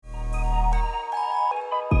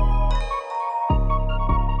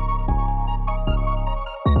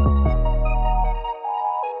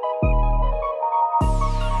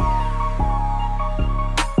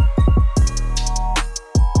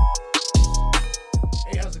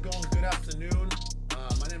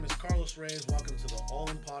Alex Reyes. Welcome to the All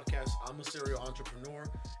In Podcast. I'm a serial entrepreneur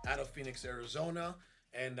out of Phoenix, Arizona,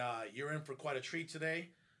 and you're in for quite a treat today.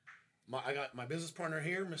 I got my business partner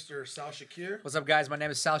here, Mr. Sal Shakir. What's up, guys? My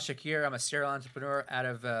name is Sal Shakir. I'm a serial entrepreneur out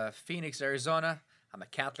of Phoenix, Arizona. I'm a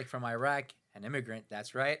Catholic from Iraq, an immigrant,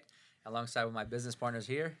 that's right, alongside with my business partners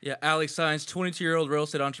here. Yeah, Alex Sines, 22-year-old real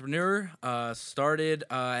estate entrepreneur. Started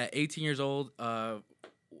at 18 years old,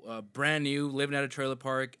 brand new, living at a trailer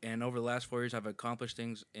park, and over the last 4 years, I've accomplished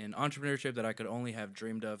things in entrepreneurship that I could only have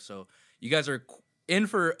dreamed of. So you guys are in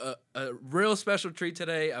for a real special treat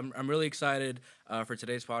today. I'm really excited for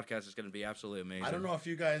today's podcast. It's going to be absolutely amazing. I don't know if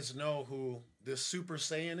you guys know who this Super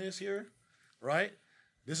Saiyan is here, right?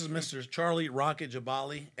 This is Mr. Charlie Rocket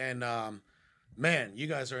Jabali, and man, you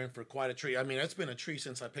guys are in for quite a treat. I mean, it's been a treat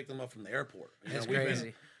since I picked them up from the airport. It's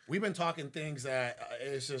crazy. We've been talking things that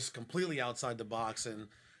is just completely outside the box, and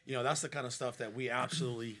that's the kind of stuff that we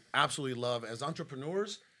absolutely love as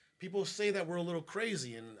entrepreneurs. People say that we're a little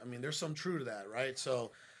crazy, and I mean, there's some truth to that, right?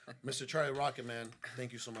 So, Mr. Charlie Rocket, man,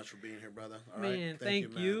 thank you so much for being here, brother. All right? Man,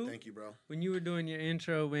 thank you. Thank you, bro. When you were doing your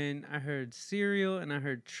intro, when I heard cereal and I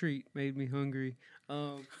heard treat, made me hungry.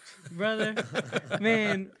 Brother,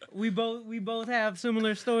 man, we both have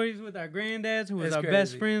similar stories with our granddads, who was It's our crazy.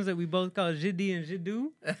 best friends that we both called Jidi and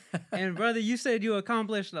Jiddu. And brother, you said you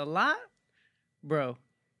accomplished a lot, bro.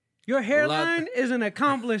 Your hairline is an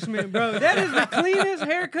accomplishment, bro. That is the cleanest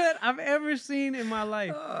haircut I've ever seen in my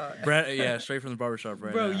life. Yeah, straight from the barbershop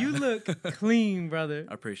right Bro, now. you look clean, brother.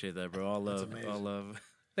 I appreciate that, bro. All love. amazing. All love.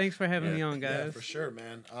 Thanks for having me on, Yeah, guys. for sure,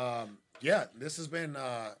 man. Yeah, this has been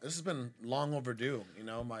long overdue.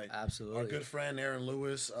 Our Absolutely. good friend Aaron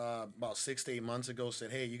Lewis, about 6 to 8 months ago,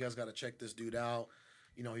 said, "Hey, you guys got to check this dude out."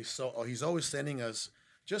 He's always sending us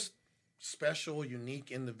just special,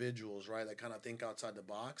 unique individuals, right? That kind of think outside the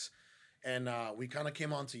box. And we kind of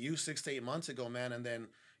came on to you 6 to 8 months ago, man. And then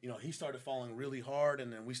he started falling really hard,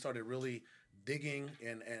 and then we started really digging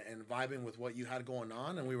and vibing with what you had going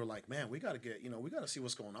on. And we were like, man, we got to we got to see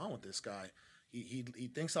what's going on with this guy.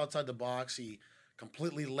 He thinks outside the box. He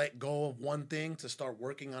completely let go of one thing to start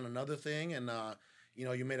working on another thing. And,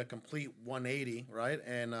 you made a complete 180, right?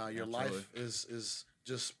 And your life is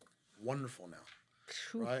just wonderful now,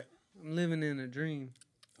 Phew. right? I'm living in a dream.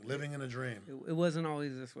 Living in a dream. It wasn't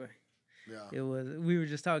always this way. Yeah. It was. We were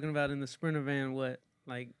just talking about in the Sprinter van what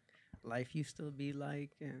like life used to be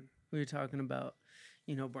like, and we were talking about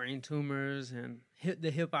brain tumors and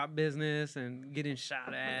the hip hop business and getting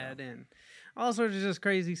shot at and all sorts of just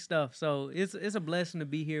crazy stuff. So it's a blessing to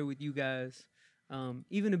be here with you guys.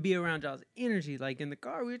 Even to be around y'all's energy. Like in the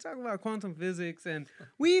car, we were talking about quantum physics, and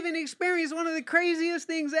we even experienced one of the craziest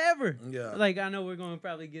things ever. Yeah. Like I know we're going to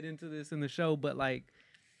probably get into this in the show, but like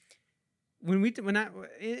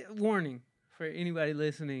warning for anybody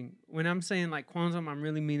listening, when I'm saying like quantum, I'm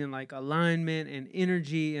really meaning like alignment and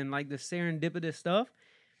energy and like the serendipitous stuff.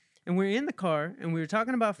 And we're in the car and we were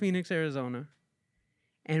talking about Phoenix, Arizona.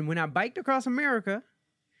 And when I biked across America,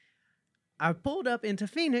 I pulled up into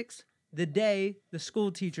Phoenix the day the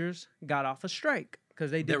school teachers got off a strike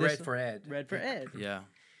because they did They're this. Red for Ed. Red for Ed. Yeah.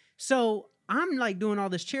 So I'm like doing all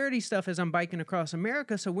this charity stuff as I'm biking across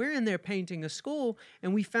America. So we're in there painting a school,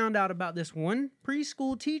 and we found out about this one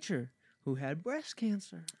preschool teacher who had breast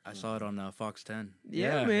cancer. I saw it on Fox 10.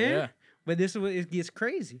 Yeah, man. Yeah. But this is what it gets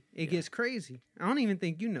crazy. It gets crazy. I don't even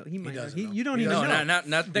think you know. He might doesn't know. You don't He even doesn't know.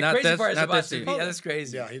 Not The not crazy this, part is not about this to dude. be. Yeah, that's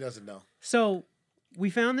crazy. Yeah, he doesn't know. So we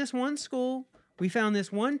found this one school. We found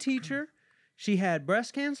this one teacher. She had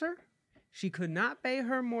breast cancer. She could not pay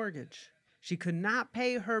her mortgage. She could not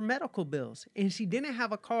pay her medical bills. And she didn't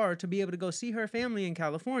have a car to be able to go see her family in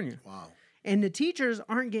California. Wow. And the teachers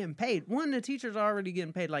aren't getting paid. The teachers are already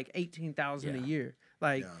getting paid like $18,000 a year.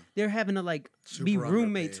 Like they're having to like Super be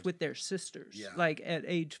roommates underpaid. with their sisters. Yeah. Like at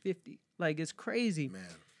age 50. Like it's crazy. Man.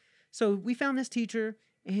 So we found this teacher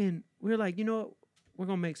and we were like, you know what? We're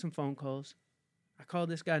going to make some phone calls. I called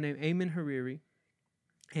this guy named Ayman Hariri,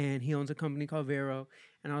 and he owns a company called Vero.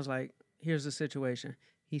 And I was like, here's the situation.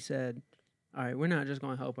 He said, all right, we're not just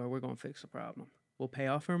going to help her. We're going to fix the problem. We'll pay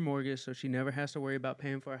off her mortgage so she never has to worry about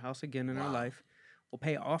paying for a house again in her life. We'll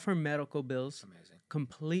pay off her medical bills Amazing.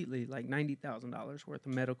 completely, like $90,000 worth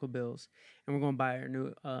of medical bills. And we're going to buy her a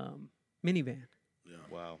new minivan. Yeah.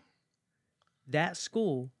 Wow. That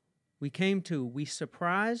school we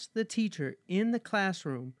surprised the teacher in the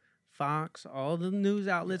classroom. Fox, all the news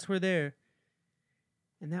outlets were there.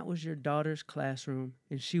 And that was your daughter's classroom,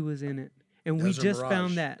 and she was in it. And we Desert just Mirage.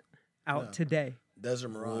 found that out today. Desert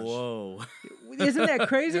Mirage. Whoa. Isn't that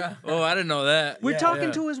crazy? Yeah. Oh, I didn't know that. We're Yeah, talking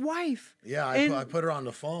yeah. to his wife. Yeah, And- I put her on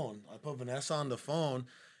the phone. I put Vanessa on the phone,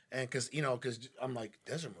 And because I'm like,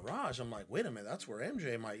 Desert Mirage. I'm like, wait a minute, that's where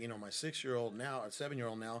MJ, my 6-year-old now,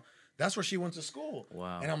 7-year-old now, that's where she went to school.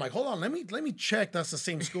 Wow. And I'm like, hold on, let me check. That's the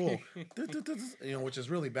same school. Which is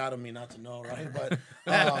really bad of me not to know, right? But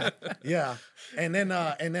yeah. And then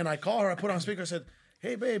I call her. I put her on speaker. I said,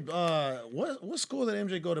 hey babe, what school did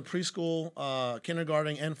MJ go to? Preschool,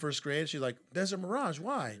 kindergarten, and first grade? She's like, Desert Mirage.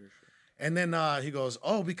 Why? And then he goes,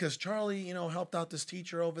 oh, because Charlie, helped out this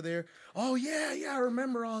teacher over there. Oh yeah, I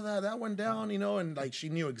remember all that. That went down, and like she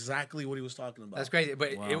knew exactly what he was talking about. That's crazy.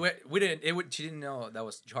 But she didn't know that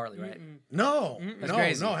was Charlie, right? No, That's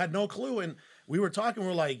crazy. no, had no clue. And we were talking.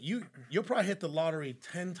 We're like, you'll probably hit the lottery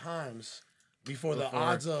 10 times before the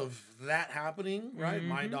odds of that happening, right?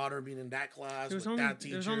 My daughter being in that class with that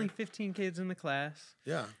teacher. There's only 15 kids in the class.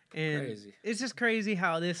 Yeah, and Crazy. it's just crazy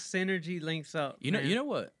how this synergy links up. You know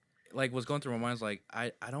what? Like what's going through my mind is like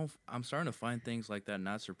I'm starting to find things like that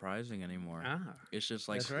not surprising anymore. It's just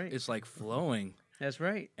like that's right. It's like flowing. That's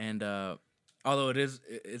right. And although it is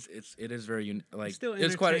very it's still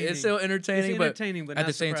it's still entertaining, but at not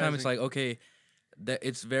the same time it's surprising. like okay, that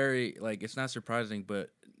it's very like it's not surprising, but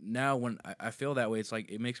now when I feel that way, it's like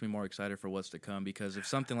it makes me more excited for what's to come, because if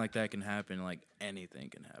something like that can happen, like anything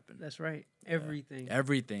can happen. That's right. Everything.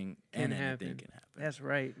 Everything can and happen. anything can happen. That's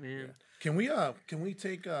right, man. Yeah. Can we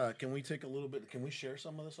take a little bit? Can we share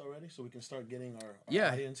some of this already so we can start getting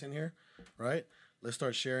our audience in here, right? Let's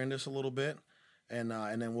start sharing this a little bit, and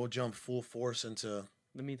then we'll jump full force into.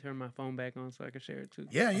 Let me turn my phone back on so I can share it too.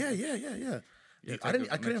 Yeah. Yeah,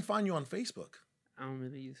 I couldn't find you on Facebook. I don't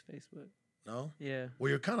really use Facebook. No. Yeah. Well,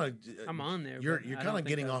 you're kind of. I'm on there. You're but I kind don't of think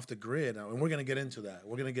getting I- off the grid, and we're gonna get into that.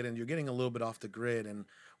 You're getting a little bit off the grid, and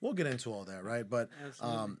we'll get into all that, right? But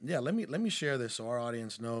Absolutely. yeah, let me share this so our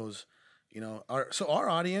audience knows. Our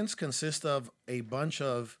audience consists of a bunch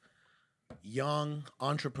of young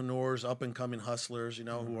entrepreneurs, up and coming hustlers,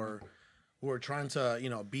 who are trying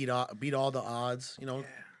to beat all the odds,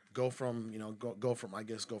 go from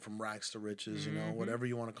rags to riches, whatever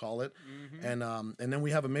you want to call it. And then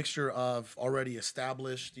we have a mixture of already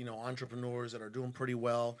established, entrepreneurs that are doing pretty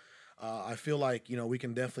well. I feel like, we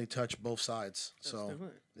can definitely touch both sides. So do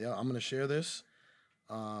it. yeah, I'm going to share this.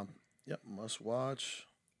 Must watch.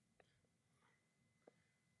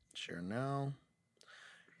 Share now.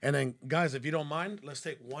 And then guys, if you don't mind, let's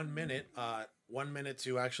take 1 minute, 1 minute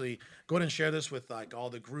to actually go ahead and share this with like all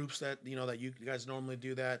the groups that you guys normally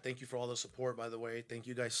do that. Thank you for all the support, by the way. Thank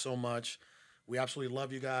you guys so much. We absolutely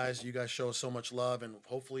love you guys. You guys show us so much love, and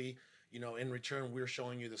hopefully, in return, we're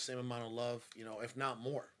showing you the same amount of love, if not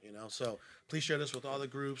more, So please share this with all the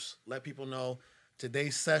groups. Let people know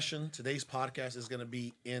today's podcast is going to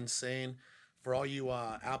be insane. For all you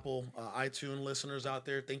Apple iTunes listeners out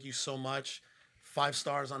there, thank you so much. 5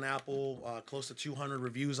 stars on Apple, close to 200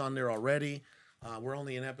 reviews on there already. We're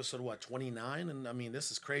only in episode 29, and I mean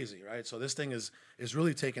this is crazy, right? So this thing is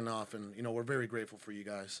really taking off, and we're very grateful for you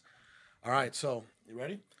guys. All right, so you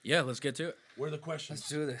ready? Yeah, let's get to it. Where are the questions? Let's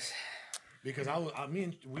do this. Because I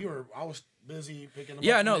was busy picking them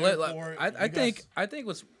Yeah, up. no, from the airport. I think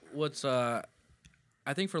what's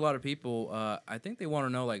I think for a lot of people, I think they want to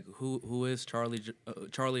know like who is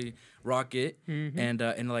Charlie Rocket,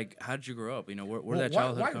 and like how did you grow up? Where that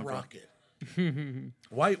childhood come Rocket?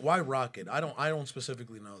 Why Rocket? I don't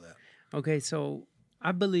specifically know that. Okay, so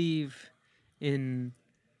I believe in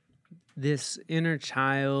this inner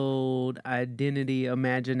child identity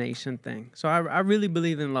imagination thing. So I really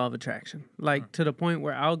believe in law of attraction, like to the point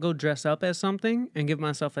where I'll go dress up as something and give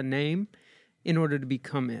myself a name in order to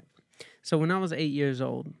become it. So when I was 8 years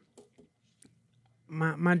old,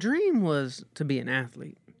 my dream was to be an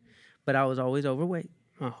athlete, but I was always overweight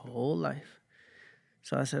my whole life.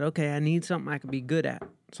 So I said, okay, I need something I could be good at,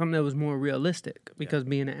 something that was more realistic, because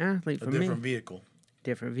being an athlete for me, different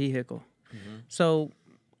vehicle. So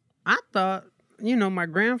I thought, my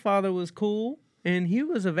grandfather was cool, and he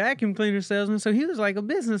was a vacuum cleaner salesman, so he was like a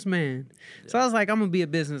businessman. Yeah. So I was like, I'm going to be a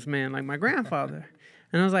businessman like my grandfather.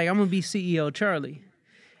 And I was like, I'm going to be CEO Charlie.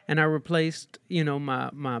 And I replaced, my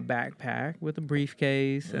backpack with a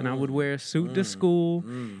briefcase, and I would wear a suit to school,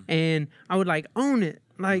 and I would like own it.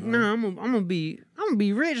 Like, I'm gonna be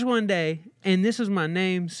rich one day. And this is my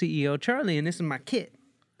name, CEO Charlie, and this is my kit,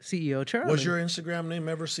 CEO Charlie. Was your Instagram name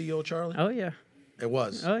ever CEO Charlie? Oh yeah, it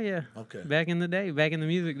was. Oh yeah. Okay. Back in the day, back in the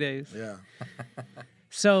music days. Yeah.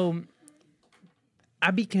 So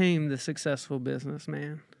I became the successful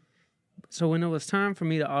businessman. So when it was time for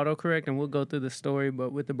me to autocorrect, and we'll go through the story,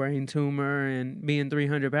 but with the brain tumor and being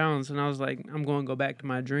 300 pounds, and I was like, I'm going to go back to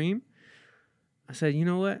my dream. I said, you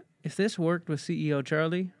know what? If this worked with CEO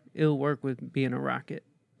Charlie, it'll work with being a rocket.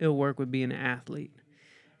 It'll work with being an athlete.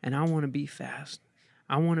 And I want to be fast.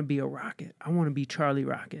 I want to be a Rocket. I want to be Charlie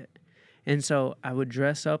Rocket. And so I would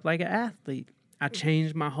dress up like an athlete. I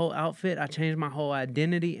changed my whole outfit. I changed my whole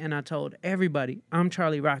identity. And I told everybody, I'm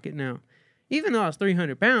Charlie Rocket now. Even though I was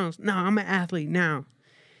 300 pounds, no, I'm an athlete now.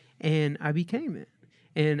 And I became it.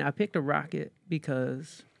 And I picked a rocket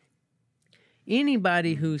because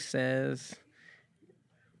anybody who says,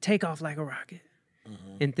 take off like a rocket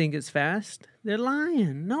and think it's fast, they're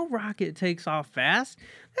lying. No rocket takes off fast.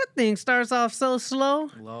 That thing starts off so slow.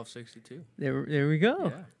 Law of 62. There we go.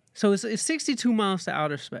 Yeah. So it's 62 miles to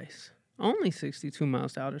outer space. Only 62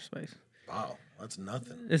 miles to outer space. Wow, that's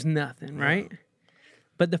nothing. It's nothing, right?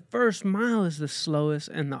 But the first mile is the slowest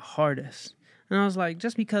and the hardest. And I was like,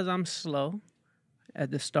 just because I'm slow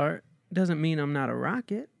at the start doesn't mean I'm not a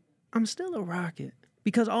rocket. I'm still a rocket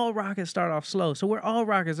because all rockets start off slow. So we're all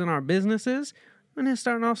rockets in our businesses. When they're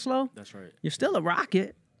starting off slow, That's right. you're still a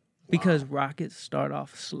rocket because rockets start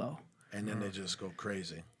off slow. And then they just go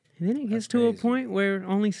crazy. And then it gets That's to a crazy. point where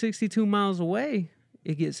only 62 miles away,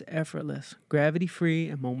 it gets effortless, gravity free,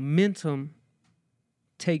 and momentum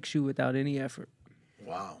takes you without any effort.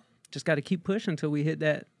 Wow. Just got to keep pushing until we hit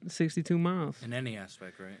that 62 miles. In any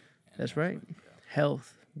aspect, right? That's right.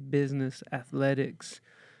 Health, business, athletics,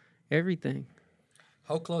 everything.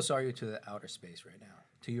 How close are you to the outer space right now?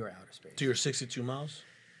 To your outer space? To your 62 miles?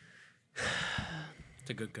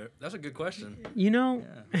 That's a good question. You know,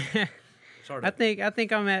 It's hard to I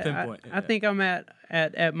think I'm at pinpoint, I think I'm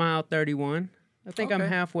at mile 31. I think I'm Okay.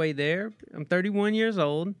 halfway there. I'm 31 years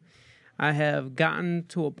old. I have gotten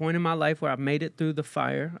to a point in my life where I've made it through the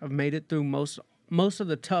fire. I've made it through most of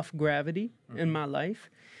the tough gravity in my life.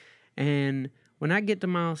 And when I get to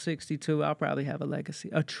mile 62, I'll probably have a legacy,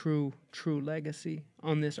 a true legacy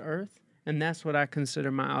on this earth. And that's what I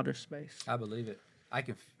consider my outer space. I believe it. I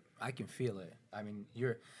can feel it. I mean,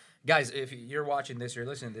 guys, if you're watching this, you're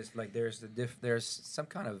listening to this, like there's some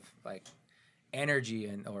kind of like energy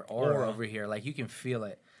or aura over here. Like you can feel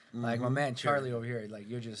it. Like my man Charlie over here, like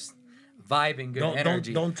you're just vibing good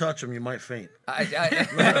energy. Don't touch him. You might faint. I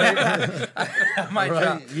might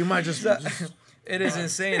drop. You might just It is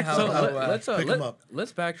insane how. So how pick 'em up.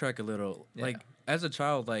 let's backtrack a little. Yeah. Like as a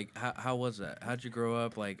child, like how was that? How'd you grow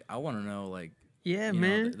up? Like I want to know, like Yeah, you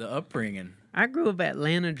man. know, the upbringing. I grew up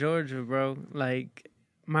Atlanta, Georgia, bro. Like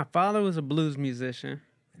my father was a blues musician.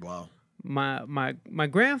 wow. My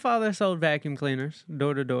grandfather sold vacuum cleaners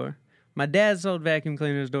door to door. My dad sold vacuum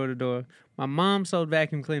cleaners door to door. My mom sold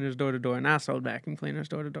vacuum cleaners door to door, and I sold vacuum cleaners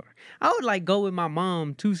door to door. I would like go with my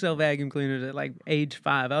mom to sell vacuum cleaners at like age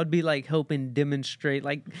 5. I would be like helping demonstrate,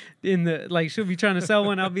 like she'll be trying to sell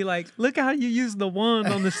one. I'll be like, look how you use the wand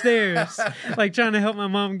on the stairs, like trying to help my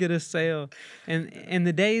mom get a sale. And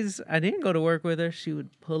the days I didn't go to work with her, she would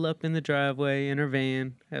pull up in the driveway in her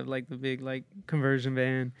van, have like the big like conversion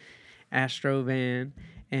van, Astro van,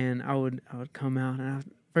 and I would come out and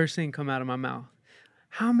first thing come out of my mouth,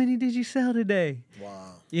 how many did you sell today?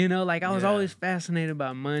 Wow. You know, like I was Yeah. always fascinated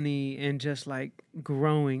by money and just like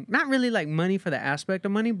growing. Not really like money for the aspect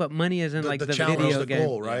of money, but money as in like the challenge, video the game.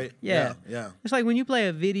 goal, right? Yeah. Yeah. It's like when you play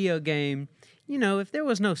a video game, you know, if there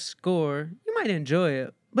was no score, you might enjoy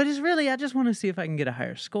it. But it's really, I just want to see if I can get a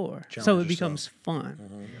higher score. So Challenge it becomes yourself. fun.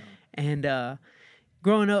 Mm-hmm. And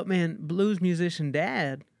growing up, man, blues musician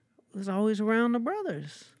dad was always around the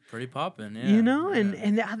brothers. Pretty poppin', yeah. You know, yeah.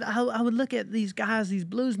 and I would look at these guys, these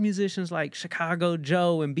blues musicians like Chicago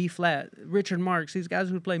Joe and B Flat, Richard Marx, these guys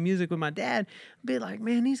who would play music with my dad, be like,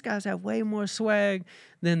 man, these guys have way more swag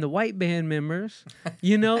than the white band members,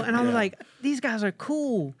 you know? And I was like, these guys are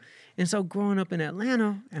cool. And so growing up in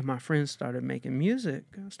Atlanta and my friends started making music,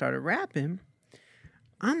 started rapping,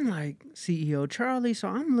 I'm like CEO Charlie, so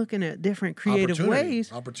I'm looking at different creative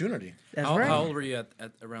ways. Opportunity. That's how, right. how old were you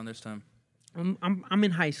at around this time? I'm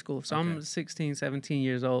in high school, so I'm Okay. 16, 17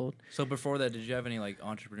 years old. So before that, did you have any like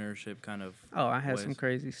entrepreneurship kind of? Oh, I had ways? some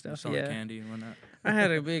crazy stuff. Selling Yeah, candy and whatnot. I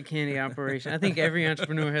had a big candy operation. I think every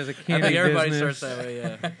entrepreneur has a I candy think everybody business. starts that way.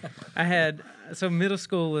 Yeah. I had so middle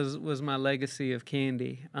school was my legacy of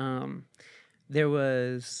candy. There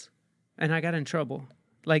was, and I got in trouble.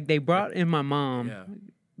 Like they brought in my mom Yeah.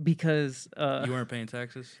 because You weren't paying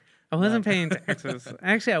taxes. I wasn't paying taxes.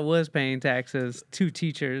 Actually, I was paying taxes to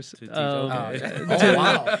teachers. To teachers, okay. Oh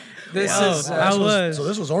wow. This Wow. is I was. So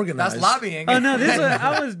this was organized. that's lobbying. Oh no,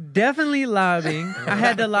 I was definitely lobbying. I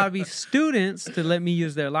had to lobby students to let me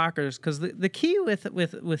use their lockers because the key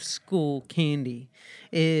with school candy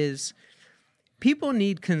is people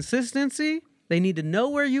need consistency. They need to know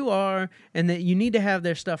where you are and that you need to have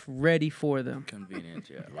their stuff ready for them. Convenient,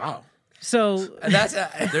 yeah. Wow. So That's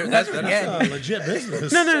That's again. Legit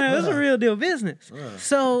business. no, it's a real deal business.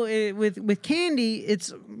 So with candy,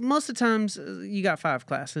 it's most of the times you got 5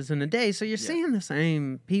 classes in a day, so you're seeing the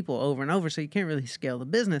same people over and over, so you can't really scale the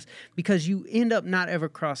business because you end up not ever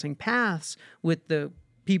crossing paths with the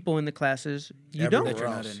people in the classes you Everywhere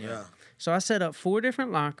don't. else, yeah. So I set up 4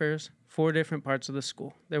 different lockers, 4 different parts of the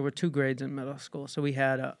school. There were 2 grades in middle school. So we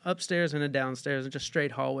had a upstairs and a downstairs and just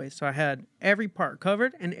straight hallways. So I had every part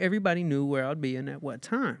covered and everybody knew where I'd be and at what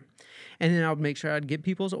time. And then I would make sure I'd get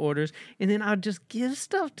people's orders and then I'd just give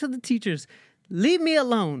stuff to the teachers. Leave me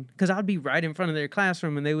alone because I'd be right in front of their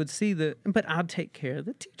classroom and they would see but I'd take care of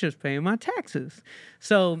the teachers paying my taxes.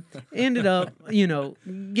 So ended up,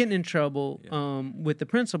 getting in trouble with the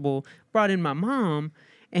principal, brought in my mom.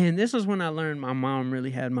 And this is when I learned my mom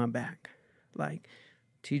really had my back. Like,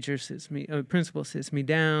 principal sits me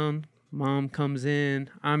down, mom comes in,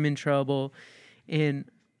 I'm in trouble. And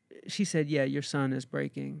she said, yeah, your son is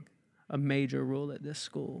breaking a major rule at this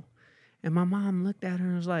school. And my mom looked at her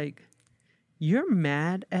and was like, you're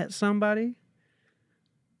mad at somebody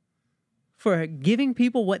for giving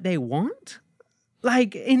people what they want?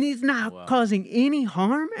 Like, and he's not causing any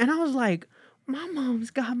harm? And I was like, my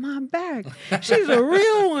mom's got my back. She's a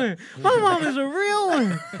real one. My mom is a real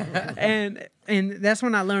one. And that's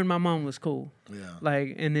when I learned my mom was cool.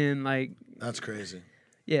 Yeah. That's crazy.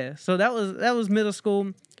 Yeah. So that was middle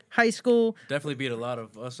school. High school. Definitely beat a lot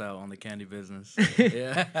of us out on the candy business.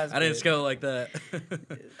 Yeah. I didn't scale like that.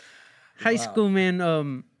 High school,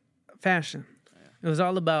 man, fashion. It was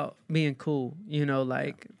all about being cool.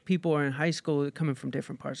 People are in high school coming from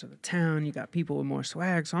different parts of the town. You got people with more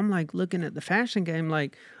swag. So I'm like looking at the fashion game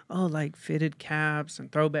like fitted caps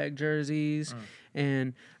and throwback jerseys.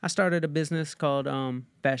 And I started a business called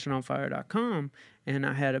fashiononfire.com. And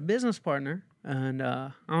I had a business partner. And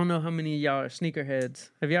I don't know how many of y'all are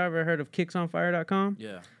sneakerheads. Have y'all ever heard of kicksonfire.com?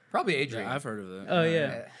 Yeah. Probably Adrian. Yeah, I've heard of that. Oh,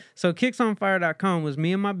 yeah. So kicksonfire.com was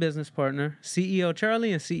me and my business partner, CEO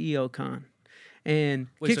Charlie and CEO Khan. And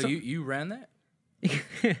wait, so you ran that?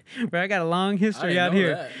 Bro, I got a long history out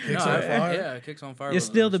here. Kicks on Fire? Yeah, Kicks on Fire. It's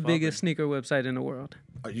still the biggest sneaker website in the world.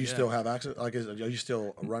 You still have access? Are you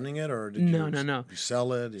still running it, or did No. you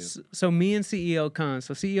sell it? So me and CEO Khan,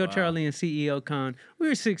 so CEO Charlie and CEO Khan, we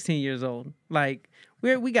were 16 years old. Like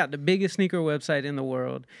we got the biggest sneaker website in the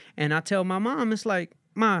world. And I tell my mom, it's like,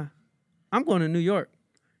 Ma, I'm going to New York.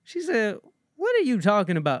 She said, what are you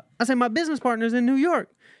talking about? I said, my business partner's in New York.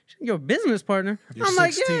 Your business partner? You're I'm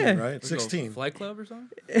 16, like, yeah. right? 16. Flight Club or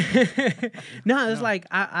something? No, it's like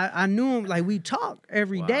I knew him. Like we talk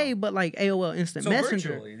every day, but like AOL Instant Messenger.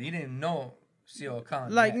 Virtually, you didn't know CEO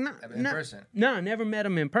Khan Like in person. No, I never met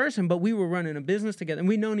him in person, but we were running a business together, and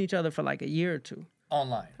we known each other for like a year or 2.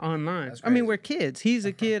 Online. I mean, we're kids. He's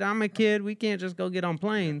a kid. I'm a kid. We can't just go get on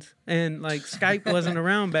planes, and like Skype wasn't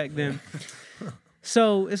around back then.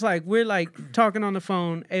 So it's like we're like talking on the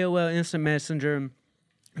phone, AOL Instant Messenger.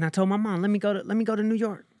 And I told my mom, let me go to New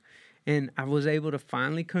York. And I was able to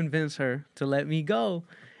finally convince her to let me go.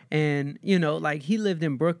 And, he lived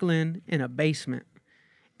in Brooklyn in a basement.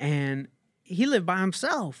 And he lived by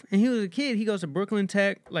himself. And he was a kid. He goes to Brooklyn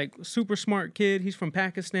Tech, like super smart kid. He's from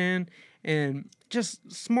Pakistan and just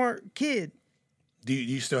smart kid. Do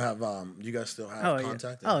you still have you guys still have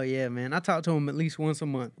contact? Yeah. Oh yeah, man. I talk to him at least once a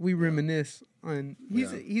month. We reminisce and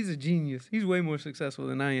he's a genius. He's way more successful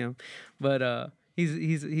than I am. But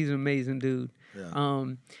He's an amazing dude. Yeah.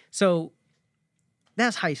 So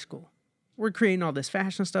that's high school. We're creating all this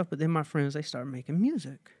fashion stuff, but then my friends, they start making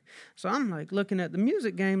music. So I'm like looking at the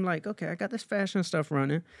music game like, okay, I got this fashion stuff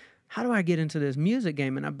running. How do I get into this music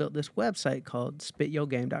game? And I built this website called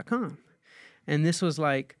spityourgame.com. And this was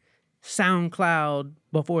like SoundCloud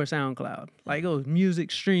before SoundCloud. Like it was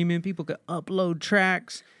music streaming. People could upload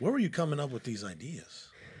tracks. Where were you coming up with these ideas?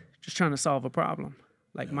 Just trying to solve a problem.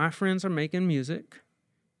 Like, my friends are making music.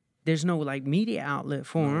 There's no, media outlet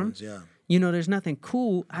for them. Yeah. There's nothing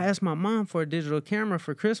cool. I asked my mom for a digital camera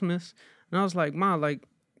for Christmas, and I was like, Ma,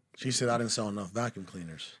 She said I didn't sell enough vacuum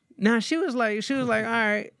cleaners. Nah, she was like, all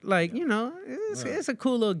right, it's a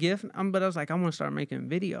cool little gift. But I was like, I want to start making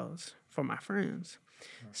videos for my friends.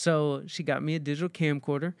 So she got me a digital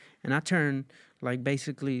camcorder, and I turned,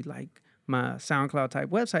 basically, my SoundCloud-type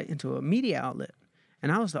website into a media outlet.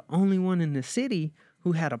 And I was the only one in the city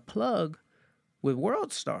who had a plug with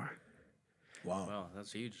WorldStar. Wow,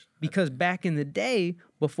 that's huge. Because back in the day,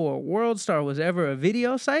 before WorldStar was ever a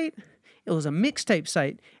video site, it was a mixtape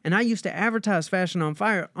site. And I used to advertise Fashion on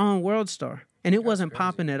Fire on WorldStar. And it wasn't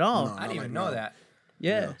popping at all. I didn't even know that.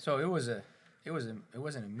 Yeah. So it wasn't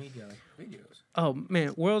a media videos. Oh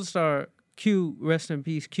man, WorldStar Q, rest in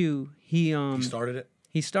peace Q. He started it?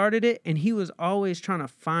 He started it, and he was always trying to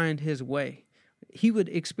find his way. He would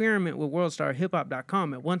experiment with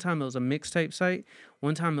WorldStarHipHop.com. At one time, it was a mixtape site.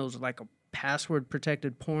 One time, it was like a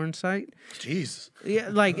password-protected porn site. Jesus. Yeah,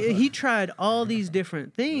 like he tried all these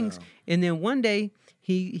different things, and then one day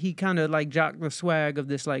he kind of like jocked the swag of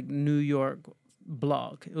this like New York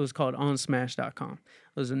blog. It was called OnSmash.com.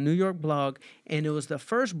 It was a New York blog, and it was the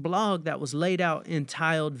first blog that was laid out in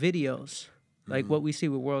tiled videos, like what we see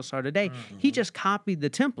with WorldStar today. He just copied the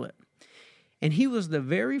template, and he was the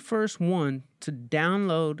very first one to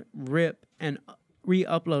download, rip, and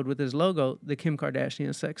re-upload with his logo the Kim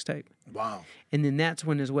Kardashian sex tape. Wow. And then that's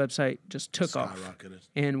when his website just took off. Skyrocketed.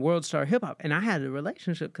 And WorldStar Hip Hop. And I had a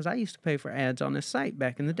relationship because I used to pay for ads on this site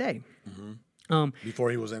back in the day.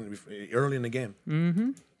 Before he was early in the game.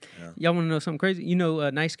 Y'all want to know something crazy? You know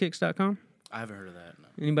NiceKicks.com? I haven't heard of that. No.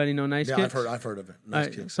 Anybody know Nice Yeah, Kicks? I've heard of it.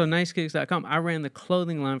 Nice Kicks. So NiceKicks.com. I ran the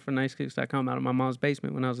clothing line for NiceKicks.com out of my mom's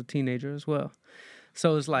basement when I was a teenager as well.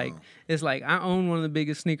 So it's like I own one of the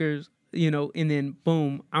biggest sneakers, and then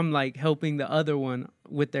boom, I'm like helping the other one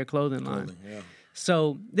with their clothing line. Yeah.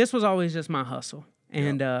 So this was always just my hustle.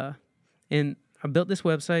 And and I built this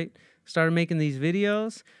website, started making these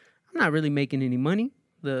videos. I'm not really making any money.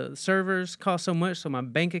 The servers cost so much, so my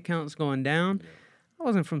bank account's going down. I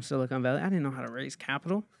wasn't from Silicon Valley. I didn't know how to raise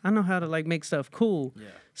capital. I know how to like make stuff cool. Yeah.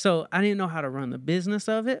 So I didn't know how to run the business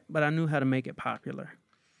of it, but I knew how to make it popular.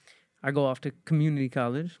 I go off to community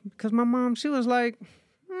college because my mom, she was like,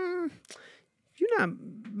 if you're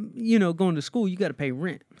not, going to school, you got to pay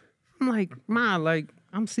rent. I'm like, Ma, like,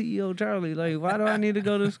 I'm CEO Charlie. Like, why do I need to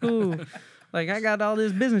go to school? Like, I got all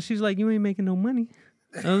this business. She's like, you ain't making no money.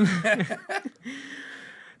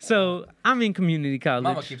 So I'm in community college.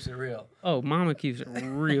 Mama keeps it real. Oh, Mama keeps it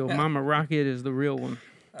real. Mama Rocket is the real one.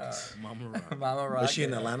 Mama Rock. Mama Rock. Was she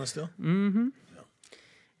in Atlanta still?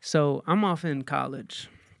 So I'm off in college.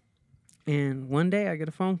 And one day I get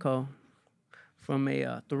a phone call from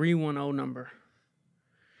a 310 number.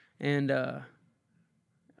 And,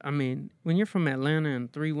 when you're from Atlanta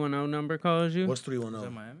and 310 number calls you, What's Is that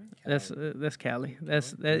 310? Miami? that's Cali.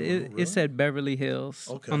 It really? said Beverly Hills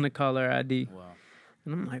Okay. on the caller ID. Wow.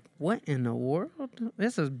 And I'm like, what in the world?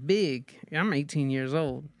 This is big. I'm 18 years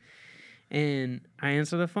old. And I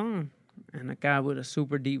answer the phone, and a guy with a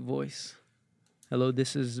super deep voice. Hello,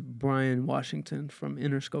 this is Brian Washington from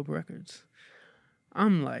Interscope Records.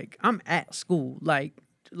 I'm at school, like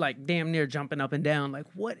damn near jumping up and down. Like,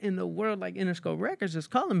 what in the world? Like, Interscope Records is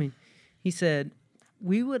calling me. He said,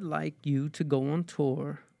 we would like you to go on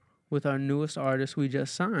tour with our newest artist we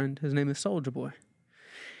just signed. His name is Soulja Boy.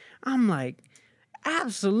 I'm like,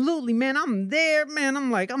 absolutely, man. I'm there, man.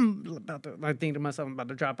 I'm about to, think to myself, I'm about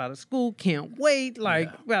to drop out of school. Can't wait.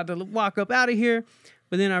 About to walk up out of here.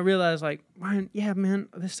 But then I realized, like, Ryan, yeah, man,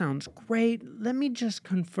 this sounds great. Let me just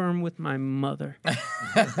confirm with my mother.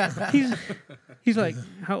 He's like,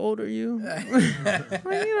 how old are you?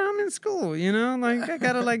 Well, I'm in school, like I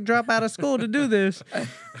gotta drop out of school to do this.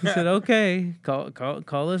 He said, okay,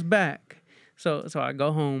 call us back. So I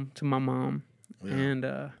go home to my mom, and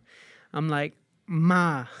I'm like,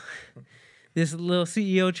 Ma, this little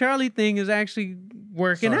CEO Charlie thing is actually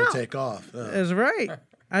working Starting out. to take off. Yeah. That's right.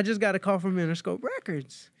 I just got a call from Interscope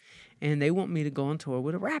Records, and they want me to go on tour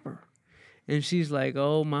with a rapper. And she's like,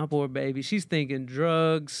 oh, my poor baby. She's thinking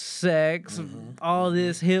drugs, sex, all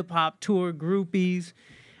this hip-hop tour groupies.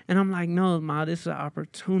 And I'm like, no, Ma, this is an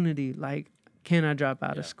opportunity. Like, can I drop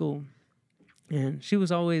out of school? And she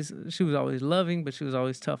was always loving, but she was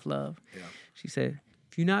always tough love. Yeah. She said,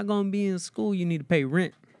 if you're not going to be in school, you need to pay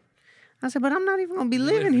rent. I said, but I'm not even going to be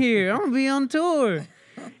living here. I'm going to be on tour.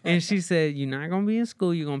 And she said, you're not going to be in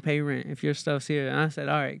school. You're going to pay rent if your stuff's here. And I said,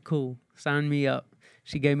 all right, cool. Sign me up.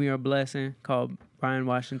 She gave me her blessing, called Brian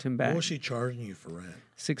Washington back. What was she charging you for rent?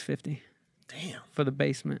 $650 Damn. for the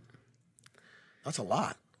basement. That's a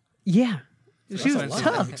lot. Yeah. She That's was a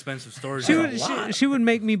tough. Expensive storage. She would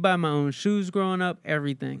make me buy my own shoes growing up,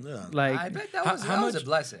 everything. Yeah. I bet that was a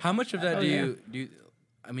blessing. How much of that Oh, do yeah. you?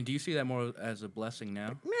 Do you see that more as a blessing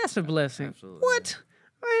now? Massive blessing. Absolutely. What?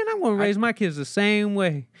 Man, I'm going to raise my kids the same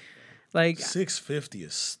way. Like, $650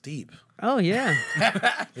 is steep. oh, yeah.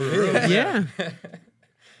 It is. Yeah.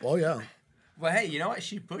 Oh yeah. Well, hey, you know what?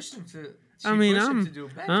 She pushed him to. I'm to do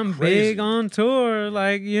better. I'm Crazy. big on tour,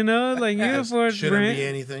 like you afford Shouldn't rent. be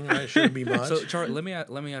anything, right? Shouldn't be much. So, Charlie, let me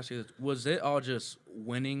ask you this: was it all just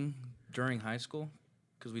winning during high school?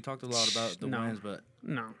 Because we talked a lot about the No. wins, but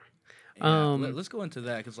No. yeah, let's go into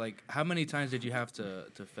that. Because how many times did you have to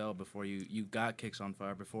fail before you got Kicks on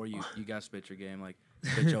Fire? Before you got Spit Your Game, like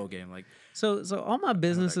Spit Your Game, like So all my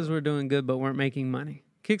businesses were doing good, but weren't making money.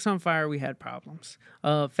 Kicks on Fire, we had problems.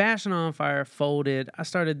 Fashion on Fire folded. I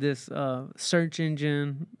started this search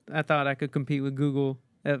engine. I thought I could compete with Google.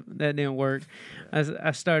 That didn't work.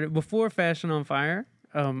 I started before Fashion on Fire.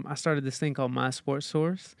 I started this thing called My Sports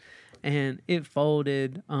Source, and it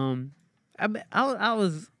folded. I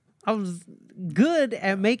was good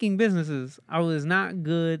at making businesses. I was not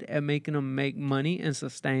good at making them make money and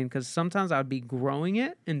sustain, because sometimes I'd be growing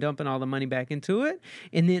it and dumping all the money back into it,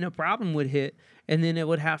 and then a problem would hit, and then it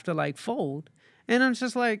would have to like fold. And I'm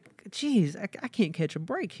just like, geez, I can't catch a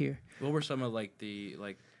break here. What were some of like the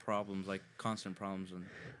problems, like constant problems? And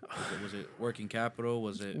was it working capital?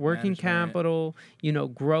 Was it Working management? capital,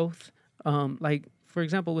 growth. Like, for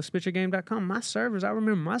example, with SpitcherGame.com, my servers, I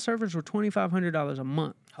remember my servers were $2,500 a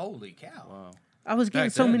month. Holy cow! Wow. I was getting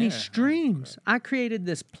Back so then, many yeah. streams. I created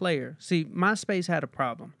this player. See, MySpace had a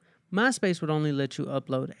problem. MySpace would only let you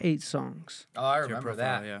upload 8 songs. Oh, I Your remember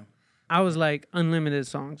profile, that. yeah. I was like, unlimited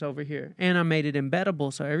songs over here. And I made it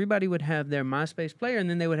embeddable, so everybody would have their MySpace player, and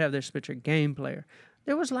then they would have their Spitcher Game player.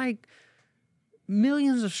 There was like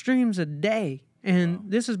millions of streams a day. And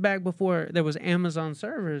this is back before there was Amazon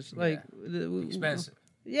servers. Like Expensive.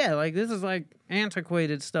 Yeah, like this is like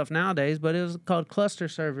antiquated stuff nowadays, but it was called cluster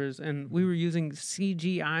servers, and we were using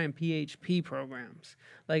CGI and PHP programs.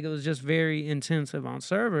 Like it was just very intensive on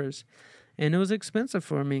servers, and it was expensive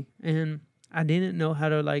for me. And I didn't know how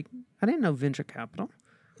to I didn't know venture capital.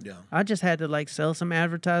 Yeah. I just had to sell some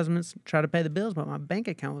advertisements, try to pay the bills, but my bank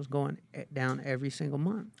account was going down every single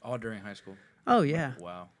month. All during high school. Oh yeah.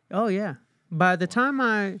 Wow. Oh yeah. By the time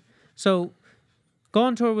go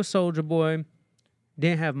on tour with Soulja Boy,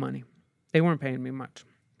 didn't have money. They weren't paying me much.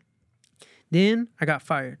 Then I got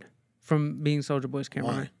fired from being Soulja Boy's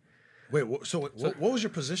cameraman. Why? Wait, so what was your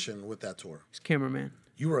position with that tour? He's cameraman.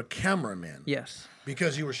 You were a cameraman. Yes.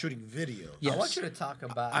 Because you were shooting videos. Yes. I want you to talk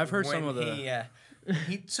about. I've heard when some of the-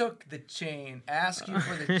 he took the chain, asked you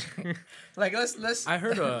for the chain. Like let's. I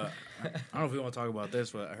heard I don't know if we want to talk about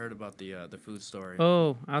this, but I heard about the food story.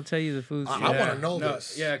 Oh, I'll tell you the food I story. want to know No,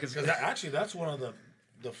 this. yeah, 'cause actually that's one of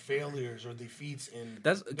the failures or defeats in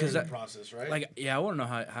That's- 'cause the that- process, right? Like, yeah, I want to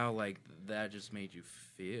know how like that just made you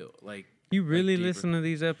feel. Like, You really deeper. listen to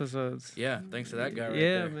these episodes. yeah, thanks to that guy right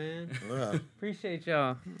Yeah, there. man. yeah, Appreciate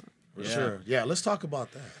y'all. for Yeah. sure. Yeah, let's talk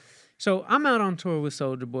about that. So I'm out on tour with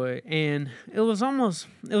Soulja Boy, and it was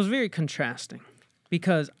very contrasting,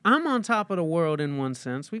 because I'm on top of the world in one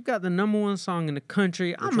sense. We've got the #1 song in the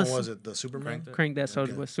country. Which one was it? The Superman? Crank That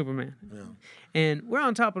Soulja Boy, Superman. Yeah. And we're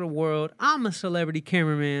on top of the world. I'm a celebrity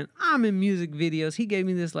cameraman. I'm in music videos. He gave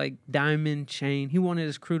me this diamond chain. He wanted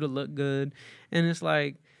his crew to look good. And it's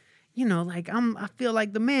I feel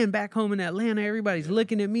like the man back home in Atlanta. Everybody's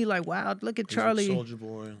looking at me like, wow, look at Charlie. Soldier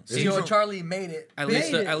Boy. See, Charlie made it. At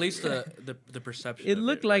least the perception. It of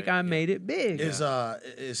looked like right? I made it big.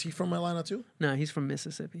 Is he from Atlanta too? No, he's from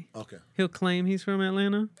Mississippi. Okay. He'll claim he's from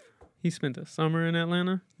Atlanta. He spent a summer in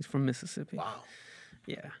Atlanta. He's from Mississippi. Wow.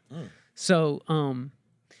 Yeah. So,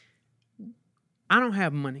 I don't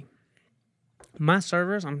have money. My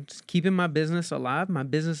servers, I'm just keeping my business alive. My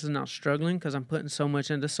business is now struggling because I'm putting so much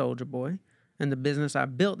into Soulja Boy. And the business I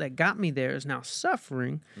built that got me there is now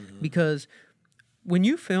suffering because when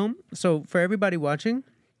you film, so for everybody watching,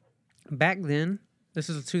 back then, this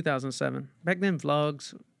is 2007, back then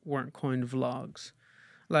vlogs weren't coined vlogs.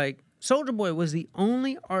 Soulja Boy was the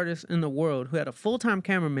only artist in the world who had a full-time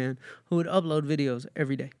cameraman who would upload videos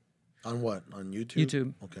every day. On what? On YouTube?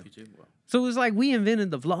 YouTube. Okay. YouTube. Wow. So it was like we invented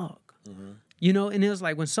the vlog. And it was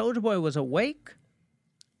like when Soulja Boy was awake,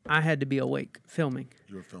 I had to be awake filming.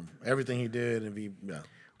 You were filming everything he did, and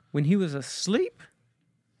When he was asleep,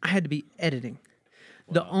 I had to be editing.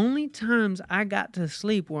 The only times I got to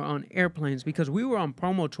sleep were on airplanes because we were on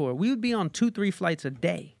promo tour. We would be on 2-3 flights a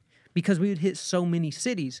day because we would hit so many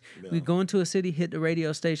cities. We'd go into a city, hit the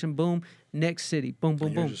radio station, boom, next city, boom,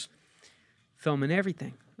 boom, boom. Filming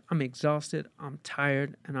everything. I'm exhausted, I'm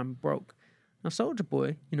tired, and I'm broke. Now, Soulja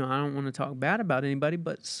Boy, I don't want to talk bad about anybody,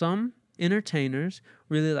 but some entertainers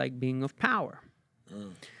really like being of power.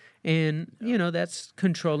 And, that's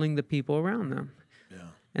controlling the people around them. Yeah.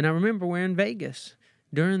 And I remember we're in Vegas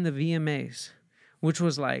during the VMAs, which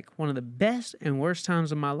was one of the best and worst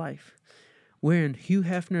times of my life. We're in Hugh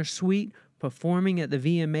Hefner's suite performing at the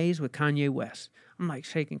VMAs with Kanye West. I'm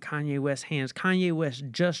shaking Kanye West's hands. Kanye West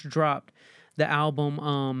just dropped the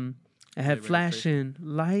album, it had Flashing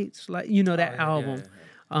Lights, that album.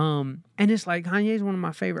 Yeah. And it's Kanye's one of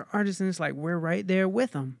my favorite artists, and it's we're right there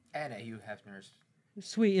with him. And at Hugh Hefner's.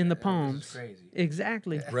 Sweet in the This palms. is crazy.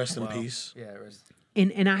 Exactly. Rest in peace. Yeah, it was.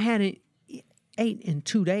 And I hadn't ate in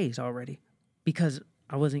 2 days already because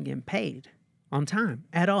I wasn't getting paid. on time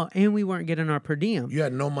at all, and we weren't getting our per diem. You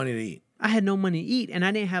had no money to eat. I had no money to eat, and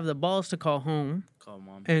I didn't have the balls to call home Call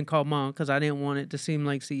mom. and call mom because I didn't want it to seem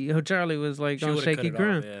like CEO Charlie was like She on would've cut shaky it off,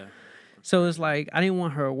 ground. yeah. So it's like I didn't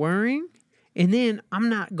want her worrying. And then I'm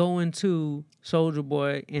not going to Soulja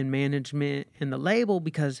Boy and management and the label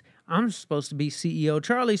because I'm supposed to be CEO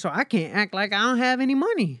Charlie, so I can't act like I don't have any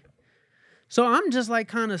money. So I'm just like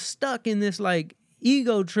kind of stuck in this like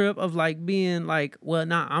ego trip of like being like, well,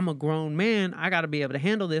 nah, I'm a grown man. I got to be able to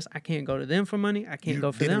handle this. I can't go to them for money. I can't You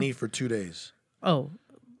go for didn't them. eat for 2 days. Oh,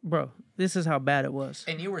 bro, this is how bad it was.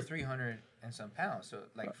 And you were 300 and some pounds, so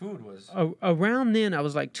like food was Around then, I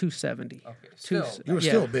was like 270. okay. Two- Still, You were Yeah.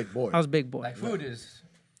 still a big boy. I was a big boy. like food is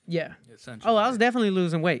Yeah. Essentially. Oh, I was definitely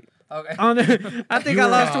losing weight. okay. On the, I think You I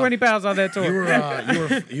were, lost 20 pounds on that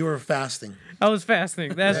tour. you were fasting. I was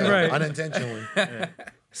fasting. That's Yeah, right. Unintentionally.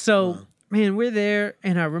 So, man, we're there,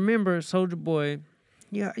 and I remember Soulja Boy.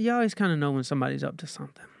 Yeah, you always kind of know when somebody's up to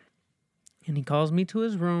something. And he calls me to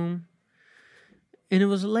his room, and it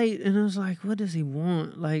was late, and I was like, "What does he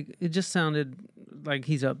want?" Like, it just sounded like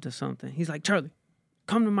he's up to something. He's like, "Charlie,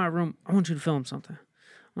 come to my room. I want you to film something."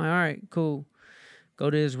 I'm like, "All right, cool." Go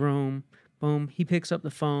to his room. Boom. He picks up the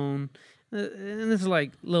phone, and this is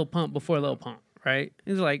like Lil Pump before Lil Pump, right?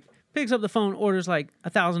 He's like, picks up the phone, orders like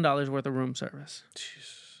 $1,000 worth of room service.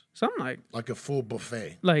 So I'm Like a full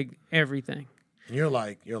buffet. like everything. And you're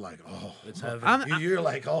like, oh. It's heaven. You're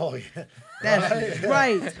like, oh, yeah. That's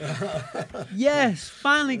right. Yes,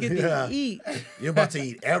 finally get Yeah. to eat You're about to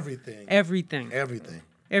eat everything. everything. Everything.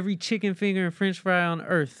 Every chicken finger and French fry on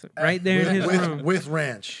earth, right there in his room With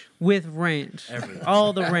ranch. with ranch, Everything.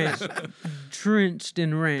 all the ranch, drenched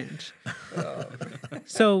in ranch.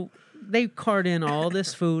 So they cart in all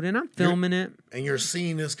this food, and I'm filming it. And you're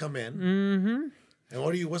seeing this come in. Mm-hmm.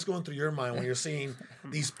 And what's going through your mind when you're seeing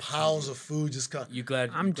these piles of food just come? You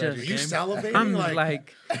glad? I'm you glad just- you Are you came? salivating? I'm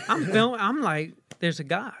like, I'm like, there's a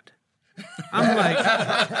God.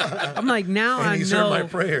 I'm like, now and I he's heard my know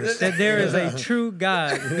prayers. that there is a true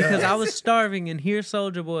God because I was starving, and here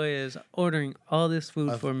Soulja Boy is ordering all this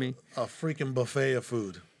food for me. A freaking buffet of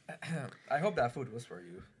food. I hope that food was for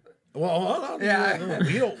you. Well, hold on. Yeah.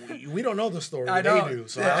 We don't know the story. I They know. do.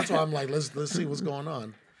 So Yeah. that's why I'm like, let's see what's going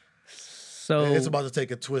on. So It's about to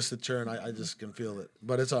take a twisted turn. I just can feel it.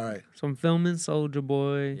 But it's all right. So I'm filming Soulja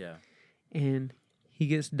Boy, Yeah. and he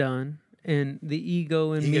gets done, and the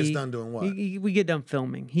ego in He me. gets done doing what? We get done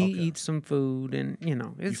filming. He Okay. eats some food, and it's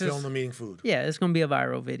You just, film them eating food. yeah, it's gonna be a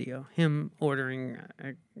viral video. Him ordering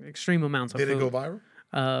extreme amounts of Did food. it go viral?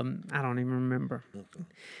 I don't even remember.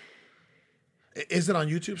 Is it on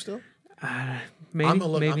YouTube still? Maybe, I'm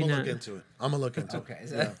gonna maybe not. look into it. I'm gonna look into Okay. it.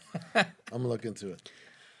 Is that, I'm gonna look into it.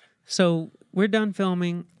 So we're done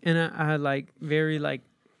filming, and I like very like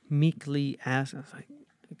meekly asked, I was like,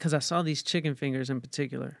 because I saw these chicken fingers in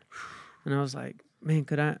particular, and I was like, man,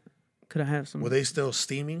 could I have some? Were they still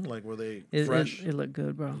steaming? Like, were they It fresh? looked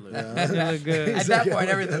good, bro. Yeah. It looked good. at that point,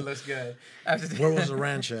 everything looks good. After Where was the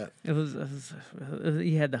ranch at? It was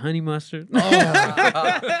he had the honey mustard. Oh,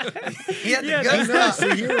 he had the Yeah, good he knows. stuff.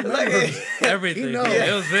 See, he remembers. Everything. He knows.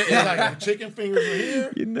 It was He's like, the chicken fingers were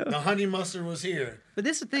here. You know. The honey mustard was here. But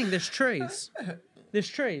this is the thing. There's trays. There's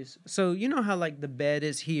trays. So you know how like the bed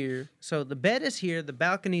is here. So the bed is here. The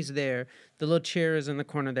balcony's there. The little chair is in the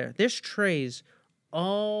corner there. There's trays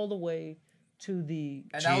all the way to the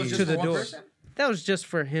And that was Jeez. just To for the one door. person? That was just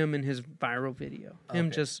for him and his viral video. Him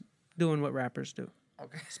Okay. just doing what rappers do.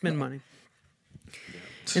 Okay. Spend money.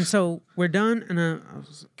 And so we're done, and I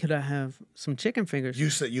was, could I have some chicken fingers? You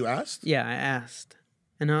said you asked. Yeah, I asked.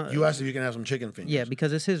 And I, You asked if you can have some chicken fingers. yeah,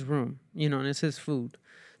 because it's his room, and it's his food.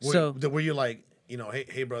 Were you like,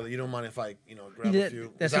 hey brother, you don't mind if I, grab a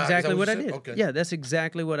few? That's Is that exactly what you I said? did. Okay. Yeah, that's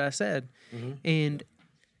exactly what I said. And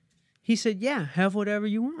he said, yeah, have whatever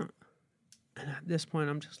you want. And at this point,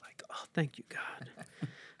 I'm just like, oh, thank you, God.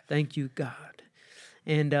 Thank you, God.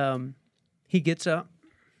 And he gets up,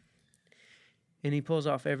 and he pulls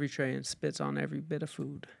off every tray and spits on every bit of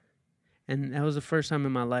food. And that was the first time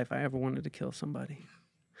in my life I ever wanted to kill somebody.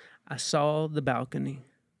 I saw the balcony.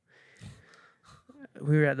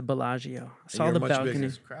 We were at the Bellagio. I saw you're the much balcony. bigger.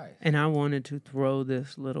 Jesus Christ. And I wanted to throw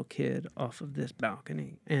this little kid off of this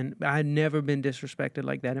balcony. And I had never been disrespected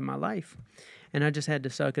like that in my life. And I just had to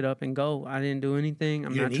suck it up and go. I didn't do anything.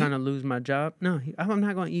 I'm You not didn't trying to lose my job. No, I'm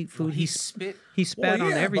not going to eat food. He spit. He spat Well,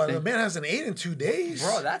 on yeah, everything. but the man hasn't ate in 2 days.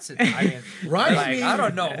 Bro, that's it. I mean, Right? like, I mean- I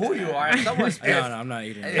don't know who you are. If someone spit. No, I'm not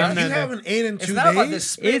eating. Hey, it. I'm You not- haven't ate in It's 2 not about the days.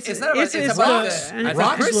 spit. It's not about. It's it's about the- the. and It's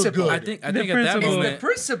rocks the look principle. good. I think at that principle. It's the moment.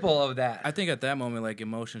 principle of that. I think at that moment, like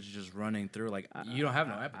emotions are just running through. Like you don't have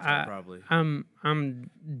no appetite, probably. I'm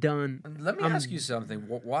done. Let me ask you something.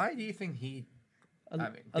 Why do you think he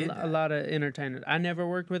A lot of entertainers. I never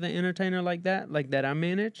worked with an entertainer like that I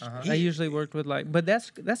managed. I usually worked with but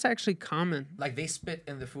that's actually common. Like they spit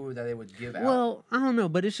in the food that they would give out. Well, I don't know,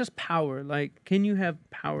 but it's just power. Like, can you have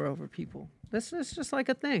power over people? It's just like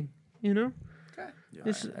a thing, you know? Okay.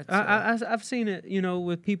 It's, I've seen it, you know,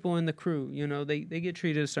 with people in the crew. You know, they get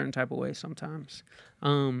treated a certain type of way sometimes.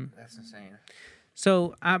 That's insane.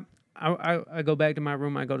 So I go back to my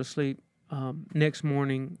room. I go to sleep. Next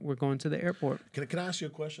morning, we're going to the airport. Can I ask you a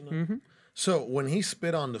question? Mm-hmm. So when he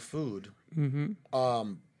spit on the food,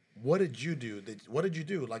 what did you do? What did you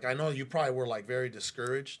do? Like, I know you probably were like very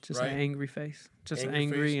discouraged, Just right? an angry face. Just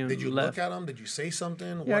angry and did you left. look at him? Did you say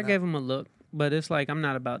something? Yeah, I gave him a look, but it's like I'm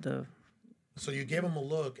not about to. So you gave him a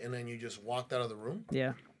look, and then you just walked out of the room.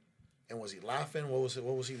 Yeah. And was he laughing? What was it?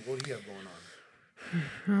 What did he have going on?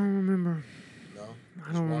 I don't remember. No,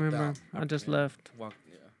 I don't remember. out. I just left. Yeah.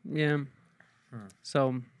 Yeah.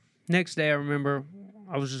 So next day, I remember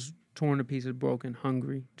I was just torn to pieces, broken,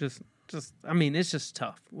 hungry. Just. I mean, it's just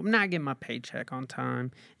tough. I'm not getting my paycheck on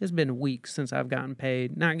time. It's been weeks since I've gotten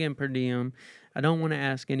paid. Not getting per diem. I don't want to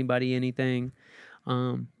ask anybody anything.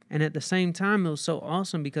 And at the same time, it was so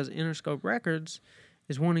awesome because Interscope Records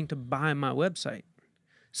is wanting to buy my website.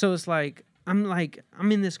 So it's like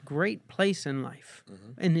I'm in this great place in life,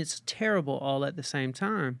 and it's terrible all at the same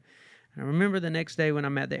time. And I remember the next day when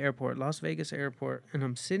I'm at the airport, Las Vegas airport, and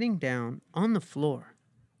I'm sitting down on the floor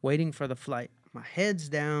waiting for the flight. My head's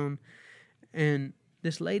down, and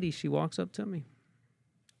this lady, she walks up to me,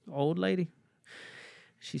 old lady.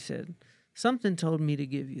 She said, "Something told me to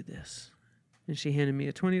give you this." And she handed me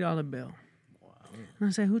a $20 bill. Wow. And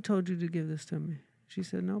I said, "Who told you to give this to me?" She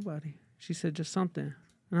said, "Nobody." She said, "Just something."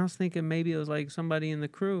 And I was thinking maybe it was like somebody in the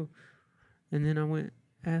crew. And then I went,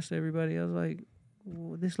 asked everybody, I was like,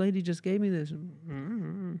 well, this lady just gave me this.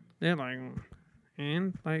 They're like,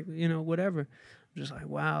 and like, you know, whatever. I'm just like,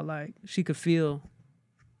 wow, like she could feel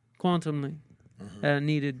quantumly that I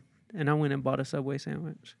needed. And I went and bought a Subway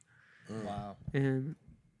sandwich. Wow. And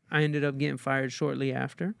I ended up getting fired shortly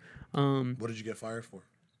after. What did you get fired for?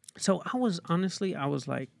 So I was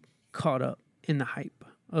like caught up in the hype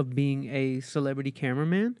of being a celebrity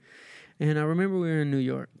cameraman. And I remember we were in New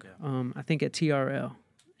York, I think at TRL.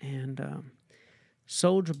 And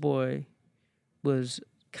Soulja Boy was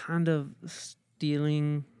kind of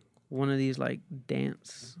stealing one of these like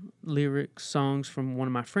dance lyric songs from one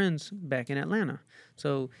of my friends back in Atlanta.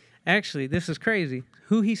 So actually, this is crazy.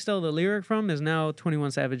 Who he stole the lyric from is now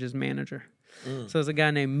 21 Savage's manager. So it's a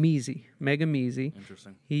guy named Meezy, Mega Meezy.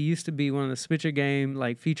 Interesting. He used to be one of the Spit Your Game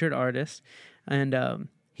like featured artists. And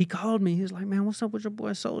he called me. He was like, "Man, what's up with your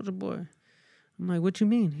boy Soulja Boy?" I'm like, "What you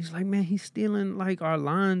mean?" He's like, "Man, he's stealing like our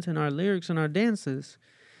lines and our lyrics and our dances."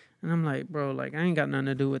 And I'm like, "Bro, like I ain't got nothing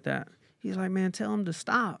to do with that." He's like, "Man, tell him to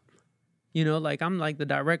stop." You know, like I'm like the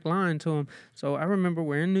direct line to him. So I remember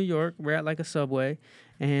we're in New York, we're at like a Subway,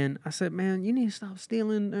 and I said, "Man, you need to stop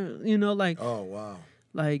stealing." You know, like, oh wow,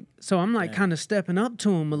 like so I'm like kind of stepping up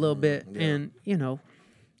to him a little bit, and you know,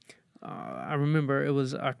 I remember it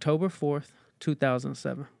was October 4th,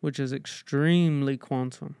 2007, which is extremely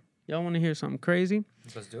quantum. Y'all want to hear something crazy?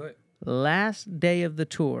 Let's do it. Last day of the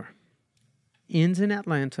tour, ends in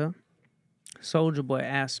Atlanta. Soulja Boy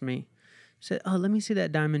asked me, said, "Oh, let me see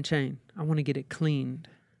that diamond chain. I want to get it cleaned."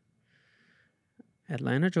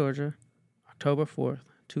 Atlanta, Georgia, October 4th,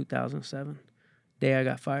 2007. Day I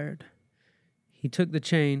got fired. He took the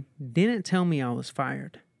chain, didn't tell me I was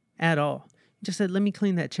fired at all. He just said, "Let me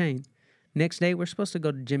clean that chain." Next day, we're supposed to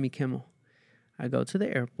go to Jimmy Kimmel. I go to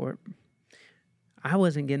the airport. I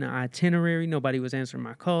wasn't getting an itinerary. Nobody was answering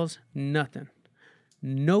my calls. Nothing.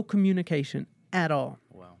 No communication at all.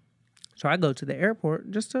 Wow. So I go to the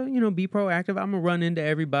airport just to, you know, be proactive. I'm going to run into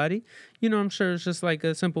everybody. You know, I'm sure it's just like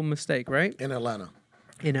a simple mistake, right? in Atlanta.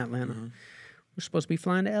 In Atlanta. We're supposed to be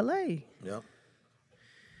flying to L.A. Yep.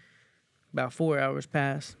 About 4 hours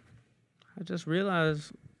pass. I just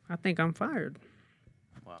realized I think I'm fired.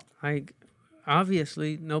 Wow. Like,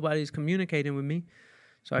 obviously, nobody's communicating with me.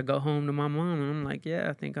 So I go home to my mom and I'm like, "Yeah,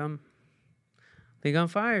 I think I'm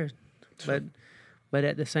fired." But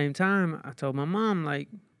at the same time, I told my mom, like,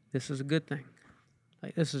 this is a good thing.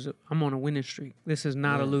 Like, I'm on a winning streak. This is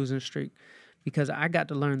not a losing streak, because I got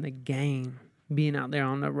to learn the game being out there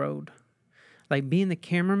on the road. Like, being the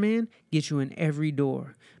cameraman gets you in every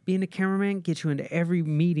door. Being the cameraman gets you into every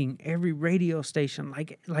meeting, every radio station.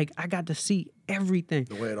 Like I got to see everything.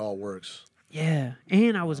 The way it all works. Yeah,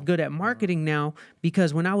 and I was good at marketing now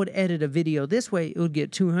because when I would edit a video this way, it would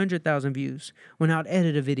get 200,000 views. When I would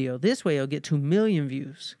edit a video this way, it'll get 2 million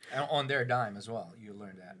views. And on their dime as well. You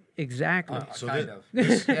learned that. Exactly. So Kind thi-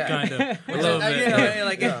 of. Kind of. A little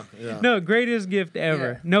bit. Yeah. No, greatest gift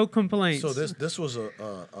ever. Yeah. No complaints. So this was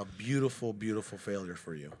a beautiful, beautiful failure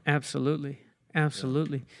for you. Absolutely.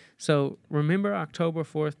 Absolutely. So remember October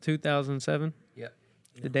 4th, 2007, Yep.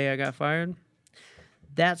 the day I got fired?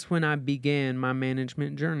 That's when I began my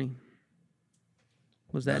management journey.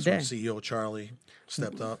 Was that That's day. when CEO Charlie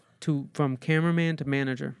stepped up. From cameraman to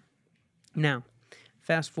manager. Now,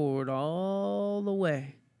 fast forward all the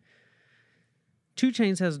way. 2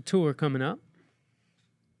 Chainz has a tour coming up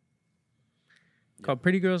called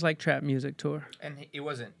Pretty Girls Like Trap Music Tour. And it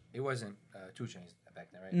wasn't 2 Chainz back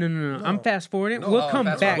then, right? No. I'm fast forwarding. No. We'll Oh, come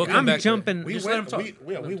fast back. forward. We'll come I'm back to it. jumping. We Just let him went,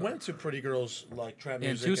 talk. we went to Pretty Girls Like Trap In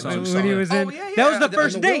Music Tucson. in when he was in. Oh, yeah, That was yeah. the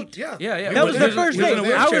first In the date. Yeah. Yeah. That was the first he was date. in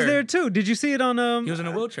a I was wheelchair. there too. Did you see it on He was in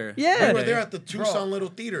a wheelchair. Yeah. We were there at the Tucson Little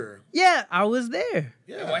Theater. Yeah, I was there.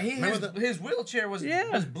 Yeah. Well, Remember his wheelchair was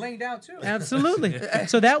blinged out too. Absolutely.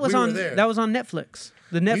 So that was We were on there. that was on Netflix.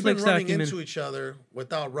 The We've been Netflix running documentary. into each other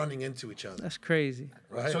without running into each other. That's crazy.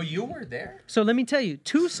 Right? So you were there? So let me tell you,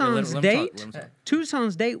 Tucson's let him talk, date, let him talk.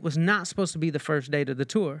 Tucson's date was not supposed to be the first date of the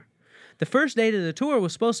tour. The first date of the tour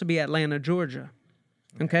was supposed to be Atlanta, Georgia.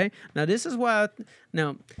 Okay? Now this is why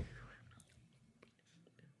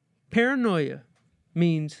paranoia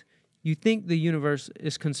means you think the universe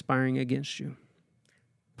is conspiring against you.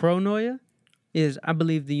 Pronoia is I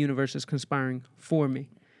believe the universe is conspiring for me.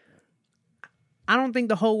 I don't think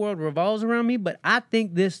the whole world revolves around me, but I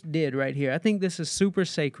think this did right here. I think this is super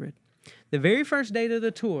sacred. The very first date of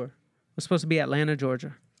the tour was supposed to be Atlanta,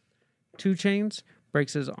 Georgia. 2 Chainz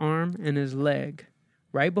breaks his arm and his leg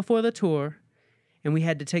right before the tour, and we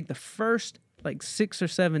had to take the first 6 or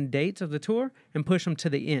 7 dates of the tour and push them to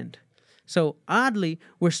the end. So oddly,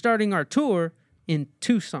 we're starting our tour in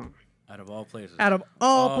Tucson, Out of all places. out of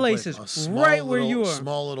all All places, places. right where you are.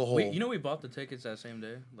 Small little hole. You know we bought the tickets that same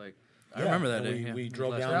day? I Yeah, remember that and day. we yeah.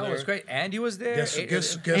 drove Last down night. That was great. Andy was there. Guess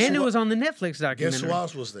And it who, was on the Netflix guess documentary. who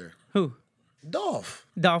else was there? Who? Dolph.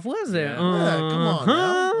 Dolph was there. Yeah. Yeah, come on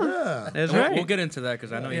now. Yeah. That's We'll- right. We'll get into that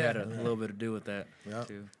because I know you had a little bit to do with that Yeah.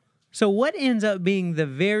 too. So what ends up being the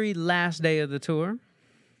very last day of the tour?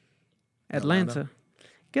 Atlanta.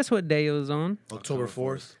 Guess what day it was on? October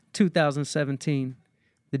 4th. 2017.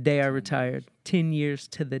 The day I retired. 10 years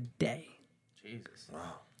to the day. Jesus.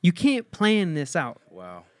 You can't plan this out.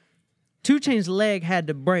 Wow. 2 Chainz' leg had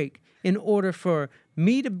to break in order for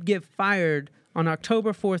me to get fired on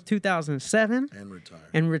October 4th, 2007 And retired.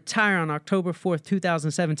 and retire on October 4th,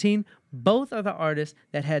 2017. Both are the artists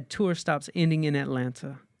that had tour stops ending in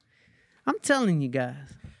Atlanta. I'm telling you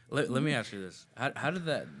guys. Let me ask you this: How did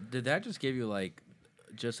that just give you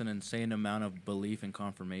just an insane amount of belief and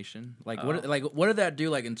confirmation? What did that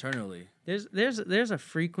do internally? There's a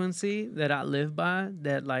frequency that I live by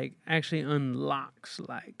that actually unlocks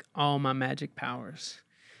all my magic powers.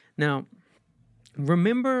 Now,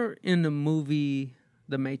 remember in the movie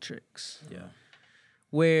The Matrix, Yeah.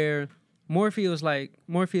 where Morpheus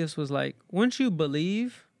was like, once you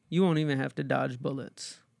believe, you won't even have to dodge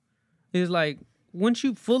bullets. It's like once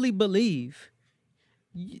you fully believe,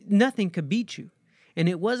 nothing could beat you. And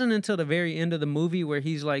it wasn't until the very end of the movie where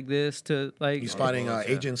he's like this to He's fighting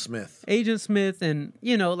Agent Smith. Agent Smith, and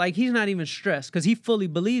he's not even stressed because he fully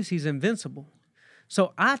believes he's invincible.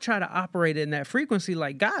 So I try to operate in that frequency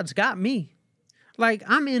like God's got me.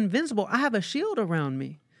 I'm invincible. I have a shield around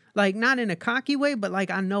me. Not in a cocky way, but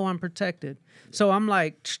I know I'm protected. So I'm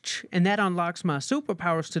and that unlocks my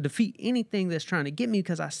superpowers to defeat anything that's trying to get me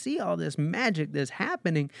because I see all this magic that's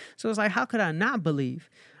happening. So it's how could I not believe?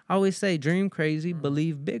 I always say dream crazy,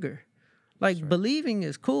 believe bigger. Believing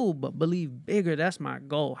is cool, but believe bigger. That's my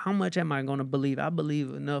goal. How much am I going to believe? I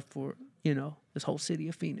believe enough for, this whole city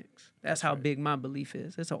of Phoenix. That's how big my belief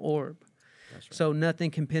is. It's an orb. Right. So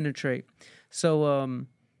nothing can penetrate. So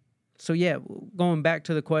yeah, going back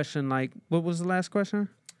to the question, what was the last question?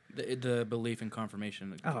 The belief and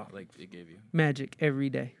confirmation it gave you Magic every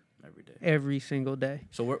day. every day. Every single day.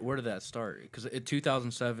 So where did that start? Because in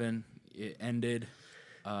 2007 it ended.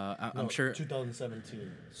 I'm sure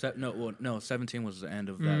 2017. 17 was the end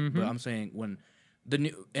of that. But I'm saying when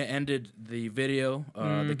it ended the video,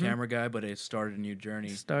 the camera guy, but it started a new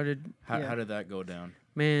journey. How did that go down?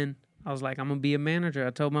 Man, I was like, I'm gonna be a manager. I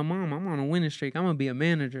told my mom, I'm on a winning streak. I'm gonna be a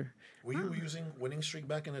manager. Were you using winning streak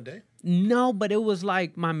back in the day? No, but it was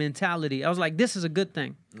my mentality. I was like, this is a good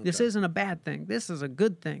thing. Okay. This isn't a bad thing. This is a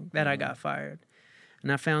good thing that I got fired.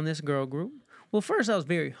 And I found this girl group. Well, first I was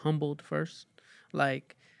very humbled first.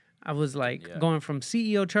 I was like Yeah. going from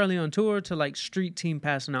CEO Charlie on tour to like street team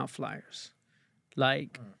passing out flyers.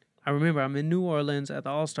 Like, I remember I'm in New Orleans at the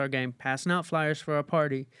All-Star game passing out flyers for a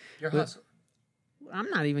party. Your But- hustle. I'm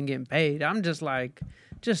not even getting paid. I'm just like,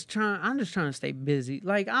 I'm just trying to stay busy.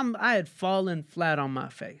 Like I had fallen flat on my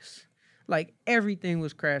face. Like everything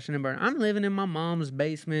was crashing and burning. I'm living in my mom's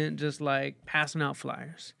basement, just like passing out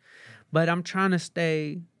flyers. But I'm trying to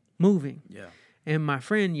stay moving. Yeah. And my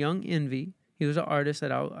friend Young Envy, he was an artist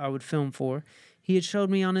that I would film for. He had showed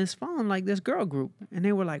me on his phone like this girl group, and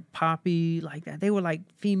they were like poppy, like that. They were like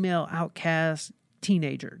female outcast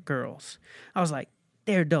teenager girls. I was like,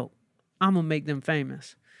 they're dope. I'm gonna make them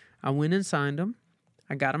famous. I went and signed them.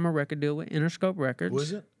 I got them a record deal with Interscope Records. Who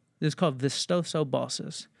is it? It's called Vistoso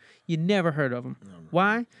Bosses. You never heard of them.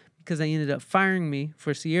 Why? Because they ended up firing me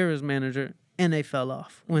for Sierra's manager, and they fell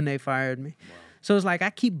off when they fired me. So it's like I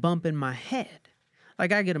keep bumping my head.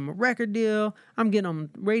 Like I get them a record deal, I'm getting on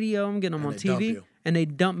radio, I'm getting them on And they dump TV, you. and they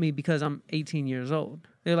dump me because I'm 18 years old.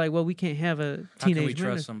 They're like, well, we can't have a How can we teenage trust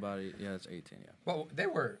manager. somebody? Yeah, it's 18. Yeah. Well, they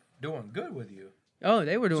were doing good with you. Oh,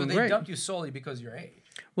 they were doing So they great. dumped you solely because of your age.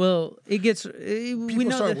 Well, it gets. We People know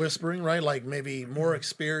start that whispering, right? Like maybe more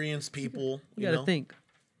experienced people. you got to think.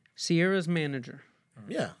 Sierra's manager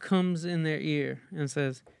Yeah. comes in their ear and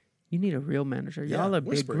says, "You need a real manager. Yeah, Y'all a big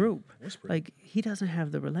whispering. group. Whispering. Like he doesn't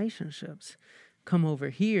have the relationships. Come over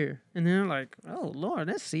here." And they're like, "Oh Lord,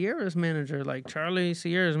 that's Sierra's manager. Like Charlie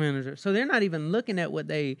Sierra's manager." So they're not even looking at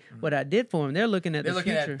what I did for them. They're looking at They're the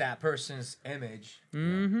looking future. at that person's image.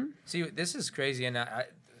 Mm-hmm. See, this is crazy, and I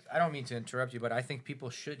don't mean to interrupt you, but I think people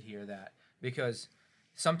should hear that because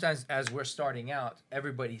sometimes as we're starting out,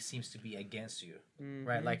 everybody seems to be against you,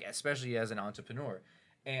 right? Like especially as an entrepreneur,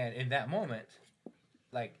 and in that moment,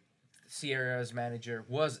 like Sierra's manager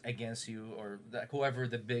was against you, or like whoever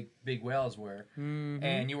the big whales were,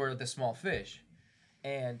 and you were the small fish,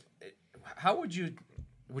 and how would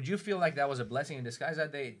you feel like that was a blessing in disguise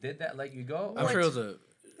that they did that, let you go? I'm Or sure it was a.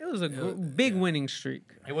 It was a big winning streak.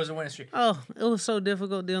 it was a winning streak. Oh, it was so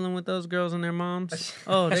difficult dealing with those girls and their moms.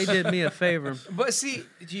 Oh, they did me a favor. But see,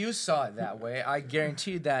 you saw it that way. I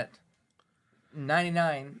guarantee that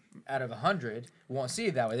 99 out of 100 won't see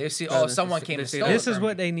it that way. They see, oh, someone came and see stole that. it This is from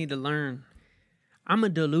what me. they need to learn. I'm a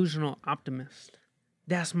delusional optimist.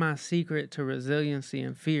 That's my secret to resiliency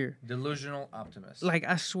and fear. Delusional optimist. Like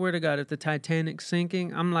I swear to God, if the Titanic's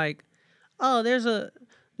sinking, I'm like, oh, there's a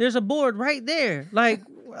board right there. Like,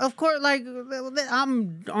 of course, like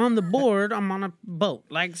I'm on the board, I'm on a boat.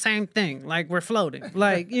 Like same thing. Like we're floating.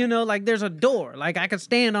 Like, like there's a door. Like I could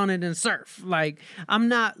stand on it and surf. Like I'm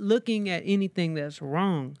not looking at anything that's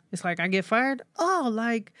wrong. It's like I get fired. Oh,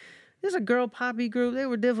 like there's a girl poppy group. They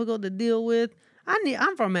were difficult to deal with.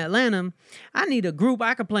 I'm from Atlanta. I need a group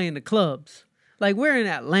I could play in the clubs. Like we're in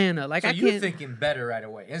Atlanta. Like so I you're can't thinking better right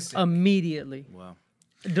away, instantly. immediately. Wow.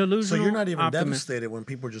 Delusional. So you're not even optimist. devastated when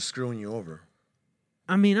people are just screwing you over.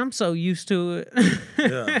 I mean, I'm so used to it.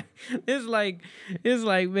 Yeah. it's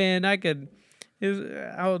like, man, I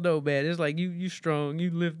don't know, man. It's like you strong, you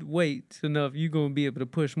lift weights enough, you gonna be able to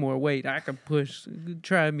push more weight. I can push.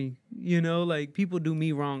 Try me. Like people do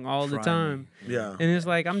me wrong all the Try time, Yeah. and it's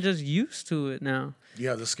like I'm just used to it now. You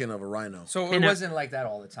have the skin of a rhino. So it And I- wasn't like that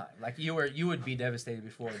all the time. Like you would be devastated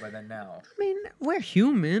before, but then now. I mean, we're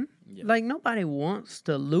human. Yeah. Like nobody wants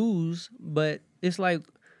to lose, but it's like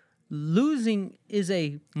losing is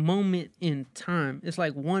a moment in time. It's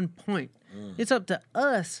like one point. It's up to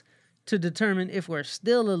us to determine if we're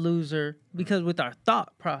still a loser because with our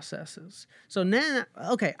thought processes. So now,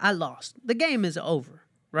 okay, I lost. The game is over,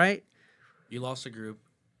 right? You lost a group.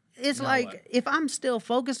 It's Now like what? if I'm still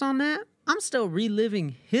focused on that, I'm still reliving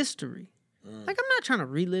history. Like I'm not trying to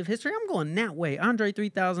relive history. I'm going that way. Andre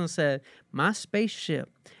 3000 said, "My spaceship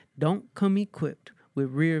don't come equipped with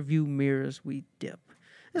rear view mirrors. We dip."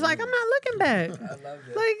 It's like I'm not looking back. I love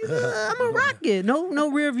it. Like I'm a rocket. No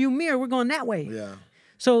rear view mirror. We're going that way. Yeah.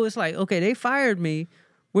 So it's like, okay, they fired me.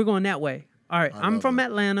 We're going that way. All right, I'm love from that.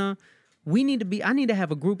 Atlanta. I need to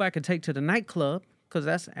have a group I can take to the nightclub because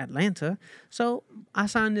that's Atlanta. So I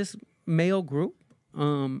signed this male group,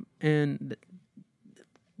 and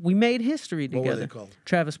we made history What were together. they called?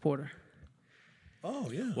 Travis Porter.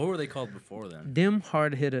 Oh, yeah. What were they called before then? Them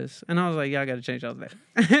hard hitters. And I was like, y'all got to change all that.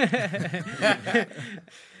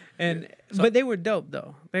 But they were dope,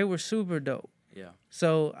 though. They were super dope. Yeah.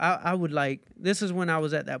 So I would like, this is when I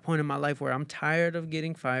was at that point in my life where I'm tired of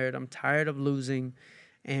getting fired. I'm tired of losing.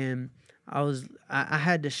 And I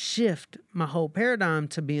had to shift my whole paradigm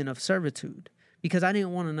to being of servitude because I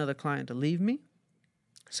didn't want another client to leave me.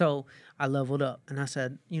 So I leveled up and I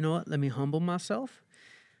said, you know what? Let me humble myself.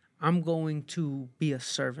 I'm going to be a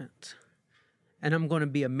servant. and I'm going to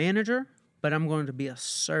be a manager, but I'm going to be a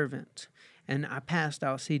servant. And I passed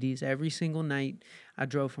out CDs every single night. I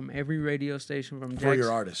drove from every radio station from For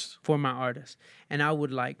your artists. for my artists, and I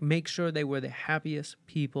would like make sure they were the happiest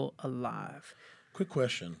people alive. Quick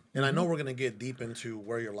question, and I know we're gonna get deep into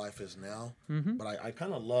where your life is now, but I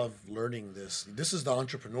kind of love learning this. This is the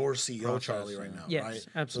entrepreneur CEO Charlie right now, Yes, right?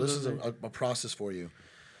 absolutely. So this is a process for you.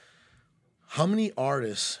 How many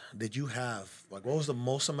artists did you have? Like, what was the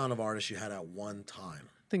most amount of artists you had at one time?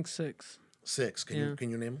 I think 6. 6. Can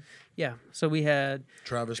you name them? Yeah. So we had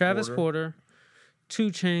Travis Porter, 2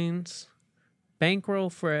 Chainz, Bankroll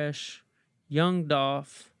Fresh, Young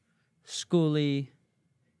Dolph, Schoolie,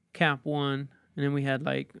 Cap One, and then we had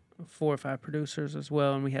like 4 or 5 producers as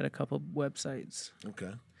well, and we had a couple websites.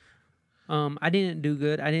 Okay. I didn't do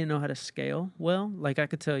good. I didn't know how to scale well. Like I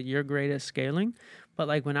could tell you're great at scaling, but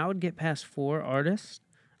like when I would get past 4 artists,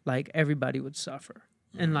 like everybody would suffer.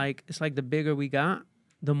 And like it's like the bigger we got,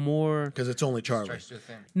 the more. Because it's only Charlie. Stretch too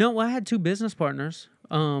thin. No, well, I had 2 business partners,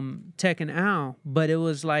 Tech and Al, but it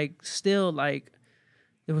was like still like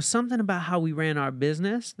there was something about how we ran our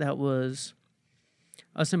business that was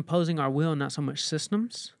us imposing our will, not so much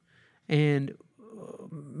systems. And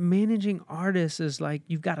managing artists is like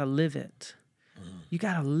you've got to live it. You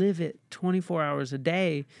got to live it 24 hours a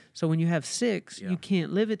day. So when you have 6, you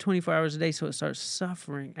can't live it 24 hours a day. So it starts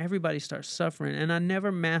suffering. Everybody starts suffering. And I never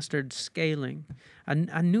mastered scaling.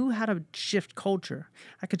 I knew how to shift culture.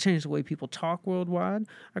 I could change the way people talk worldwide.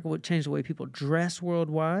 I could change the way people dress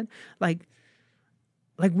worldwide. Like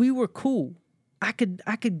we were cool. I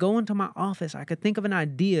could go into my office. I could think of an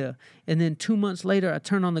idea, and then 2 months later, I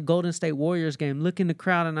turn on the Golden State Warriors game, look in the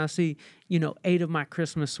crowd, and I see 8 of my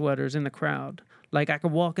Christmas sweaters in the crowd. Like I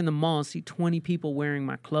could walk in the mall and see 20 people wearing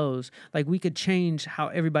my clothes. Like we could change how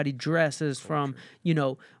everybody dresses from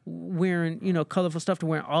wearing colorful stuff to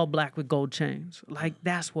wearing all black with gold chains. Like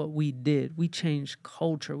that's what we did. We changed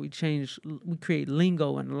culture. We create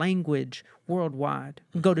lingo and language worldwide.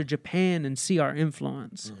 We go to Japan and see our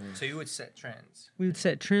influence. So you would set trends. We would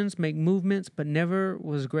set trends, make movements, but never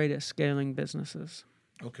was great at scaling businesses.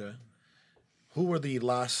 Okay. Who were the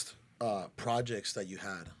last projects that you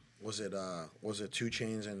had? Was it 2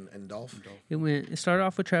 Chainz and Dolph? It started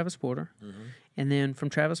off with Travis Porter, and then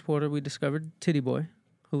from Travis Porter we discovered Titty Boy,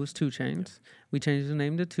 who was 2 Chainz. We changed the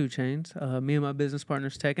name to 2 Chainz. Me and my business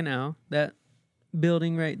partners Tech and Al. That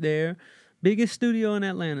building right there, biggest studio in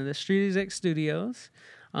Atlanta, the Street Exec Studios.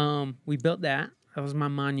 We built that. That was my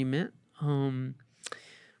monument.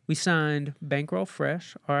 We signed Bankroll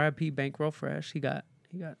Fresh, R.I.P. Bankroll Fresh. He got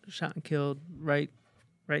shot and killed right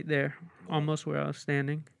there, almost where I was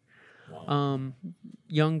standing. Wow.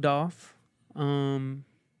 Young Dolph. We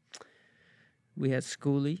had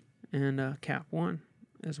Schoolie and Cap One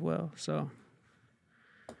as well. So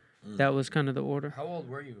that was kind of the order. How old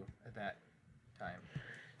were you at that time?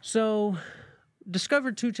 So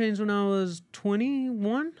discovered 2 Chainz when I was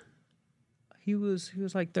 21. He was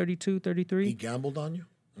like 32, 33. He gambled on you?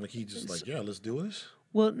 Like he just like, yeah, let's do this?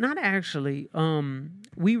 Well, not actually.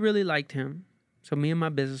 We really liked him. So me and my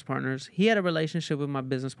business partners, he had a relationship with my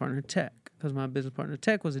business partner Tech, because my business partner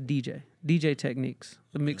Tech was a DJ Techniques,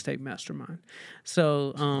 the mixtape mastermind.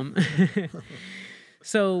 So,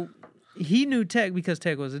 so he knew Tech because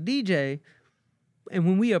Tech was a DJ. And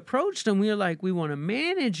when we approached him, we were like, we want to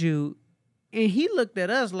manage you. And he looked at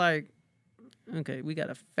us like, okay, we got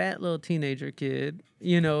a fat little teenager kid,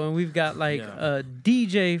 and we've got like a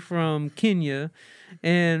DJ from Kenya,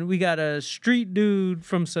 and we got a street dude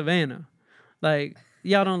from Savannah. Like,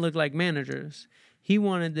 y'all don't look like managers. He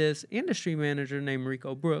wanted this industry manager named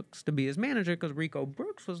Rico Brooks to be his manager because Rico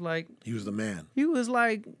Brooks was like... He was the man. He was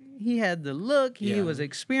like, he had the look, he was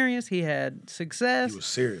experienced, he had success. He was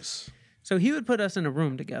serious. So he would put us in a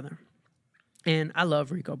room together. And I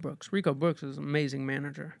love Rico Brooks. Rico Brooks is an amazing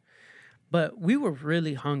manager. But we were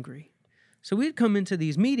really hungry. So we'd come into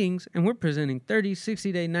these meetings and we're presenting 30,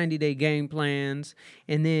 60-day, 90-day game plans.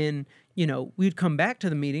 And then, we'd come back to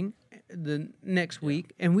the meeting the next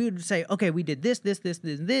week and we would say, okay, we did this.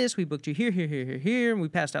 We booked you here. And we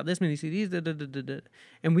passed out this many CDs.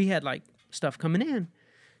 And we had like stuff coming in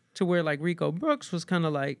to where like Rico Brooks was kind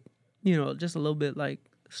of like, just a little bit like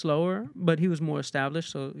slower, but he was more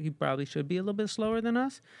established. So he probably should be a little bit slower than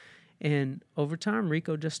us. And over time,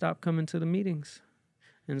 Rico just stopped coming to the meetings.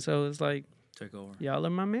 And so it's like, take over. Y'all are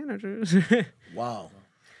my managers. Wow.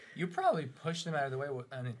 You probably pushed them out of the way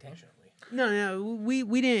unintentionally. No, we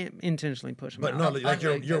didn't intentionally push him But out. no, like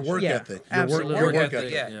your work ethic. Your absolutely. work Work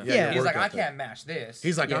ethic. ethic, yeah. Yeah. He's like, I ethic. can't match this.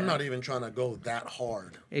 He's like, I'm Yeah. not even trying to go that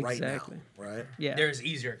hard Exactly. right now. Right? Yeah. There's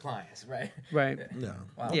easier clients, right? Right. Yeah.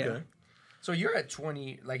 Wow. Okay. Yeah. So you're at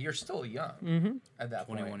 20, like you're still young at that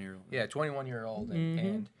point. 21-year-old. Yeah, 21-year-old,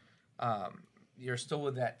 and you're still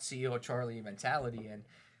with that CEO Charlie mentality. And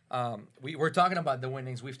we're talking about the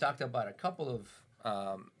winnings. We've talked about a couple of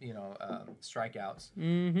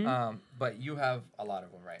strikeouts, but you have a lot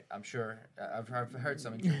of them, right? I'm sure. I've heard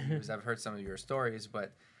some interviews. I've heard some of your stories,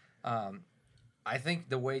 but I think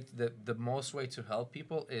the most way to help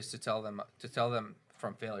people is to tell them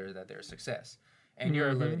from failure that there's success. And you're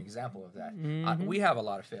a living example of that. We have a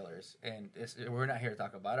lot of failures, and we're not here to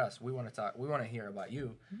talk about us. We want to hear about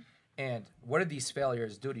you. And what did these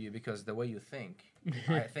failures do to you? Because the way you think,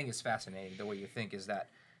 I think is fascinating. The way you think is that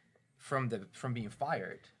from being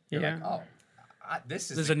fired, you're like, oh,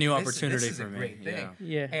 this is a new opportunity for me. Great thing.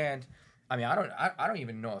 Yeah. And I mean, I don't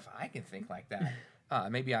even know if I can think like that.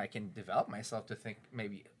 Maybe I can develop myself to think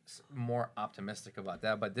maybe more optimistic about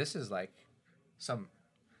that. But this is like some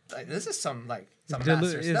master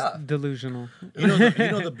stuff. It's delusional. You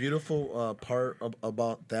know the beautiful part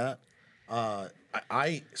about that.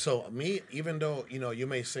 Even though you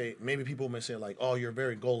may say, maybe people may say like, oh, you're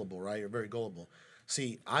very gullible, right? You're very gullible.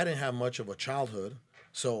 See, I didn't have much of a childhood,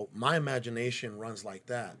 so my imagination runs like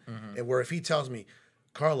that. And where if he tells me,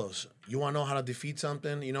 Carlos, you want to know how to defeat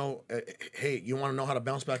something? Hey, you want to know how to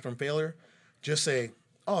bounce back from failure? Just say,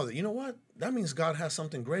 oh, you know what? That means God has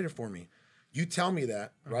something greater for me. You tell me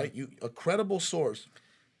that, right? A credible source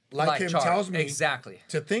like him Charles, tells me exactly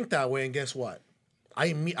to think that way, and guess what?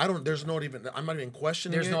 I'm not even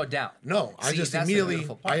questioning There's it. no doubt. No, See, that's the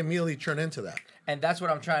beautiful part. I immediately turn into that. And that's what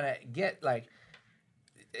I'm trying to get, like,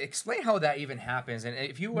 explain how that even happens. And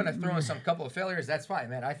if you want to throw in some couple of failures, that's fine,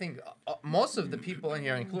 man. I think most of the people in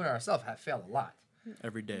here, including ourselves, have failed a lot.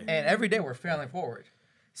 Every day. And every day we're failing forward.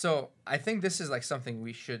 So I think this is like something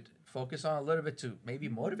we should focus on a little bit to maybe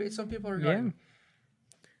motivate some people regarding.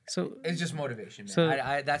 So it's just motivation, man. So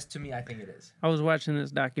that's to me, I think it is. I was watching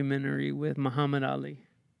this documentary with Muhammad Ali,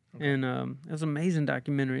 and it was an amazing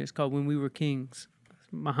documentary. It's called When We Were Kings.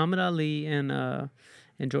 Muhammad Ali and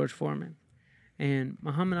George Foreman. And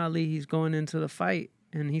Muhammad Ali, he's going into the fight,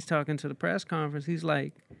 and he's talking to the press conference. He's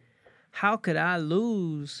like, how could I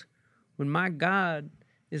lose when my God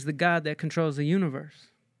is the God that controls the universe?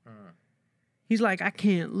 He's like, I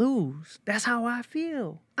can't lose. That's how I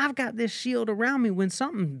feel. I've got this shield around me. When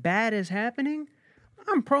something bad is happening,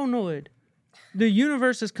 I'm paranoid. The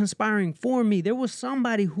universe is conspiring for me. There was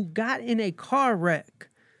somebody who got in a car wreck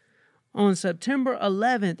on September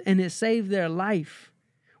 11th, and it saved their life.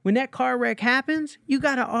 When that car wreck happens, you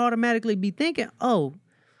got to automatically be thinking, oh,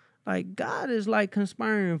 like God is like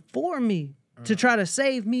conspiring for me to try to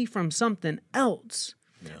save me from something else.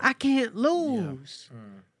 Yeah. I can't lose. Yeah.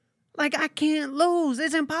 Like, I can't lose.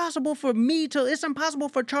 It's impossible for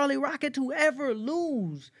Charlie Rocket to ever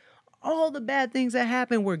lose. All the bad things that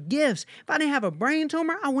happened were gifts. If I didn't have a brain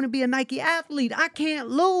tumor, I wouldn't be a Nike athlete. I can't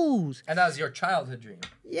lose. And that was your childhood dream.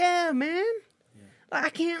 Yeah, man. Yeah. Like, I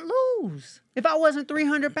can't lose. If I wasn't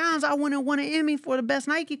 300 pounds, I wouldn't have won an Emmy for the best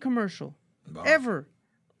Nike commercial. Wow. Ever.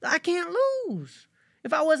 I can't lose.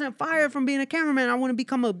 If I wasn't fired from being a cameraman, I wouldn't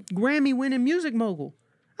become a Grammy-winning music mogul.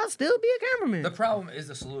 I'll still be a cameraman. The problem is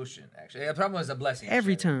the solution, actually. The problem is the blessing.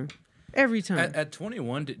 Every time. At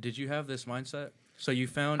 21, did you have this mindset? So you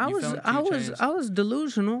found I was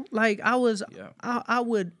delusional. Like I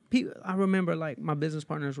remember like my business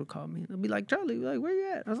partners would call me. They'd be like, Charlie, like, where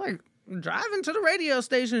you at? I was like, driving to the radio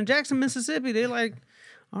station in Jackson, Mississippi. They're like,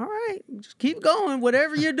 all right, just keep going.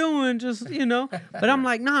 Whatever you're doing, just, But I'm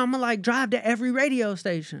like, nah, I'm gonna like drive to every radio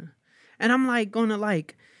station. And I'm like gonna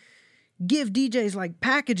like give DJs like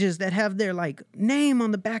packages that have their like name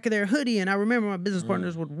on the back of their hoodie. And I remember my business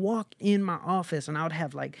partners would walk in my office and I would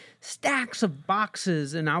have like stacks of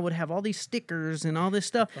boxes and I would have all these stickers and all this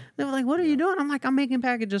stuff. They were like, what are you doing? I'm like, I'm making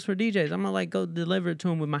packages for DJs. I'm gonna like go deliver it to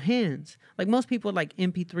them with my hands. Like most people like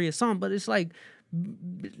MP3 a song, but it's like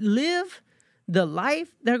live the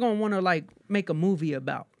life they're gonna want to like make a movie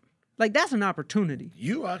about. Like that's an opportunity.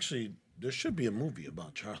 There should be a movie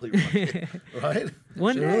about Charlie Rocket, right?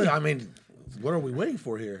 One day. Really, I mean, what are we waiting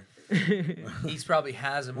for here? He's probably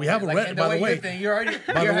has a movie. We have a red. By the way,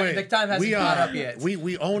 the time hasn't caught up yet.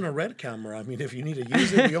 We own a red camera. I mean, if you need to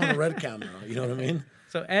use it, we own a red camera. You know what I mean?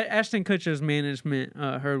 So Ashton Kutcher's management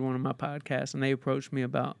heard one of my podcasts and they approached me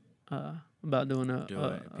about doing a.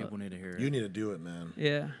 People need to hear it. You need to do it, man.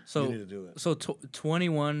 Yeah. So you need to do it. So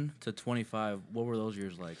 21 to 25. What were those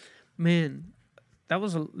years like? Man. That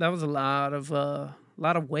was a lot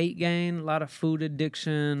of weight gain, a lot of food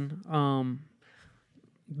addiction.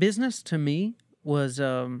 Business to me was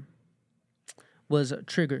was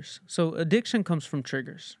triggers. So addiction comes from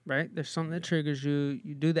triggers, right? There's something that triggers you.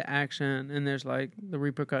 You do the action, and there's like the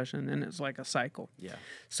repercussion, and it's like a cycle. Yeah.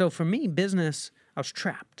 So for me, business, I was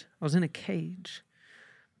trapped. I was in a cage.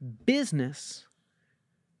 Business,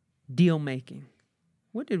 deal making.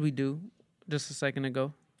 What did we do just a second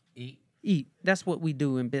ago? Eat. That's what we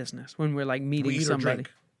do in business when we're like meeting We eat or somebody.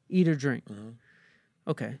 drink. Eat or drink. Mm-hmm.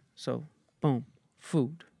 Okay, so boom,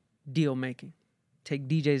 food, deal making. Take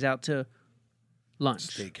DJs out to lunch,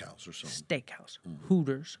 Steakhouse or something. steakhouse,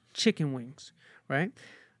 Hooters, chicken wings, right?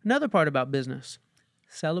 Another part about business,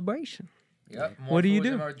 celebration. Yep. What do you food do?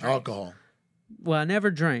 and more drinks. Alcohol. Well, I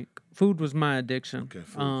never drank. Food was my addiction. Okay,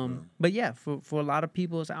 food, yeah. But yeah, for a lot of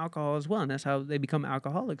people, it's alcohol as well, and that's how they become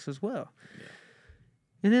alcoholics as well. Yeah.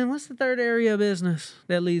 And then what's the third area of business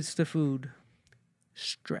that leads to food?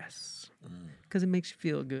 Stress, because it makes you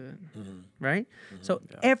feel good, right? So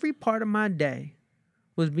every part of my day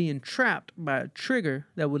was being trapped by a trigger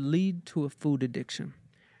that would lead to a food addiction,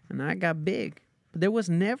 and I got big. But there was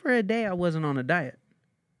never a day I wasn't on a diet.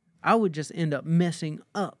 I would just end up messing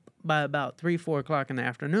up by about 3-4 o'clock in the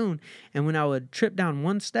afternoon. And when I would trip down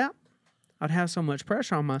one step, I'd have so much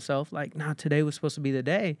pressure on myself, like, nah, today was supposed to be the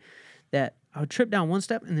day, that I would trip down one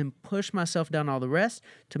step and then push myself down all the rest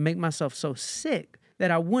to make myself so sick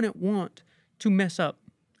that I wouldn't want to mess up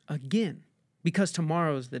again, because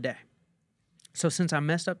tomorrow is the day. So since I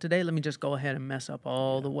messed up today, let me just go ahead and mess up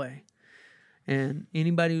all the way. And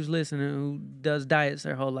anybody who's listening who does diets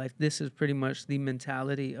their whole life, this is pretty much the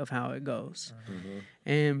mentality of how it goes.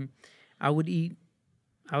 And I would eat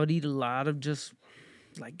a lot of just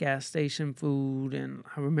like gas station food. And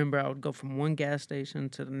I remember I would go from one gas station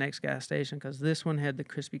to the next gas station because this one had the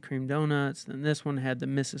Krispy Kreme donuts, then this one had the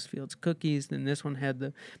Mrs. Fields cookies, then this one had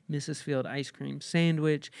the Mrs. Field ice cream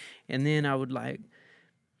sandwich. And then I would like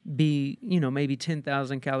be, maybe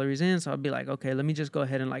 10,000 calories in. So I'd be like, okay, let me just go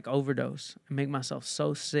ahead and like overdose and make myself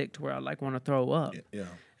so sick to where I like want to throw up. Yeah.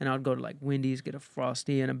 And I would go to like Wendy's, get a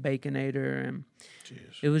Frosty and a Baconator. And Jeez.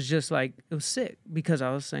 it was just like, it was sick because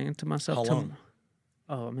I was saying to myself, How long?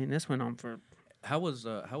 Oh, I mean, this went on for, How was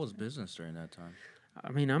business during that time? I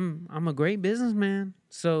mean, I'm a great businessman.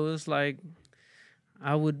 So it's like,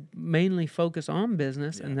 I would mainly focus on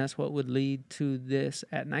business, and that's what would lead to this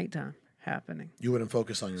at nighttime happening. You wouldn't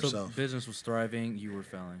focus on So yourself. business was thriving, you were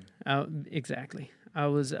failing. Exactly. I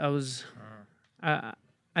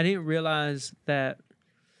didn't realize that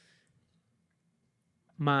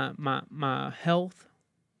my health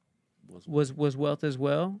was wealth as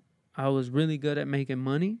well. I was really good at making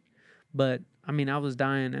money, but I mean, I was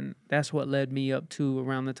dying, and that's what led me up to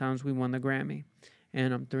around the times we won the Grammy.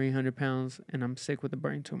 And I'm 300 pounds, and I'm sick with a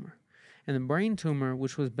brain tumor. And the brain tumor,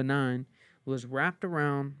 which was benign, was wrapped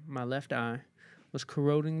around my left eye, was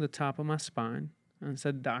corroding the top of my spine. And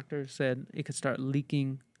so the doctor said it could start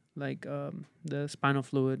leaking like the spinal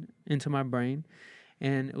fluid into my brain.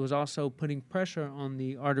 And it was also putting pressure on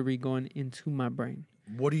the artery going into my brain.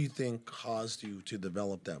 What do you think caused you to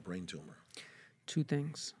develop that brain tumor? Two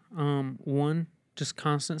things. One, just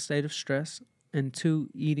constant state of stress. And two,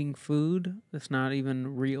 eating food that's not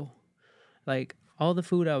even real. Like all the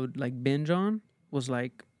food I would like binge on was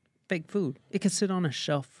like fake food. It could sit on a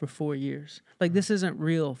shelf for 4 years. Like this isn't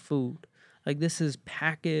real food. Like this is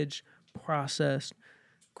packaged, processed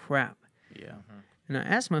crap. Yeah. And I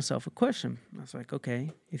asked myself a question. I was like,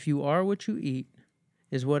 okay, if you are what you eat,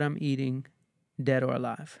 is what I'm eating dead or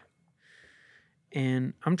alive?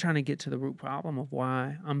 And I'm trying to get to the root problem of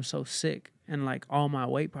why I'm so sick and like all my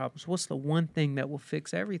weight problems. What's the one thing that will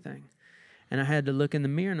fix everything? And I had to look in the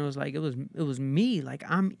mirror, and it was like, it was me. Like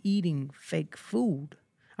I'm eating fake food.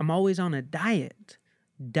 I'm always on a diet.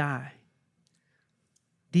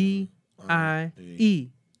 D-I-E.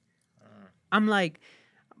 I'm like,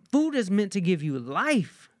 food is meant to give you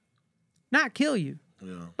life, not kill you.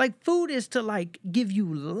 Yeah. Like food is to like give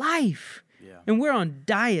you life. Yeah. And we're on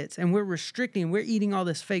diets and we're restricting, we're eating all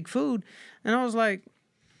this fake food. And I was like,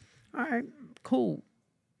 all right, cool.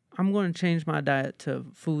 I'm going to change my diet to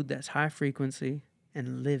food that's high frequency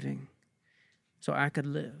and living so I could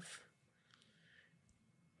live.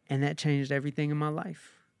 And that changed everything in my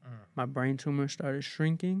life. My brain tumor started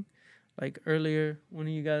shrinking. Like earlier, one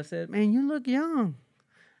of you guys said, man, you look young.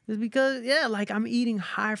 It's because, like I'm eating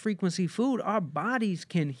high frequency food. Our bodies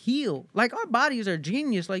can heal. Like our bodies are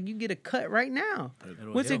genius. Like you get a cut right now.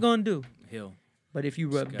 It'll What's heal. it going to do? Heal. But if you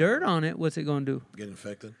rub Scab. dirt on it, what's it going to do? Get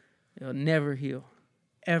infected? It'll never heal.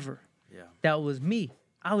 Ever. Yeah. That was me.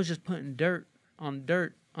 I was just putting dirt on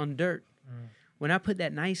dirt on dirt. When I put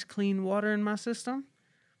that nice clean water in my system,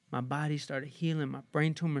 my body started healing. My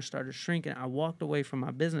brain tumor started shrinking. I walked away from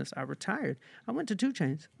my business. I retired. I went to 2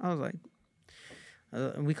 Chainz. I was like,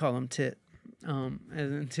 We call him Tit,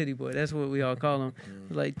 as in Titty Boy. That's what we all call him.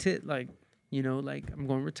 Like Tit, like, you know, like, I'm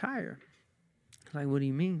going to retire. Like, what do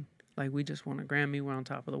you mean? Like, we just won a Grammy. We're on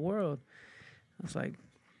top of the world. I was like,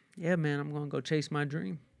 yeah, man, I'm going to go chase my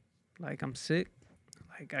dream. Like, I'm sick.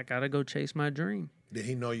 Like, I got to go chase my dream. Did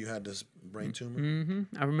he know you had this brain tumor? Mm-hmm.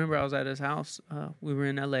 I remember I was at his house. We were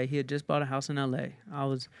in L.A. He had just bought a house in L.A. I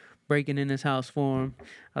was breaking in his house for him.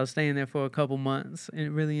 I was staying there for a couple months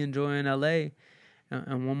and really enjoying L.A.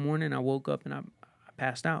 And one morning I woke up and I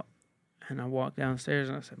passed out. And I walked downstairs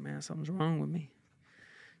and I said, man, something's wrong with me.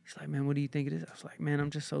 He's like, man, what do you think it is? I was like, man, I'm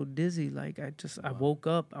just so dizzy. Like, I woke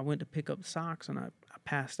up, I went to pick up socks, and I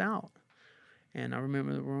passed out. And I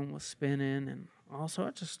remember the room was spinning and all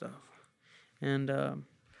sorts of stuff. And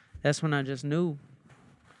that's when I just knew,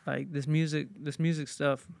 like, this music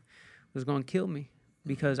stuff was going to kill me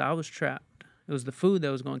because I was trapped. It was the food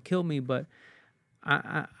that was going to kill me, but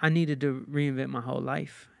I needed to reinvent my whole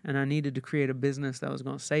life. And I needed to create a business that was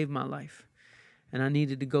going to save my life. And I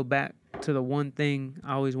needed to go back to the one thing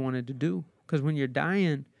I always wanted to do. Because when you're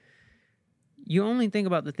dying, you only think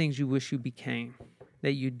about the things you wish you became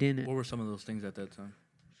that you didn't. What were some of those things at that time?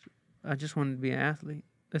 I just wanted to be an athlete.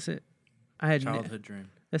 That's it. I had Childhood dream.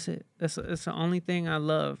 That's it. That's the only thing I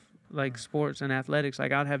love, like sports and athletics.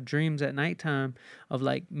 Like, I'd have dreams at nighttime of,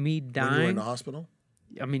 like, me dying. When you were in the hospital?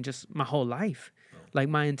 I mean, just my whole life. Like,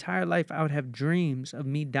 my entire life, I would have dreams of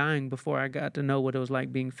me dying before I got to know what it was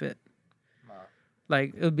like being fit.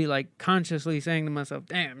 Like, it would be like consciously saying to myself,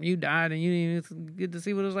 damn, you died and you didn't even get to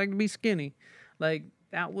see what it was like to be skinny. Like,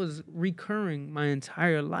 that was recurring my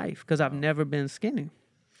entire life because I've never been skinny.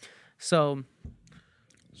 So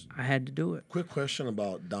I had to do it. Quick question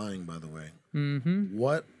about dying, by the way. Mm-hmm.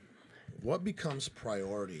 What becomes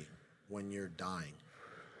priority when you're dying?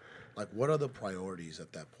 Like, what are the priorities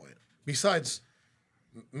at that point? Besides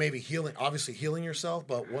maybe healing, obviously healing yourself,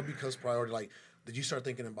 but what becomes priority? Like, did you start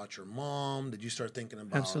thinking about your mom? Did you start thinking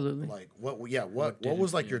about Absolutely. like what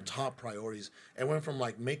was like your top priorities? It went from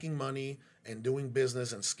like making money and doing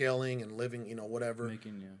business and scaling and living, you know, whatever,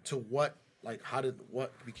 to what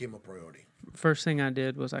became a priority? First thing I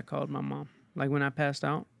did was I called my mom. Like, when I passed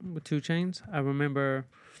out with 2 Chainz, I remember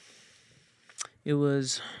it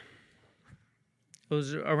was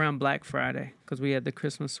around Black Friday because we had the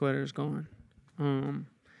Christmas sweaters going.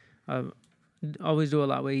 I always do a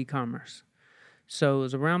lot with e-commerce. So it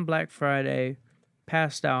was around Black Friday,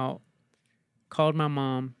 passed out, called my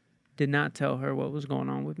mom, did not tell her what was going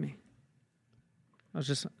on with me. I was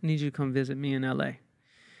just, need you to come visit me in LA.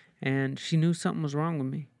 And she knew something was wrong with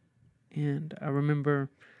me. And I remember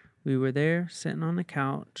we were there sitting on the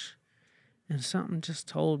couch and something just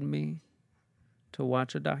told me to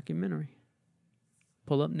watch a documentary.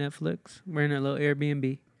 Pull up Netflix. We're in a little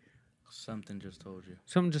Airbnb. Something just told you.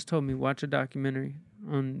 Something just told me watch a documentary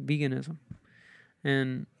on veganism.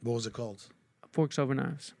 And What was it called? Forks Over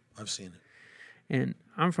Knives. I've seen it. And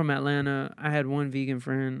I'm from Atlanta. I had one vegan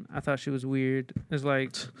friend. I thought she was weird. It's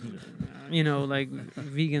like, you know, like,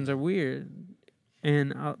 vegans are weird.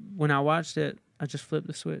 And when I watched it, I just flipped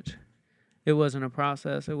the switch. It wasn't a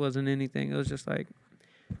process. It wasn't anything. It was just like,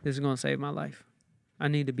 this is going to save my life. I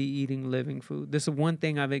need to be eating living food. This is one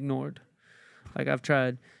thing I've ignored. Like, I've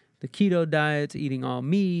tried the keto diets, eating all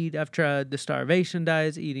meat. I've tried the starvation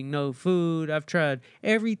diets, eating no food. I've tried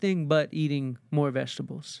everything but eating more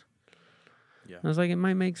vegetables. Yeah. I was like, it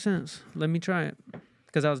might make sense. Let me try it.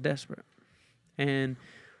 Because I was desperate. And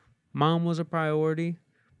mom was a priority,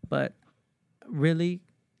 but really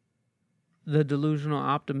the delusional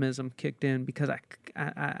optimism kicked in because I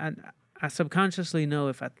subconsciously know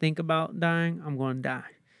if I think about dying, I'm going to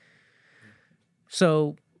die.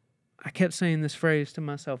 So I kept saying this phrase to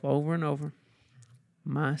myself over and over.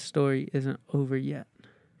 My story isn't over yet.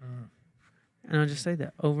 And I'll just say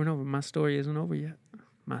that over and over. My story isn't over yet.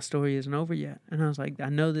 My story isn't over yet. And I was like, I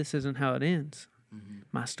know this isn't how it ends.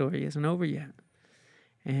 My story isn't over yet.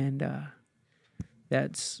 And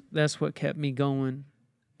that's what kept me going.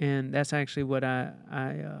 And that's actually what I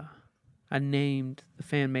named the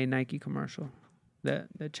fan-made Nike commercial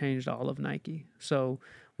that changed all of Nike. So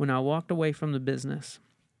when I walked away from the business,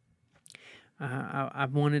 I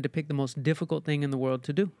wanted to pick the most difficult thing in the world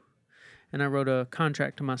to do. And I wrote a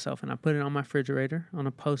contract to myself, and I put it on my refrigerator on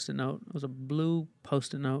a Post-it note. It was a blue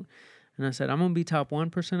Post-it note. And I said, I'm going to be top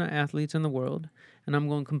 1% of athletes in the world, and I'm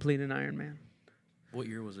going to complete an Ironman. What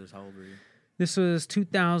year was this? How old were you? This was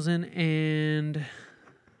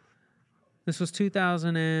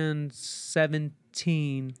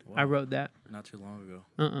 2017. Wow. I wrote that. Not too long ago.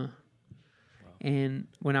 Wow. And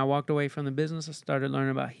when I walked away from the business, I started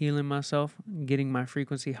learning about healing myself, getting my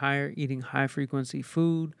frequency higher, eating high-frequency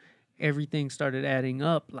food, everything started adding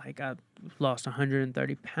up. Like I lost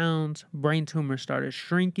 130 pounds. Brain tumor started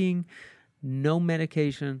shrinking. No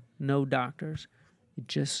medication, no doctors. It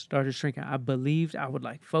just started shrinking. I believed I would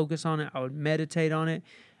like focus on it. I would meditate on it.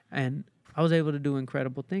 And I was able to do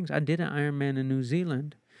incredible things. I did an Ironman in New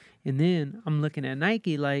Zealand. And then I'm looking at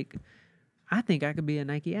Nike like, I think I could be a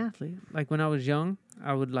Nike athlete. Like when I was young,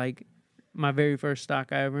 I would like, my very first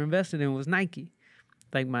stock I ever invested in was Nike.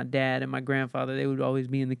 Like my dad and my grandfather, they would always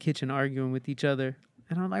be in the kitchen arguing with each other.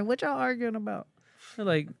 And I'm like, what y'all arguing about? They're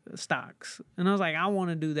like, stocks. And I was like, I want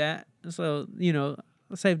to do that. So, you know,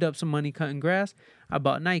 I saved up some money cutting grass. I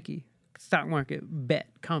bought Nike. Stock market bet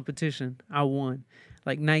competition. I won.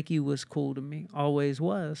 Like Nike was cool to me. Always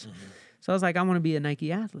was. Mm-hmm. So I was like, I want to be a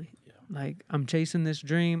Nike athlete. Yeah. Like I'm chasing this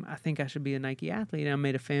dream. I think I should be a Nike athlete. And I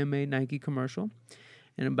made a fan-made Nike commercial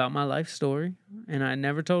and about my life story. And I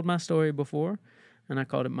never told my story before. And I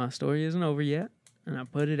called it My Story Isn't Over Yet. And I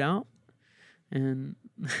put it out. And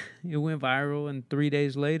it went viral. And 3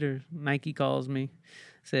 days later, Nike calls me.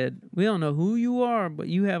 Said, we don't know who you are, but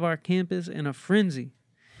you have our campus in a frenzy.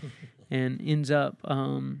 And ends up...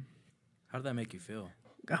 How did that make you feel?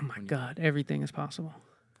 Oh, my God. Everything is possible.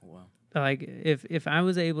 Wow. Like, if I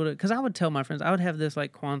was able to... Because I would tell my friends, I would have this,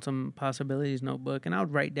 like, quantum possibilities notebook, and I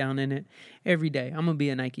would write down in it every day, I'm going to be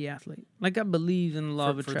a Nike athlete. Like, I believe in the law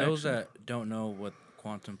of attraction. For those that don't know what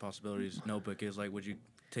quantum possibilities notebook is, like, would you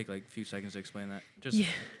take, like, a few seconds to explain that? Just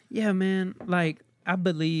Yeah, man. Like, I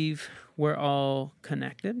believe we're all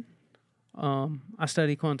connected. I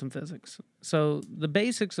study quantum physics. So the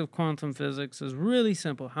basics of quantum physics is really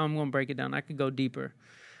simple. How I'm going to break it down, I could go deeper.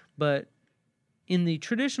 But in the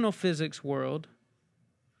traditional physics world,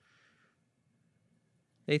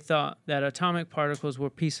 they thought that atomic particles were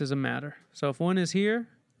pieces of matter. So if one is here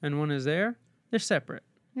and one is there, they're separate.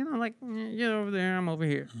 You know, like, you're over there, I'm over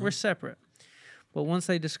here. Mm-hmm. We're separate. But once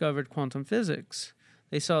they discovered quantum physics,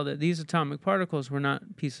 they saw that these atomic particles were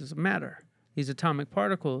not pieces of matter. These atomic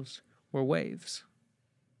particles were waves.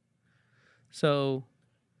 So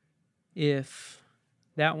if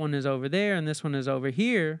that one is over there and this one is over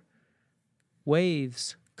here,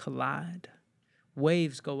 waves collide.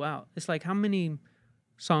 Waves go out. It's like how many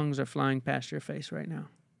songs are flying past your face right now?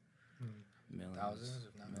 Millions. Thousands,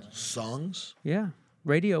 if not millions. Songs? Yeah.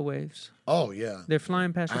 Radio waves. Oh, yeah. They're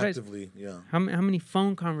flying past your face. Actively, yeah. How many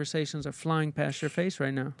phone conversations are flying past your face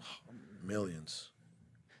right now? Millions.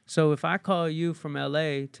 So if I call you from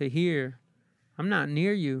LA to here, I'm not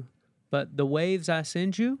near you, but the waves I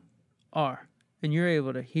send you are, and you're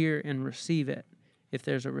able to hear and receive it if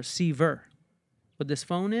there's a receiver. What this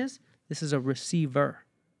phone is, this is a receiver,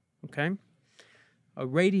 okay? A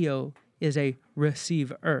radio is a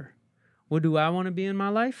receiver. What do I want to be in my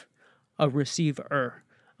life? A receiver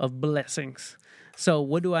of blessings. So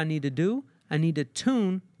what do I need to do? I need to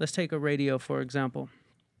tune. Let's take a radio, for example.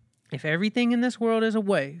 If everything in this world is a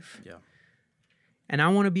wave, and I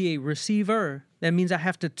want to be a receiver, that means I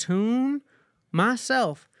have to tune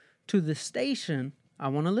myself to the station I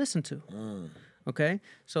want to listen to. Okay?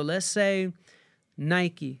 So let's say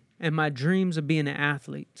Nike and my dreams of being an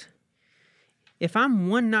athlete. If I'm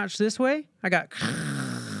one notch this way, I got...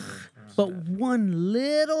 But one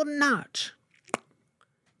little notch,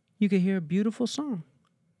 you can hear a beautiful song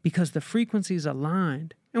because the frequency's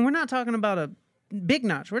aligned. And we're not talking about a big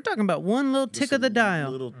notch. We're talking about one little tick of the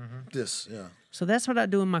dial. So that's what I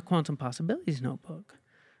do in my Quantum Possibilities notebook.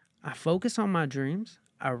 I focus on my dreams.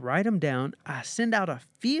 I write them down. I send out a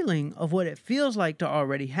feeling of what it feels like to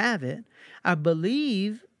already have it. I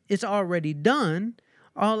believe it's already done.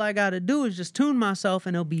 All I got to do is just tune myself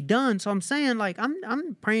and it'll be done. So I'm saying, like,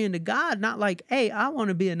 I'm praying to God, not like, hey, I want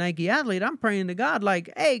to be a Nike athlete. I'm praying to God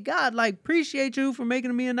like, hey, God, like, appreciate you for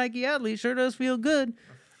making me a Nike athlete. Sure does feel good.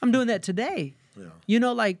 I'm doing that today. Yeah. You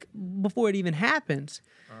know, like, before it even happens.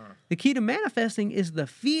 The key to manifesting is the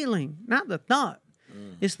feeling, not the thought.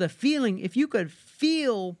 It's the feeling. If you could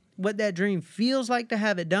feel what that dream feels like to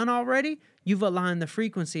have it done already, you've aligned the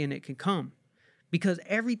frequency and it can come. Because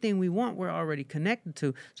everything we want, we're already connected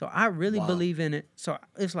to. So I really believe in it. So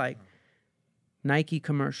it's like Nike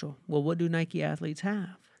commercial. Well, what do Nike athletes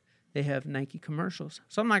have? They have Nike commercials.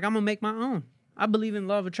 So I'm like, I'm going to make my own. I believe in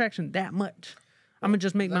law of attraction that much. I'm going to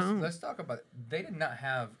just make my own. Let's talk about it. They did not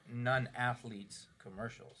have non-athletes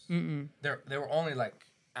commercials. There were only like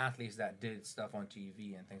athletes that did stuff on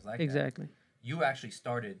TV and things like that. Exactly. You actually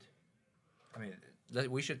started, I mean...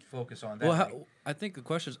 We should focus on that. Well, I think the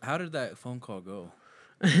question is, how did that phone call go?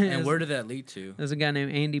 And where did that lead to? There's a guy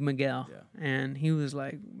named Andy Miguel. Yeah. And he was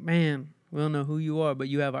like, man, we don't know who you are, but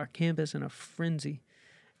you have our campus in a frenzy.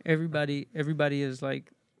 Everybody is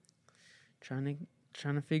like trying to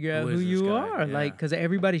trying to figure out Who who is this you guy? are. Yeah. Like, because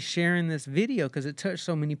everybody's sharing this video because it touched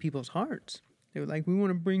so many people's hearts. They were like, we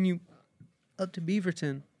want to bring you up to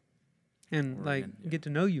Beaverton and like Oregon, yeah. get to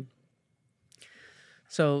know you.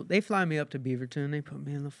 So they fly me up to Beaverton. They put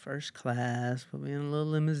me in the first class, put me in a little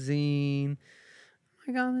limousine. Oh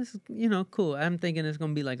my God, this is, cool. I'm thinking it's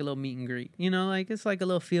going to be like a little meet and greet. Like it's like a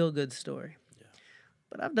little feel-good story. Yeah.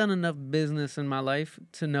 But I've done enough business in my life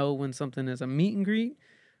to know when something is a meet and greet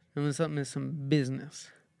and when something is some business.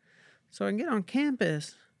 So I get on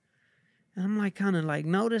campus and I'm like kind of like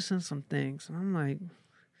noticing some things. And I'm like,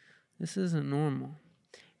 this isn't normal.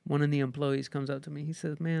 One of the employees comes up to me. He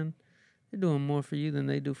says, man, they're doing more for you than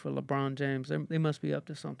they do for LeBron James. They must be up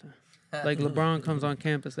to something. Like LeBron comes on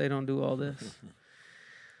campus, they don't do all this.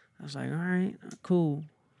 I was like, all right, cool.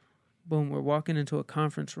 Boom, we're walking into a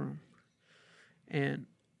conference room. And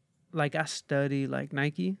like I study like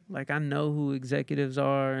Nike. Like I know who executives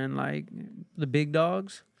are and like the big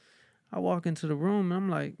dogs. I walk into the room and I'm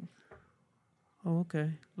like, oh,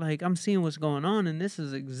 okay. Like I'm seeing what's going on and this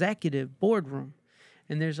is executive boardroom.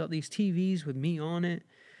 And there's all these TVs with me on it.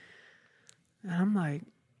 And I'm like,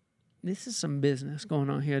 this is some business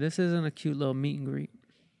going on here. This isn't a cute little meet and greet.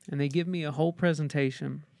 And they give me a whole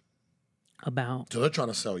presentation about. So they're trying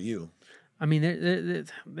to sell you. I mean,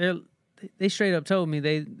 they straight up told me,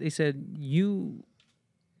 they said, you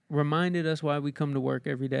reminded us why we come to work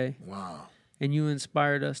every day. Wow. And you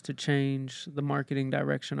inspired us to change the marketing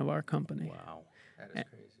direction of our company. Wow. That is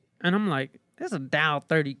crazy. And I'm like, this is a Dow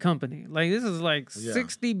 30 company. Like, this is like Yeah.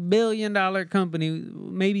 $60 billion company,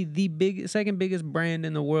 maybe the second biggest brand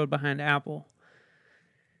in the world behind Apple.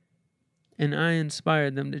 And I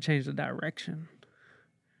inspired them to change the direction.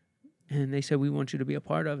 And they said, we want you to be a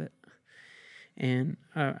part of it. And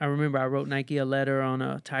I remember I wrote Nike a letter on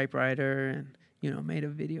a typewriter and, made a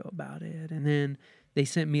video about it. And then they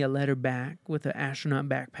sent me a letter back with an astronaut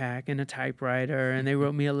backpack and a typewriter. And they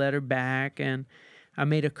wrote me a letter back. And I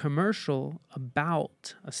made a commercial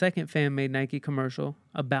about, a second fan-made Nike commercial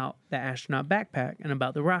about the astronaut backpack and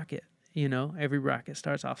about the rocket. Every rocket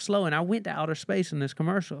starts off slow. And I went to outer space in this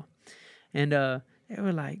commercial. And they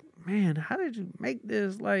were like, man, how did you make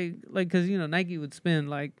this? Like, because, Nike would spend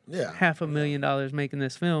like $500,000 making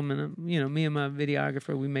this film. And, me and my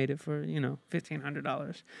videographer, we made it for,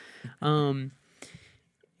 $1,500.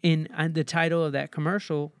 And the title of that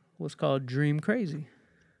commercial was called Dream Crazy.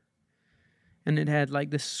 And it had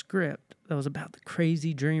like this script that was about the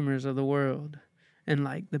crazy dreamers of the world and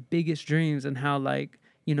like the biggest dreams and how like,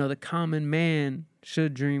 the common man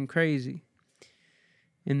should dream crazy.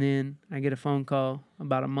 And then I get a phone call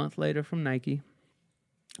about a month later from Nike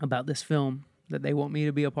about this film that they want me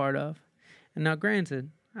to be a part of. And now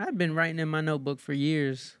granted, I'd been writing in my notebook for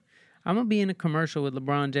years, I'm going to be in a commercial with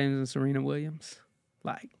LeBron James and Serena Williams.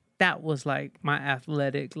 Like, that was like my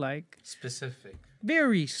athletic, like Specific.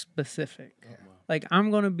 very specific. Yeah. Like,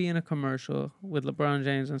 I'm going to be in a commercial with LeBron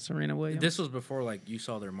James and Serena Williams. This was before like you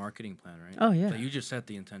saw their marketing plan, right? Oh, yeah. So you just set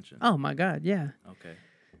the intention. Oh, my God, yeah. Okay.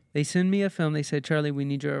 They send me a film. They said, Charlie, we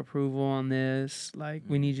need your approval on this. Like,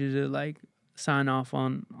 we need you to, like, sign off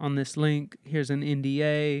on this link. Here's an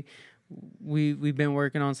NDA. We've been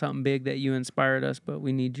working on something big that you inspired us, but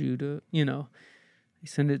we need you to, They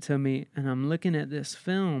send it to me, and I'm looking at this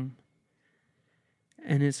film,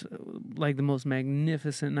 and it's like the most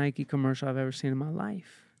magnificent Nike commercial I've ever seen in my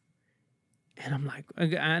life. And I'm like,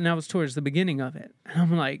 and I was towards the beginning of it, and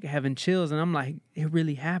I'm like having chills, and I'm like, it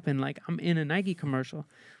really happened. Like, I'm in a Nike commercial.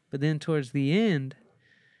 But then towards the end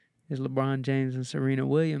is LeBron James and Serena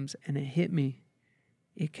Williams, and it hit me.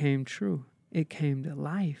 It came true. It came to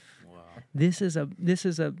life. Wow. This is a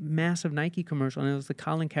massive Nike commercial, and it was the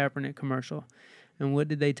Colin Kaepernick commercial. And what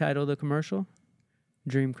did they title the commercial?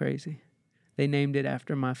 Dream Crazy. They named it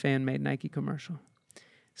after my fan-made Nike commercial.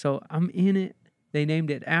 So I'm in it. They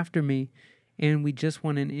named it after me, and we just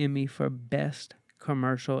won an Emmy for Best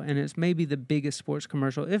Commercial, and it's maybe the biggest sports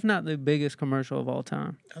commercial, if not the biggest commercial of all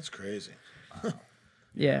time. That's crazy.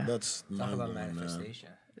 Yeah. That's Talk about mind-blowing, man. manifestation.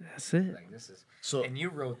 That's it. Like this is So and you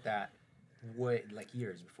wrote that way like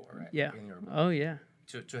years before, right? Yeah. In your, Oh, yeah.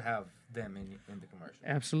 to have them in the commercial.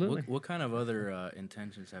 Absolutely. What kind of other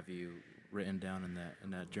intentions have you written down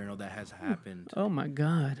in that journal that has happened? Oh, my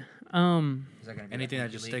God. Is that gonna be Anything like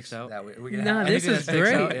that just WikiLeaks? sticks out? That we're gonna No, have? this Anything is that sticks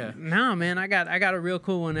great. out, yeah. No, man, I got a real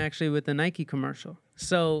cool one actually with the Nike commercial.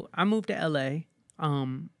 So I moved to LA,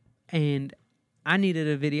 and I needed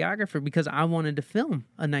a videographer because I wanted to film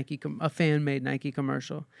a fan-made Nike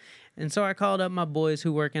commercial, and so I called up my boys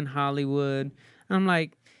who work in Hollywood. And I'm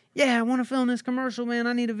like, yeah, I want to film this commercial, man.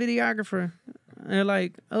 I need a videographer. And they're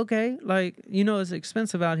like, okay, like, it's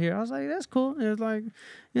expensive out here. I was like, that's cool. And it was like,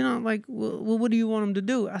 like, well, what do you want him to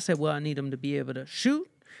do? I said, well, I need him to be able to shoot.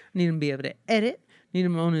 I need him to be able to edit. I need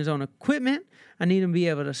him on his own equipment. I need him to be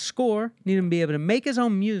able to score. I need him to be able to make his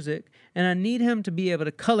own music. And I need him to be able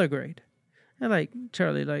to color grade. They're like,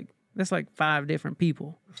 Charlie, like, that's like 5 different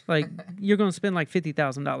people. Like, you're going to spend like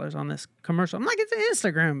 $50,000 on this commercial. I'm like, it's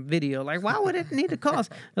an Instagram video. Like, why would it need to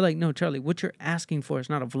cost? They're like, no, Charlie, what you're asking for is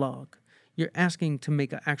not a vlog. You're asking to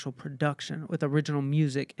make an actual production with original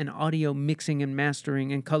music and audio mixing and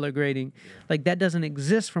mastering and color grading. Like, that doesn't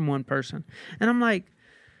exist from one person. And I'm like,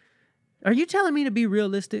 are you telling me to be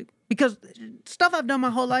realistic? Because stuff I've done my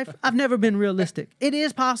whole life, I've never been realistic. It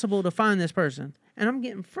is possible to find this person. And I'm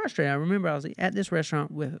getting frustrated. I remember I was at this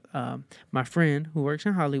restaurant with my friend who works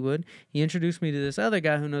in Hollywood. He introduced me to this other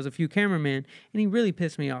guy who knows a few cameramen, and he really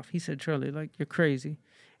pissed me off. He said, Charlie, like, you're crazy.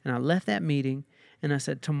 And I left that meeting, and I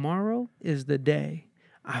said, tomorrow is the day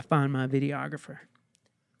I find my videographer.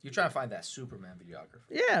 You're trying to find that Superman videographer.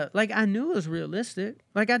 Yeah, like, I knew it was realistic.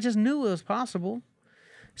 Like, I just knew it was possible.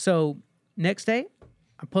 So next day,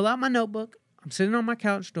 I pull out my notebook. I'm sitting on my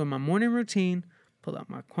couch doing my morning routine, pull out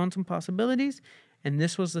my quantum possibilities, and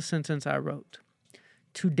this was the sentence I wrote.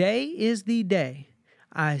 Today is the day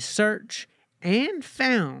I search and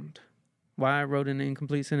found. Why I wrote an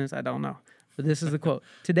incomplete sentence, I don't know. But this is the quote.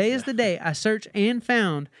 Today is the day I search and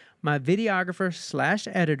found my videographer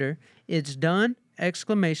 / editor. It's done, !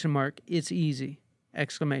 It's easy, !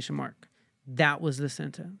 That was the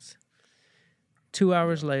sentence. 2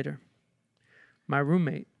 hours later, my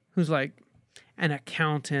roommate, who's like an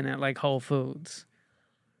accountant at like Whole Foods,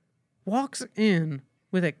 walks in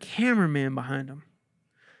with a cameraman behind him.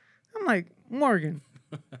 I'm like, Morgan,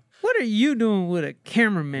 what are you doing with a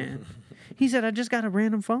cameraman? He said, I just got a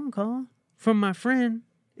random phone call from my friend,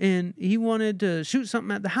 and he wanted to shoot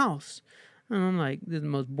something at the house. And I'm like, the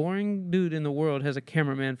most boring dude in the world has a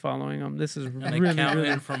cameraman following him. This is An really, accountant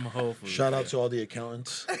really... from Whole Foods. Shout out to all the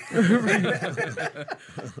accountants.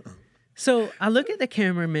 So I look at the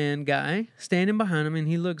cameraman guy standing behind him, and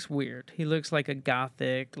he looks weird. He looks like a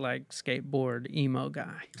gothic, like skateboard emo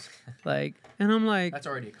guy. Like, and I'm like, That's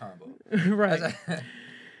already a combo. right.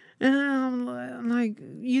 And I'm like,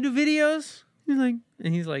 you do videos?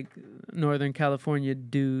 He's like Northern California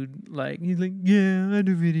dude. Like, he's like, yeah, I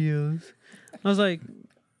do videos. I was like,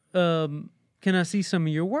 can I see some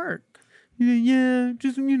of your work? He's like, yeah,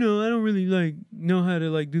 just, I don't really like know how to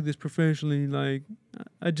like do this professionally. Like,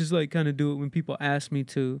 I just like kind of do it when people ask me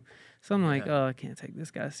to. So I'm like, oh, I can't take this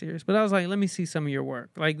guy serious. But I was like, let me see some of your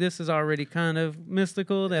work. Like, this is already kind of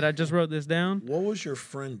mystical that I just wrote this down. What was your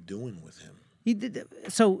friend doing with him? He did.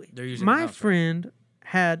 So They're using my a house, friend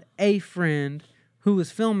had a friend who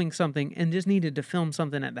was filming something and just needed to film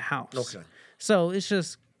something at the house. Okay. So it's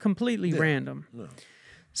just completely random. No.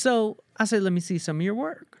 So I said, let me see some of your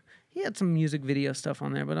work. He had some music video stuff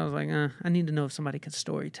on there, but I was like, I need to know if somebody can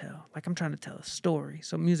story tell. Like, I'm trying to tell a story.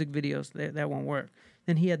 So music videos, that won't work.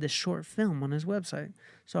 Then he had this short film on his website.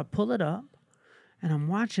 So I pull it up, and I'm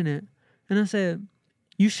watching it, and I said,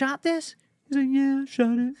 you shot this? He's like, yeah, I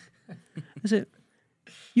shot it. I said,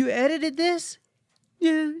 you edited this?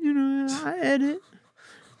 Yeah, I edit.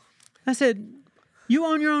 I said, you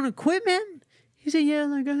own your own equipment? He said, yeah,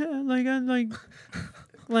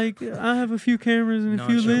 I have a few cameras and a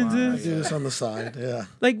few lenses. Do this on the side, yeah.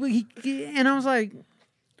 And I was like,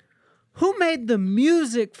 who made the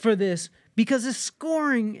music for this? Because this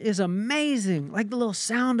scoring is amazing. Like the little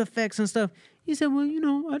sound effects and stuff. He said, well,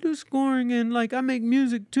 I do scoring and like I make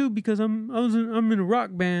music too because I'm in a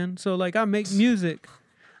rock band. So like I make music.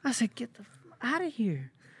 I said, get the out of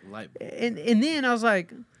here. And then I was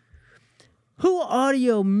like, who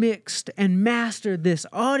audio mixed and mastered this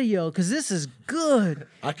audio? Because this is good.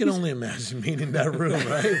 I can only imagine being in that room,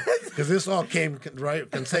 right? Because this all came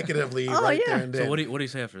consecutively right yeah. there and then. So what do you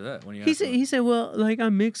say after that? When you He said, well, like I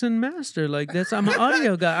mix and master. Like I'm an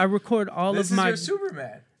audio guy. I record all This of my. is your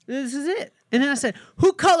Superman. This is it. And then I said,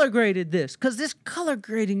 who color graded this? Because this color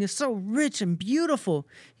grading is so rich and beautiful.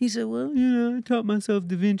 He said, well, I taught myself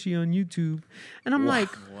Da Vinci on YouTube. And I'm like,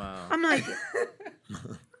 I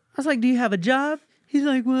was like, do you have a job? He's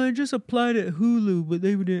like, well, I just applied at Hulu, but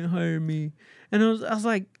they didn't hire me. And I was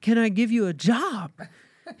like, can I give you a job?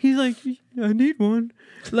 He's like, I need one.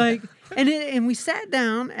 Like, and we sat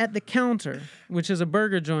down at the counter, which is a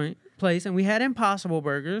burger joint place, and we had Impossible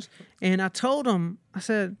Burgers. And I told him, I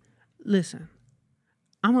said, listen,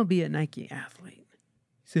 I'm going to be a Nike athlete.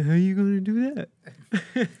 He said, how are you going to do that?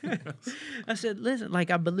 I said, listen, like,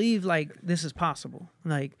 I believe, like, this is possible.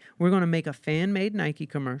 Like, we're going to make a fan-made Nike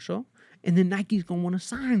commercial, and then Nike's going to want to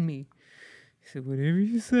sign me. He said, whatever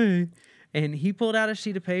you say. And he pulled out a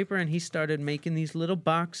sheet of paper and he started making these little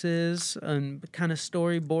boxes and kind of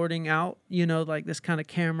storyboarding out, like this kind of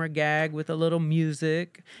camera gag with a little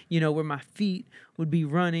music, where my feet would be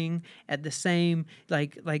running at the same,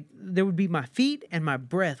 like there would be my feet and my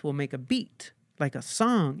breath will make a beat, like a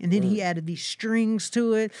song. And then he added these strings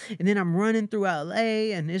to it. And then I'm running through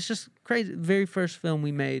LA and it's just crazy. Very first film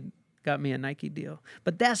we made got me a Nike deal.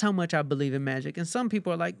 But that's how much I believe in magic. And some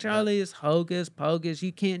people are like, Charlie, it's hocus pocus.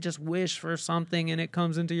 You can't just wish for something and it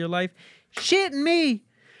comes into your life. Shit me.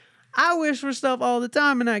 I wish for stuff all the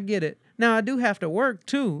time and I get it. Now, I do have to work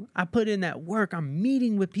too. I put in that work. I'm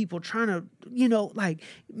meeting with people trying to,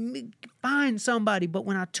 find somebody. But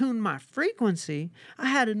when I tuned my frequency, I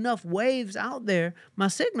had enough waves out there. My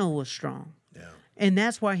signal was strong. Yeah. And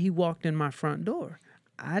that's why he walked in my front door.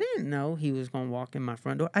 I didn't know he was going to walk in my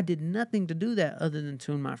front door. I did nothing to do that other than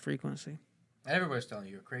tune my frequency. Everybody's telling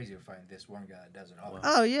you you're crazy to find this one guy that does it all.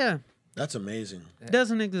 Oh, yeah. That's amazing.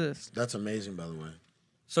 Doesn't exist. That's amazing, by the way.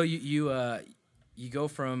 So you go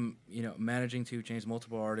from managing 2 Chainz,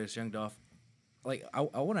 multiple artists, Young Dolph. Like I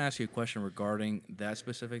want to ask you a question regarding that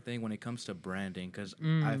specific thing when it comes to branding, because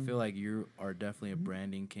I feel like you are definitely a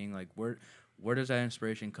branding king. Like where does that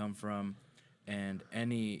inspiration come from, and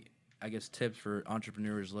any tips for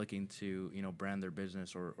entrepreneurs looking to brand their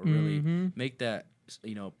business or really make that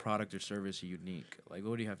product or service unique? Like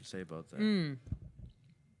what do you have to say about that?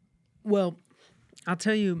 Well, I'll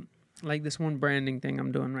tell you, like this one branding thing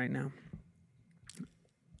I'm doing right now.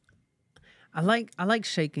 I like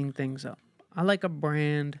shaking things up. I like a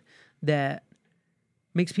brand that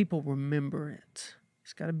makes people remember it.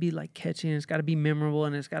 It's got to be like catchy and it's got to be memorable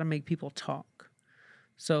and it's got to make people talk.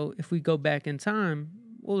 So if we go back in time,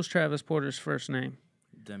 what was Travis Porter's first name?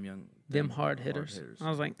 Them hard hitters. I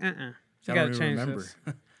was like, You I got don't to even change remember. this.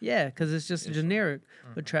 Yeah, because it's just generic.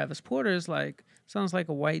 But Travis Porter is like, sounds like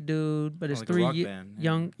a white dude, but it's like a rock 3 band, yeah.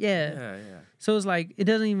 young. Yeah. Yeah. So it's like, it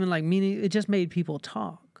doesn't even like mean, it just made people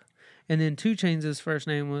talk. And then 2 Chainz' first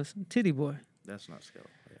name was Titty Boy. That's not skill.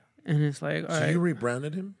 Yeah. And it's like, all So right. you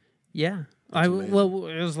rebranded him? Yeah. amazing. Well,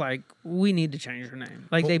 it was like, we need to change her name.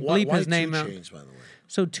 Like, they bleep why his name 2 out. Chainz, by the way?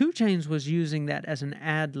 So 2 Chainz was using that as an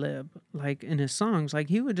ad lib, like in his songs. Like,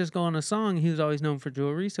 he would just go on a song. He was always known for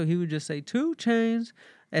jewelry. So he would just say 2 Chainz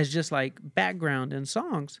as just like background in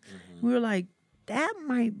songs. We were like, that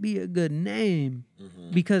might be a good name.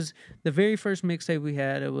 Because the very first mixtape we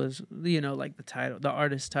had, it was, like the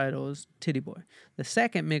artist title is Titty Boy. The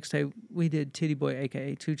second mixtape, we did Titty Boy,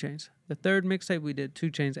 a.k.a. 2 Chainz. The third mixtape, we did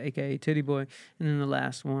 2 Chainz, a.k.a. Titty Boy. And then the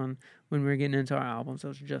last one, when we were getting into our albums, it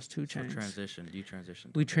was just 2 Chainz. You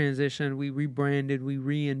transitioned. We transitioned, we rebranded, we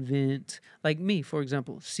reinvent. Like me, for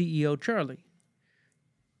example, CEO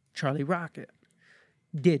Charlie Rocket,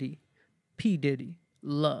 Diddy, P. Diddy,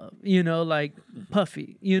 Love, like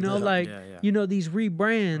Puffy, these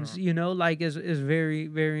rebrands, like is very,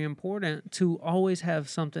 very important to always have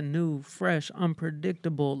something new, fresh,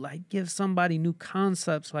 unpredictable, like give somebody new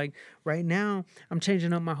concepts. Like right now, I'm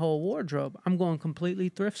changing up my whole wardrobe. I'm going completely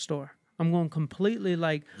thrift store. I'm going completely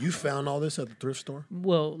like... You found all this at the thrift store?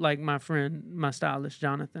 Well, like my friend, my stylist,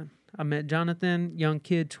 Jonathan. I met Jonathan, young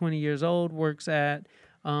kid, 20 years old, works at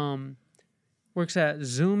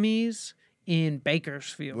Zoomies in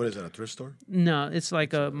Bakersfield. What is that, a thrift store? No, it's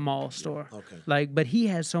like a mall store. Okay. But he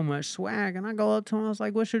has so much swag, and I go up to him, I was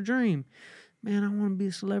like, what's your dream? Man, I want to be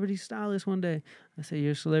a celebrity stylist one day. I said,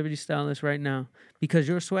 you're a celebrity stylist right now because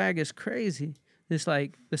your swag is crazy. It's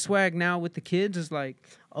like the swag now with the kids is like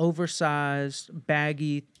oversized,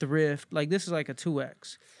 baggy, thrift. Like this is like a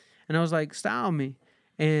 2X. And I was like, style me.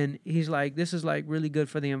 And he's like, this is like really good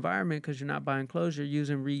for the environment because you're not buying clothes, you're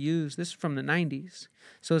using reuse. This is from the 90s.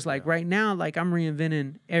 So it's like right now, like I'm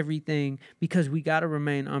reinventing everything because we got to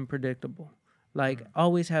remain unpredictable. Like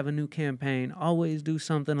always have a new campaign, always do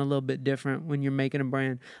something a little bit different when you're making a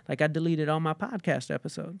brand. Like I deleted all my podcast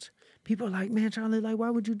episodes. People are like, man, Charlie, like, why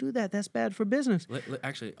would you do that? That's bad for business.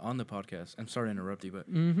 Actually, on the podcast, I'm sorry to interrupt you, but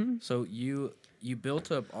so you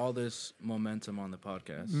built up all this momentum on the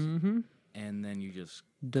podcast, and then you just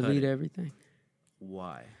delete everything.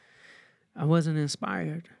 Why? I wasn't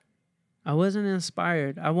inspired. I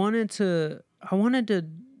wanted to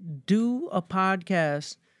do a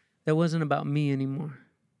podcast that wasn't about me anymore.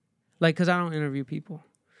 Like, because I don't interview people.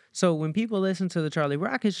 So when people listen to the Charlie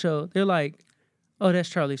Rocket Show, they're like, oh, that's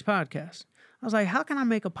Charlie's podcast. I was like, how can I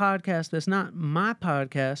make a podcast that's not my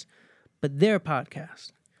podcast, but their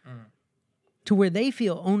podcast? To where they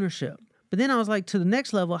feel ownership. But then I was like, to the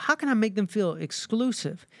next level, how can I make them feel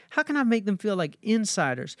exclusive? How can I make them feel like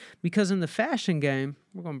insiders? Because in the fashion game,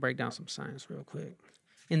 we're going to break down some science real quick.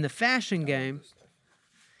 In the fashion game,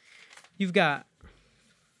 you've got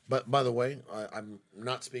But by the way, I'm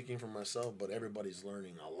not speaking for myself, but everybody's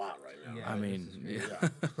learning a lot right now. Yeah. Right? I mean, yeah. Yeah.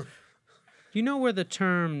 Do you know where the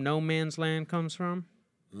term "no man's land" comes from?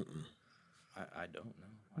 I don't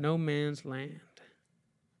know. No man's land.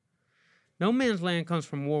 No man's land comes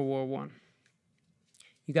from World War One.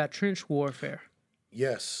 You got trench warfare.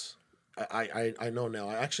 Yes. I know now.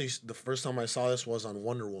 I actually, the first time I saw this was on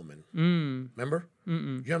Wonder Woman. Remember?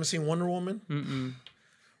 You haven't seen Wonder Woman?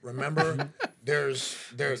 Remember? there's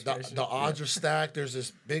the odds are stacked. There's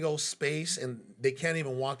this big old space, and they can't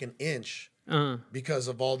even walk an inch because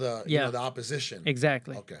of all the you Yeah. know, the opposition.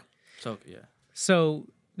 Exactly. Okay. So yeah. So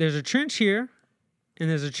there's a trench here, and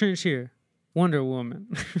there's a trench here. Wonder Woman.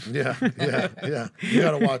 Yeah. You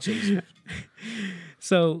gotta watch it.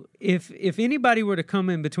 So if anybody were to come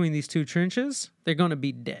in between these two trenches, they're going to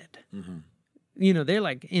be dead. You know, they're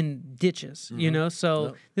like in ditches, you know? So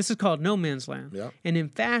Yep. this is called no man's land. Yep. And in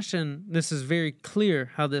fashion, this is very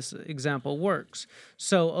clear how this example works.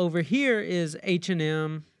 So over here is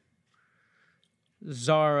H&M,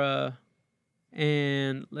 Zara,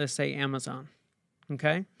 and let's say Amazon,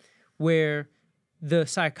 okay? Where the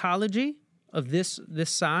psychology of this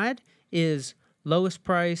side is lowest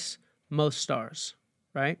price, most stars,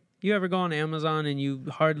 right? You ever go on Amazon and you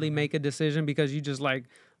hardly make a decision because you just like,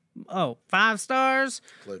 oh, 5 stars,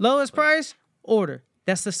 lowest price, order.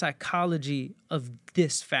 That's the psychology of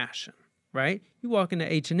this fashion, right? You walk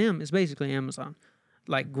into H&M, it's basically Amazon.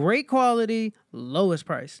 Like great quality, lowest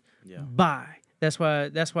price. Yeah. Buy. That's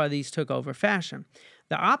why these took over fashion.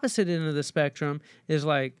 The opposite end of the spectrum is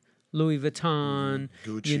like Louis Vuitton,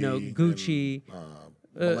 you know, Gucci,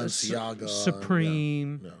 Balenciaga,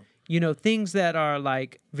 Supreme, yeah. you know, things that are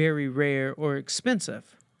like very rare or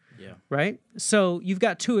expensive, Yeah. right? So you've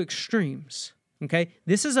got two extremes, okay?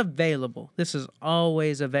 This is available. This is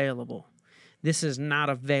always available. This is not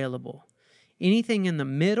available. Anything in the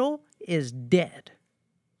middle is dead.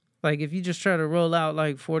 Like if you just try to roll out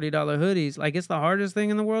like $40 hoodies, like it's the hardest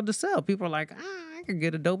thing in the world to sell. People are like, I could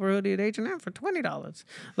get a doper hoodie at H&M for $20.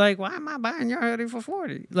 Like, why am I buying your hoodie for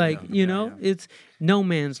 $40? Like, you know, it's no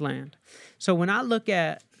man's land. So when I look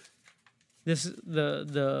at this,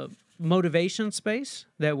 the motivation space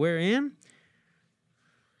that we're in,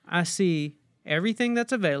 I see everything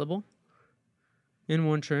that's available in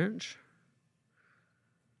one trench.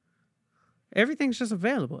 Everything's just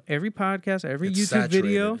available. Every podcast, every It's YouTube saturated.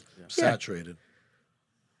 video. Yeah. Saturated.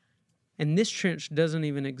 And this trench doesn't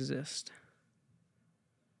even exist.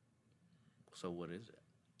 So what is it?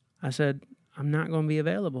 I said, I'm not going to be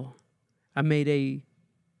available. I made a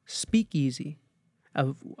speakeasy,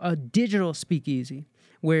 a digital speakeasy,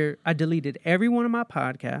 where I deleted every one of my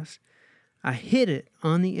podcasts. I hid it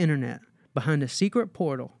on the internet behind a secret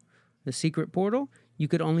portal. The secret portal you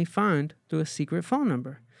could only find through a secret phone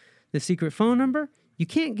number. The secret phone number you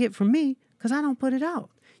can't get from me because I don't put it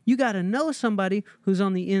out. You got to know somebody who's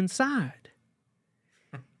on the inside.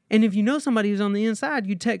 And if you know somebody who's on the inside,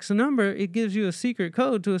 you text a number, it gives you a secret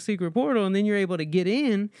code to a secret portal, and then you're able to get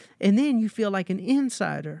in, and then you feel like an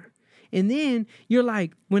insider. And then you're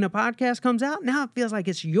like, when a podcast comes out, now it feels like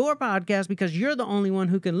it's your podcast because you're the only one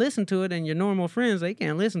who can listen to it, and your normal friends, they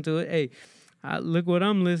can't listen to it. Hey, look what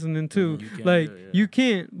I'm listening to. You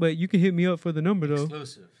can't, but you can hit me up for the number, though.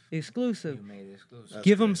 Exclusive. You made it exclusive.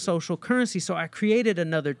 Give them social currency. So I created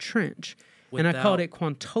another trench, and I called it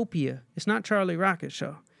Quantopia. It's not Charlie Rocket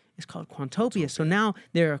Show. It's called Quantopia. So now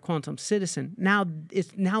they're a quantum citizen. Now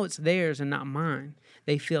it's theirs and not mine.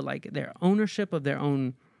 They feel like they're ownership of their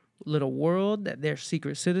own little world that they're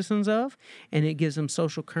secret citizens of, and it gives them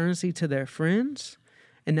social currency to their friends.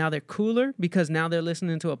 And now they're cooler because now they're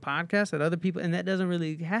listening to a podcast that other people, and that doesn't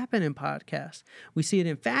really happen in podcasts. We see it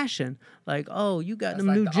in fashion. Like, oh, you got them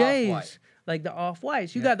like new the J's. Off-White. Like the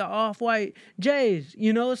Off-Whites. You got the Off-White J's.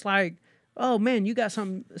 You know, it's like, oh man, you got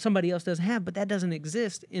somebody else doesn't have, but that doesn't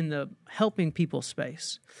exist in the helping people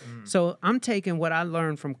space. So I'm taking what I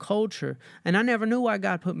learned from culture, and I never knew why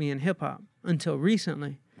God put me in hip hop until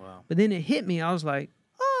recently. Wow. But then it hit me. I was like,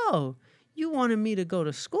 oh, you wanted me to go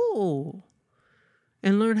to school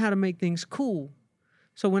and learn how to make things cool.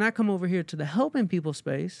 So when I come over here to the helping people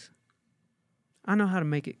space, I know how to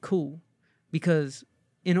make it cool. Because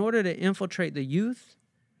in order to infiltrate the youth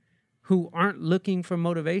who aren't looking for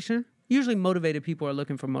motivation, usually motivated people are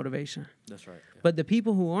looking for motivation. That's right. Yeah. But the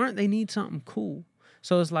people who aren't, they need something cool.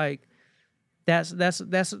 So it's like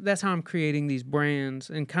that's how I'm creating these brands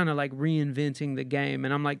and kind of like reinventing the game.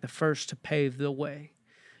 And I'm like the first to pave the way.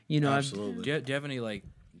 You know, Absolutely. Do you have any like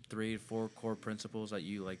 3 or 4 core principles that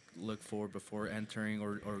you like look for before entering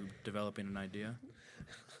or developing an idea?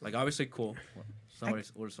 Like obviously, cool. What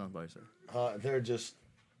did somebody say? They're just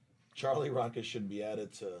Charlie Rocket should be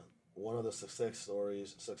added to one of the success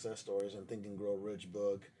stories, and Think and Grow Rich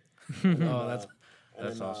book. And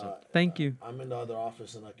that's awesome. Thank you. I'm in the other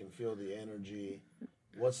office and I can feel the energy.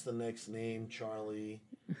 What's the next name, Charlie?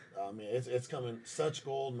 I mean, it's coming. Such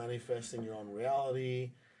Gold, Manifesting Your Own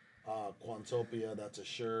Reality. Quantopia, that's a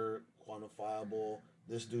sure, quantifiable.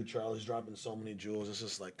 This dude Charlie's dropping so many jewels. It's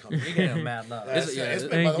just like coming. You're getting mad love. By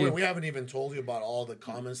the way, you. we haven't even told you about all the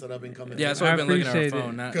comments that have been coming. Yeah, that's in. why I I've been looking at our appreciate it.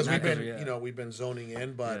 phone. Because we've been zoning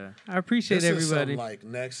in, but I appreciate this everybody. is some like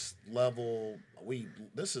next level.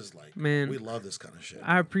 This is like, Man, we love this kind of shit.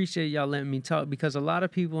 I appreciate y'all letting me talk because a lot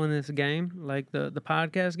of people in this game, like the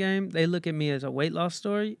podcast game, they look at me as a weight loss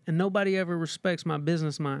story, and nobody ever respects my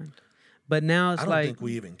business mind. But now it's I don't like think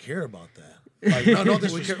we even care about that. Like, no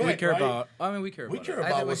disrespect, we care right? about. I mean, we care. We about care it.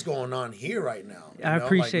 about what's going on here right now. I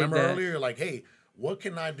appreciate remember that. earlier, like, hey, what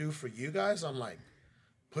can I do for you guys? I'm like,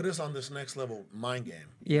 put us on this next level mind game.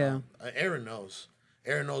 Yeah. Aaron knows.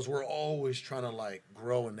 Aaron knows we're always trying to like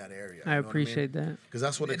grow in that area. I appreciate that. Because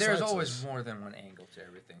that's what excites There's always us. more than one angle to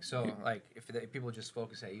everything. So, like, if people just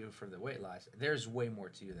focus at you for the weight loss, there's way more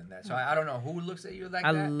to you than that. So, I don't know who looks at you like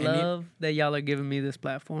I that. love that y'all are giving me this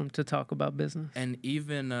platform to talk about business. And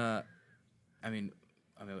even, I mean,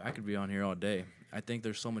 I could be on here all day. I think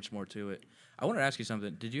there's so much more to it. I wanted to ask you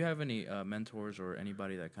something. Did you have any mentors or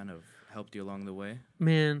anybody that kind of helped you along the way?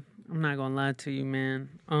 Man, I'm not gonna lie to you, man.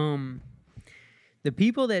 The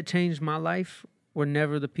people that changed my life were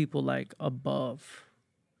never the people like above.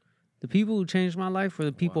 The people who changed my life were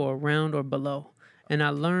the people around or below. And I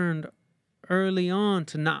learned early on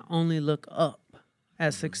to not only look up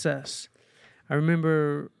at success. I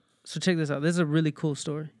remember, so check this out. This is a really cool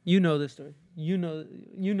story. You know this story. You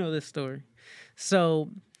know this story.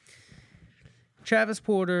 So Travis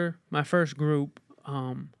Porter, my first group,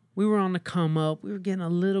 we were on the come up. We were getting a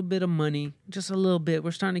little bit of money, just a little bit.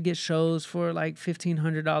 We're starting to get shows for like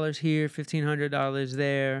 $1,500 here, $1,500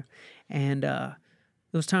 there. And it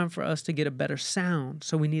was time for us to get a better sound.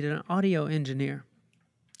 So we needed an audio engineer.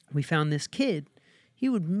 We found this kid. He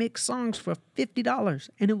would mix songs for $50,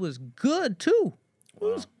 and it was good too. It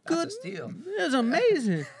was good. That's a steal. It was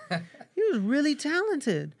amazing. He was really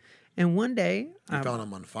talented. And one day, You found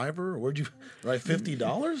him on Fiverr? Or where'd you write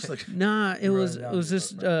 $50? Like, nah, it was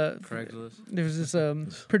this Craigslist. there was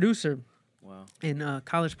this producer Wow. in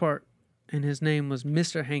College Park, and his name was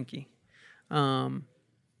Mr. Hankey.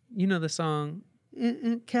 You know the song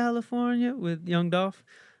in California with Young Dolph?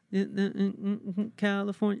 In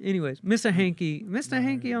California. Anyways, Mr.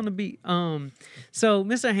 Hankey on the beat. So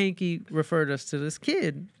Mr. Hankey referred us to this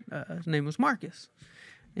kid. His name was Marcus.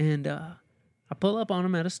 And I pull up on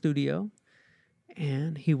him at a studio,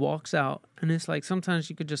 and he walks out, and it's like sometimes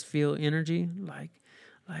you could just feel energy. Like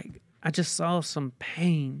I just saw some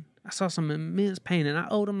pain. I saw some immense pain, and I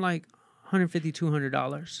owed him like $150,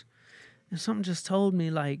 $200. And something just told me,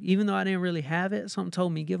 like, even though I didn't really have it, something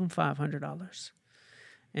told me, give him $500.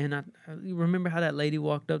 And I remember how that lady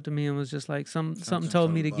walked up to me and was just like, something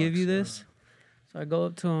told me to give you this. So I go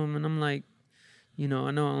up to him, and I'm like, you know,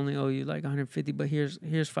 I know I only owe you like 150, but here's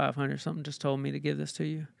 500. Something just told me to give this to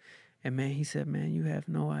you. And man, he said, man, you have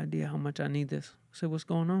no idea how much I need this. I said, what's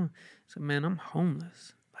going on? I said, man, I'm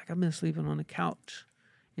homeless. Like, I've been sleeping on the couch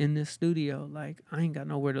in this studio. Like, I ain't got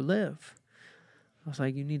nowhere to live. I was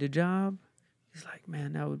like, you need a job? He's like,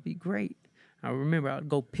 man, that would be great. I remember I'd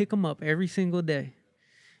go pick him up every single day,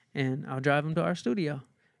 and I'll drive him to our studio.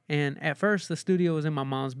 And at first, the studio was in my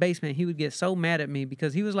mom's basement. He would get so mad at me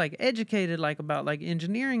because he was like educated like about like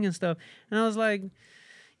engineering and stuff. And I was like,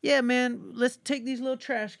 yeah, man, let's take these little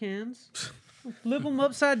trash cans, flip them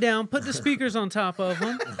upside down, put the speakers on top of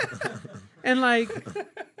them. And like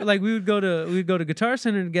we would go to Guitar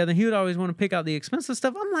Center together, and he would always want to pick out the expensive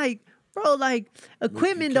stuff. I'm like, bro, like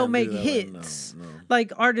equipment don't make hits. No.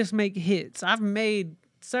 Like artists make hits. I've made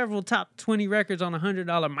several top 20 records on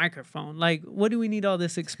 $100 microphone. Like, what do we need all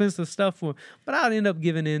this expensive stuff for? But I'd end up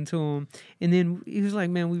giving in to him. And then he was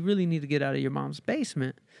like, man, we really need to get out of your mom's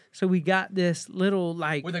basement. So we got this little,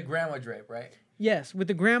 like... With a grandma drape, right? Yes, with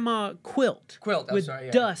the grandma quilt. Quilt, with sorry,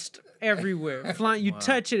 yeah. dust everywhere. Flying, you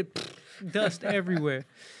touch it, dust everywhere.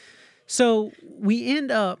 So we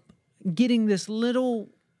end up getting this little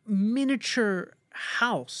miniature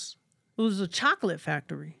house. It was a chocolate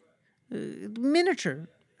factory. Miniature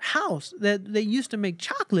house that they used to make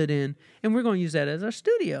chocolate in, and we're going to use that as our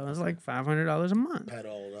studio. It's like $500 a month. Pad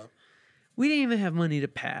all up. We didn't even have money to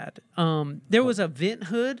pad. There was a vent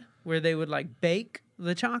hood where they would like bake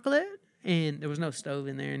the chocolate, and there was no stove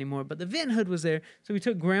in there anymore, but the vent hood was there. So we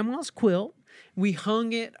took grandma's quilt We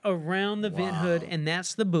hung it around the vent hood, and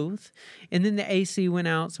that's the booth. And then the AC went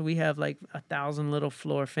out, so we have like 1,000 little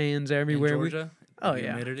floor fans everywhere. In Georgia? Oh, The yeah.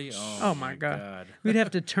 humidity? Oh my God. We'd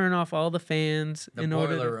have to turn off all the fans The in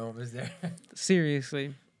order. boiler room is there.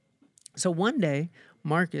 Seriously. So one day,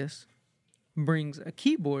 Marcus brings a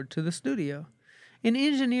keyboard to the studio, and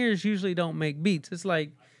engineers usually don't make beats. It's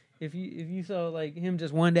like if you saw like him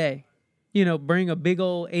just one day, bring a big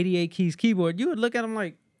old 88 keys keyboard, you would look at him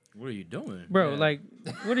like, What are you doing? bro, Yeah. like,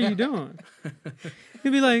 what are you doing?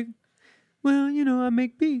 He'd be like, well, I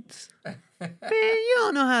make beats. Man, you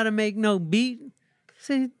don't know how to make no beat.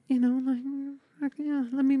 Say,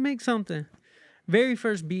 let me make something. Very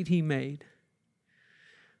first beat he made.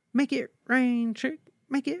 Make it rain, trick.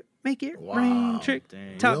 Make it rain, trick.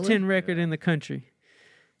 Dang. Top Really? 10 record in the country.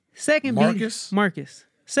 Second Marcus? beat, Marcus.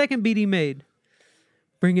 Second beat he made.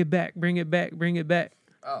 Bring it back, bring it back, bring it back.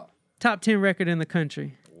 Oh, Top 10 record in the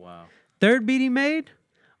country. Wow. Third beat he made.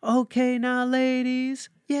 Okay, now ladies,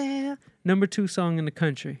 yeah. Number 2 song in the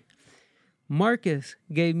country. Marcus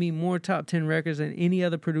gave me more top 10 records than any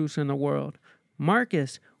other producer in the world.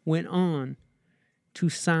 Marcus went on to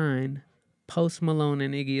sign Post Malone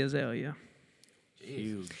and Iggy Azalea.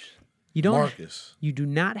 Huge. You don't. Marcus. You do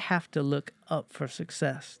not have to look up for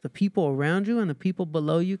success. The people around you and the people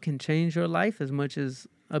below you can change your life as much as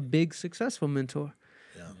a big successful mentor.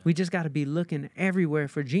 Yeah. We just got to be looking everywhere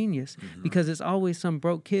for genius because it's always some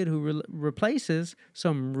broke kid who replaces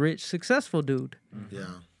some rich successful dude, Yeah.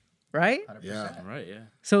 right? 100%. Yeah. Right, yeah.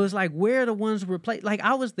 So it's like, where are the ones who replace? Like,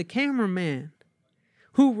 I was the cameraman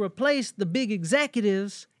who replaced the big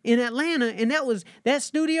executives in Atlanta, and that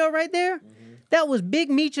studio right there. That was Big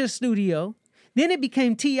Meech's studio. Then it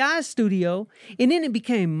became T.I.'s studio, and then it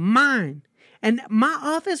became mine. And my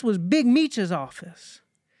office was Big Meech's office.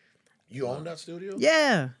 You own that studio?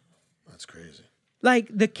 Yeah. That's crazy. Like,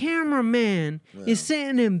 the cameraman is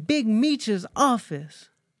sitting in Big Meech's office.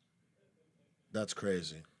 That's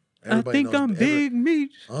crazy. I think I'm Big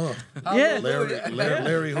Meech. Oh, Yeah.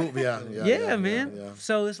 Larry Hoop. Yeah, Man. yeah.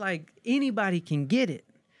 So it's like anybody can get it.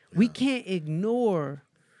 We can't ignore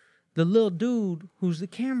the little dude who's the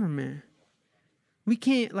cameraman. We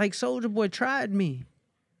can't, like, Soulja Boy tried me.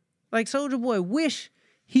 Like, Soulja Boy wish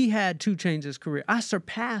he had 2 Chainz' career. I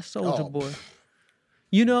surpassed Soulja Oh, Boy.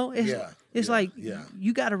 It's yeah, like yeah.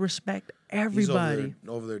 you got to respect He's everybody.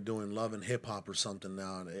 over there doing Love and Hip Hop or something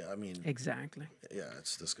now. I mean, Exactly. yeah,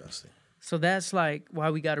 it's disgusting. So that's like why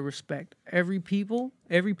we got to respect every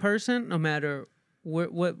person, no matter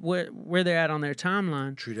where they're at on their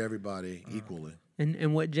timeline, Treat everybody equally.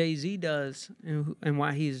 and what Jay-Z does, and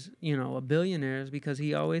why he's a billionaire is because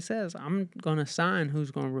he always says, "I'm gonna sign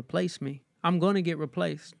who's gonna replace me. I'm gonna get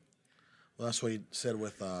replaced." Well, that's what he said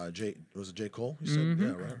with was it J. Cole? He said,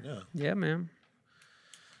 yeah, right, yeah. Yeah, man.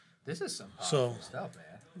 This is some So- powerful stuff, man.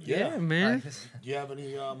 Yeah, man. Like, Do you have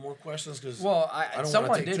any more questions? Because well, don't wanna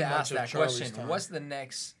someone take did too much ask of that Charlie's question. time. What's the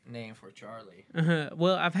next name for Charlie?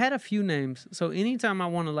 Well, I've had a few names. So anytime I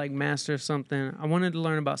want to like master something, I wanted to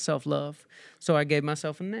learn about self-love. So I gave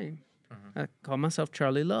myself a name. I called myself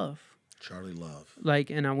Charlie Love. Charlie Love. Like,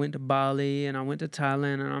 and I went to Bali and I went to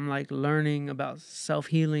Thailand, and I'm like learning about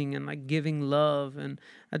self-healing and like giving love, and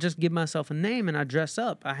I just give myself a name and I dress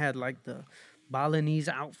up. I had like the Balinese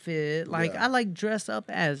outfit. Like, Yeah. I like dress up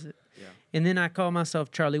as it. Yeah. And then I call myself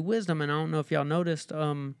Charlie Wisdom. And I don't know if y'all noticed,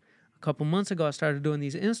 a couple months ago, I started doing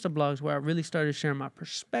these Insta blogs where I really started sharing my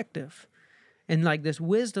perspective. And like this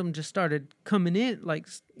wisdom just started coming in, like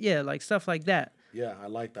stuff like that. Yeah, I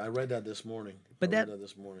like that. I read that this morning. But I read that-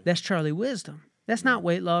 this morning. That's Charlie Wisdom. That's not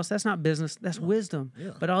weight loss. That's not business. That's wisdom.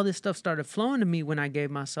 Yeah. But all this stuff started flowing to me when I gave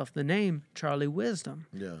myself the name Charlie Wisdom.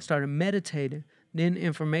 Yeah. Started meditating. Then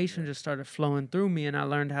information just started flowing through me, and I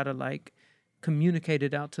learned how to like communicate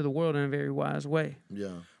it out to the world in a very wise way.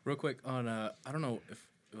 Yeah. Real quick on I don't know if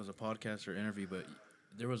it was a podcast or interview, but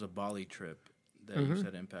there was a Bali trip that you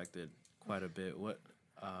said impacted quite a bit. What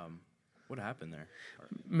happened there?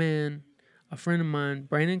 Man, a friend of mine,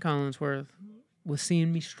 Brandon Collinsworth, was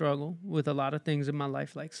seeing me struggle with a lot of things in my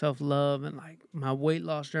life, like self-love and like my weight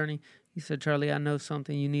loss journey. He said, Charlie, I know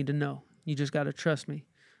something you need to know. You just got to trust me.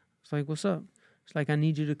 It's like, what's up? It's like, I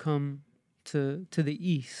need you to come to the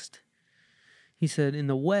East. He said, in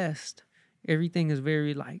the West, everything is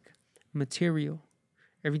very like material.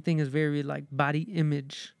 Everything is very like body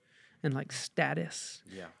image and like status.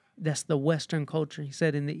 Yeah. That's the Western culture. He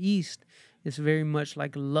said in the East, it's very much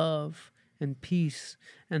like love and peace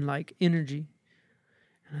and like energy.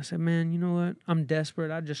 And I said, man, you know what? I'm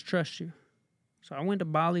desperate. I just trust you. So I went to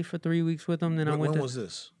Bali for 3 weeks with him. Then I went When to, was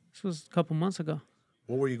this? this was a couple months ago.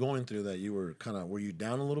 What were you going through that you were were you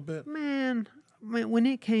down a little bit? Man, man, when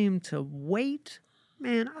it came to weight,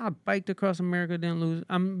 man, I biked across America, didn't lose.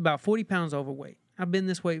 I'm about 40 pounds overweight. I've been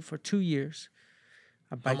this weight for 2 years.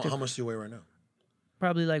 How much do you weigh right now?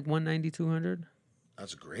 Probably like 190, 200.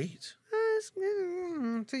 That's great.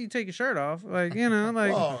 Until you take your shirt off. Like, you know,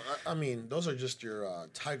 like. Well, I mean, those are just your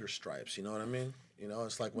tiger stripes. You know what I mean? You know,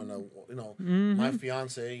 it's like when, my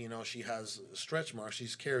fiance, you know, she has stretch marks.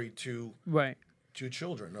 She's carried two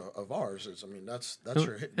children of ours. That's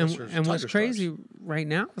her. And what's crazy right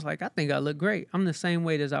now is like I think I look great. I'm the same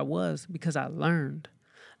weight as I was because I learned.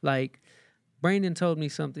 Like Brandon told me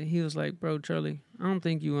something. He was like, "Bro, Charlie, I don't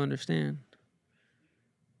think you understand.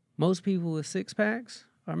 Most people with six packs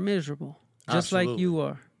are miserable, just like you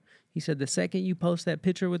are." He said the second you post that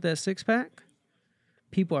picture with that six pack,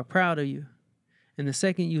 people are proud of you, and the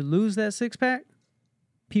second you lose that six pack,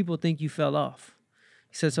 people think you fell off.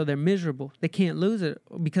 He said, so they're miserable. They can't lose it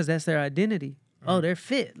because that's their identity. Oh, they're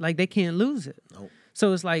fit. Like, they can't lose it. Nope.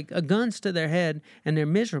 So it's like a gun's to their head, and they're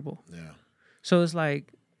miserable. Yeah. So it's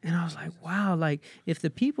like, and I was like, wow, like, if the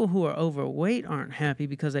people who are overweight aren't happy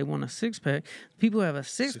because they want a six-pack, people who have a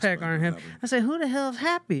six-pack aren't happy. I say, who the hell is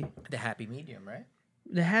happy? The happy medium, right?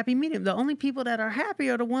 The happy medium. The only people that are happy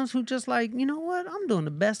are the ones who just like, you know what? I'm doing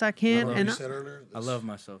the best I can. And you said earlier, I love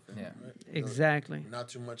myself. Yeah. Right? Exactly. Not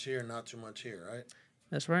too much here, not too much here, right?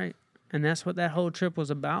 That's right. And that's what that whole trip was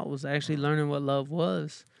about, was actually learning what love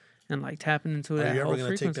was and like tapping into that whole frequency. Are you ever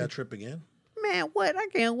going to take that trip again? Man, what? I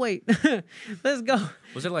can't wait. Let's go.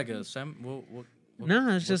 Was it like a No,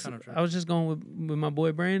 it's just, kind of trip? I was just going with my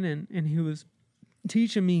boy Brandon, and he was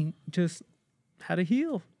teaching me just how to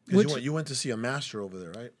heal. Because you went to see a master over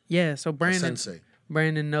there, right? Yeah, so A sensei.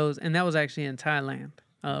 Brandon knows, and that was actually in Thailand.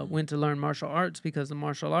 Went to learn martial arts because the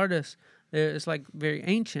martial artists, it's like very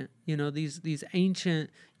ancient. You know, these ancient,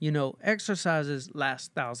 exercises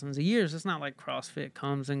last thousands of years. It's not like CrossFit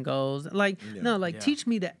comes and goes. Teach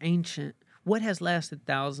me the ancient, what has lasted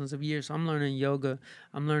thousands of years. So I'm learning yoga.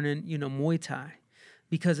 I'm learning, Muay Thai,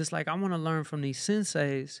 because it's like I want to learn from these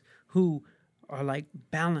senseis who are like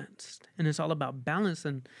balanced, and it's all about balance.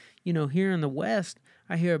 And here in the West,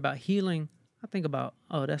 I hear about healing. I think about,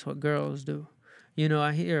 oh, that's what girls do.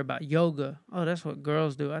 I hear about yoga. Oh, that's what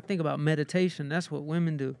girls do. I think about meditation. That's what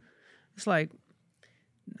women do. It's like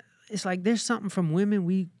there's something from women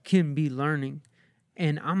we can be learning.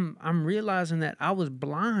 And I'm realizing that I was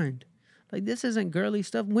blind. Like, this isn't girly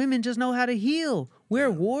stuff. Women just know how to heal.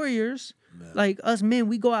 We're warriors. Yeah. Like us men,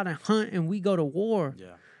 we go out and hunt and we go to war.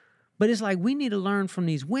 Yeah. But it's like we need to learn from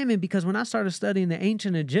these women, because when I started studying the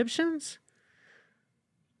ancient Egyptians,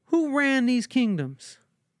 who ran these kingdoms?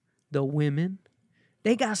 The women.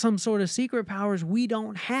 They got some sort of secret powers we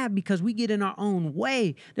don't have because we get in our own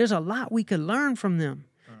way. There's a lot we could learn from them.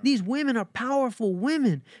 These women are powerful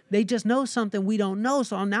women. They just know something we don't know.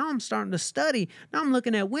 So now I'm starting to study. Now I'm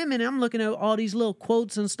looking at women, and I'm looking at all these little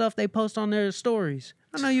quotes and stuff they post on their stories.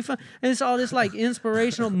 I know you. And it's all this like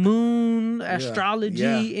inspirational moon,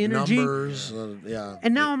 astrology, energy. Numbers,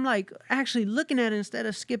 And now I'm like actually looking at it instead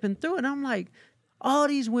of skipping through it. I'm like, all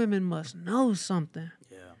these women must know something.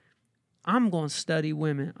 I'm going to study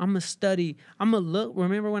women. I'm going to look.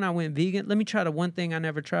 Remember when I went vegan? Let me try the one thing I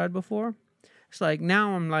never tried before. It's like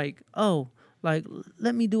now I'm like, oh, like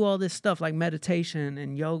let me do all this stuff like meditation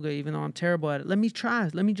and yoga, even though I'm terrible at it. Let me try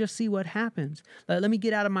it. Let me just see what happens. Let me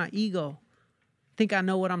get out of my ego. Think I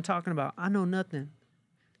know what I'm talking about. I know nothing.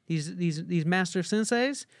 These master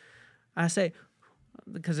senseis, I say,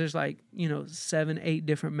 because there's like, 7, 8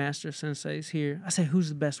 different master senseis here. I say, who's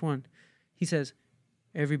the best one? He says,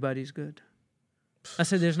 everybody's good. I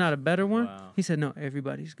said, there's not a better one? Wow. He said, no,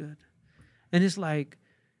 everybody's good. And it's like,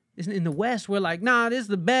 in the West, we're like, nah, this is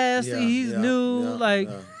the best. He's new.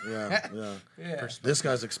 This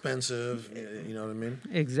guy's expensive. You know what I mean?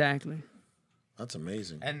 Exactly. That's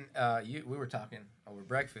amazing. And we were talking over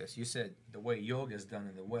breakfast. You said the way yoga is done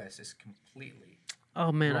in the West is completely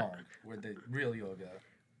wrong. With the real yoga.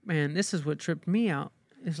 Man, this is what tripped me out.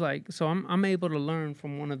 It's like, so I'm able to learn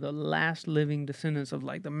from one of the last living descendants of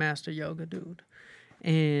like the master yoga dude,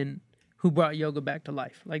 and who brought yoga back to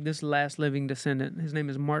life. Like this last living descendant, his name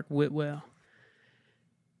is Mark Whitwell.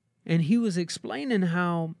 And he was explaining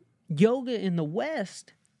how yoga in the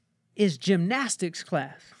West is gymnastics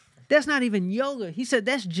class. That's not even yoga. He said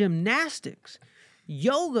that's gymnastics.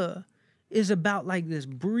 Yoga is about like this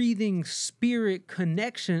breathing spirit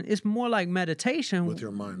connection. It's more like meditation with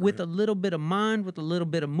your mind, with a little bit of mind, with a little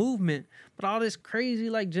bit of movement. But all this crazy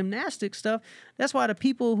like gymnastic stuff, that's why the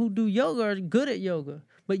people who do yoga are good at yoga.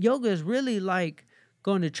 But yoga is really like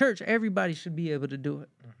going to church. Everybody should be able to do it.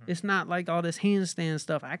 Mm-hmm. It's not like all this handstand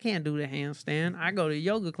stuff. I can't do the handstand. I go to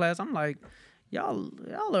yoga class. I'm like,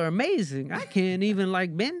 y'all are amazing. I can't even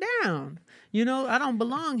like bend down. You know, I don't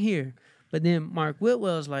belong here. But then Mark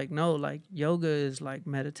Whitwell's like, no, like yoga is like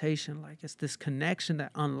meditation. Like it's this connection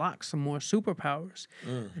that unlocks some more superpowers.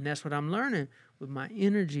 And that's what I'm learning with my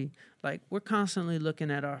energy. Like we're constantly looking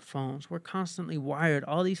at our phones. We're constantly wired.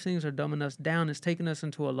 All these things are dumbing us down. It's taking us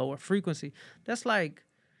into a lower frequency. That's like,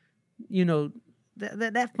 you know,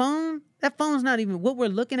 that phone's not even, what we're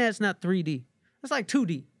looking at is not 3D. It's like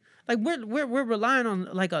 2D. Like we're relying on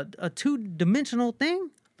like a two-dimensional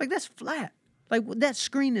thing. Like that's flat. Like that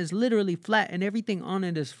screen is literally flat and everything on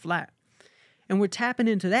it is flat. And we're tapping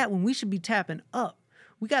into that when we should be tapping up.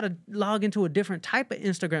 We got to log into a different type of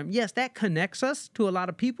Instagram. Yes, that connects us to a lot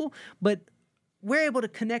of people, but we're able to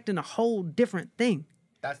connect in a whole different thing.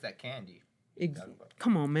 That's that candy.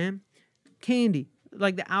 Come on, man. Candy.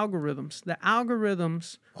 Like the algorithms. The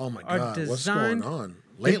algorithms Oh my are God, what's designed... going on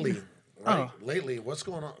lately? Right, Oh. lately, what's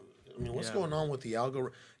going on? I mean, what's going on with the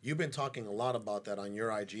algorithm? You've been talking a lot about that on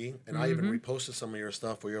your IG, and I even reposted some of your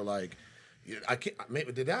stuff where you're like, I can't.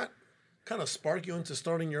 Maybe did that kind of spark you into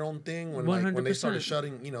starting your own thing when like when they started 100%.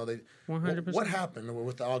 shutting? You know, they 100%. What happened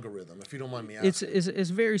with the algorithm? If you don't mind me asking, It's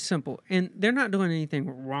very simple, and they're not doing anything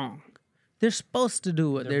wrong. They're supposed to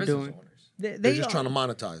do what they're business doing. owners. they're just trying to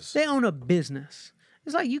monetize. They own a business.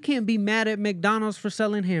 It's like you can't be mad at McDonald's for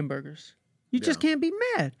selling hamburgers. You just can't be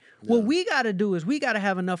mad. What we got to do is we got to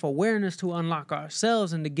have enough awareness to unlock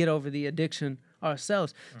ourselves and to get over the addiction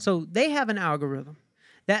ourselves. So they have an algorithm.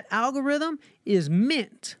 That algorithm is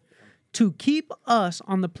meant to keep us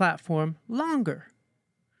on the platform longer.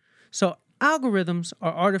 So algorithms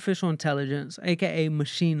are artificial intelligence, aka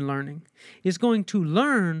machine learning. It's going to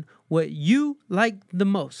learn what you like the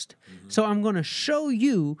most. So I'm going to show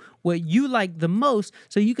you what you like the most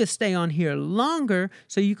so you could stay on here longer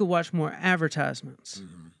so you could watch more advertisements.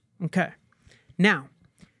 Okay. Now,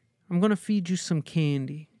 I'm going to feed you some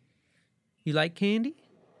candy. You like candy?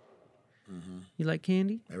 You like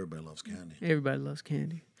candy? Everybody loves candy. Everybody loves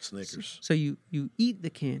candy. Snickers. So you eat the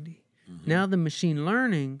candy. Now the machine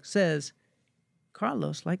learning says,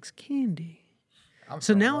 Carlos likes candy. I'm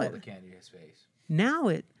So throwing now all it- the candy in his face. Now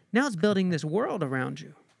it's building this world around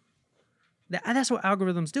you. That's what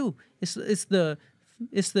algorithms do. It's the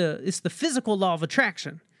physical law of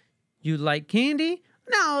attraction. You like candy?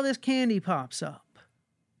 Now all this candy pops up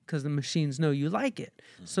because the machines know you like it.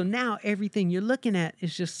 So now everything you're looking at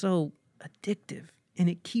is just so addictive, and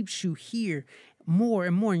it keeps you here more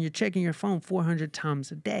and more. And you're checking your phone 400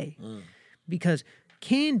 times a day because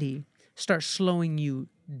candy starts slowing you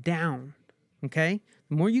down. Okay,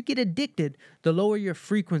 the more you get addicted, the lower your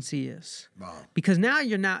frequency is. Wow. Because now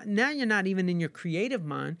you're not even in your creative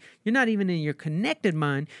mind. You're not even in your connected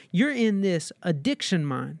mind. You're in this addiction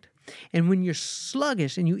mind. And when you're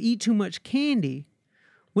sluggish and you eat too much candy,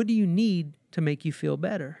 what do you need to make you feel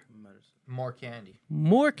better? More candy.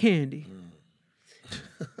 More candy.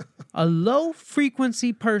 A low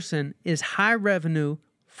frequency person is high revenue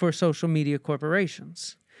for social media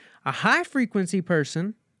corporations. A high frequency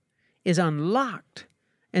person is unlocked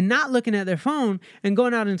and not looking at their phone and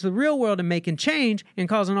going out into the real world and making change and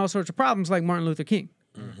causing all sorts of problems like Martin Luther King.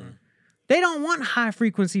 They don't want high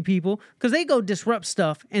frequency people because they go disrupt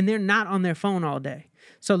stuff and they're not on their phone all day.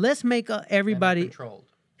 So let's make everybody Controlled.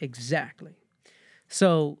 exactly.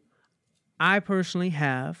 So I personally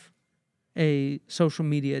have a social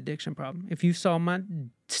media addiction problem. If you saw my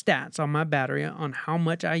stats on my battery on how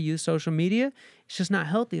much I use social media, it's just not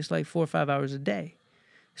healthy. It's like 4 or 5 hours a day.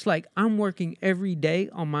 It's like I'm working every day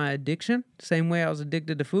on my addiction, same way I was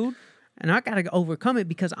addicted to food, and I got to overcome it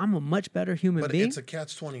because I'm a much better human But being. it's a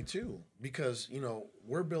catch-22 because, you know,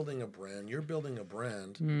 we're building a brand, you're building a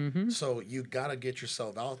brand, so you got to get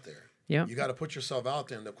yourself out there. Yeah. You got to put yourself out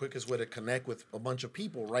there, and the quickest way to connect with a bunch of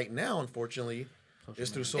people right now, unfortunately, is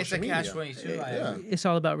through social It's a media. catch-22. Yeah. It's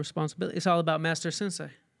all about responsibility. It's all about Master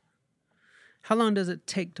Sensei. How long does it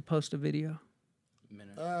take to post a video?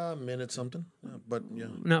 Minute something, but yeah,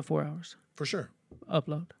 Not 4 hours. for sure.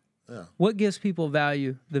 Upload. Yeah. What gives people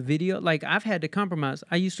value? The video? Like, I've had to compromise.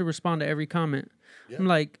 I used to respond to every comment. I'm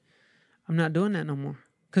like, I'm not doing that no more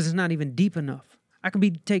because it's not even deep enough. I could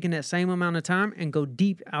be taking that same amount of time and go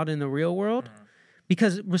deep out in the real world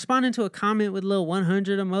because responding to a comment with a little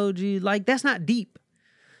 100 emoji, like, that's not deep.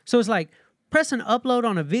 So it's like pressing upload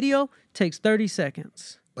on a video takes 30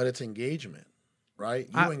 seconds. But it's engagement, right?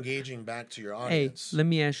 You engaging back to your Hey, audience. let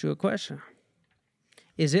me ask you a question.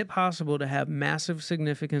 Is it possible to have massive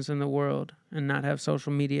significance in the world and not have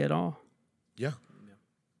social media at all? Yeah.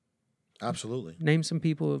 Absolutely. Name some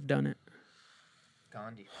people who have done it.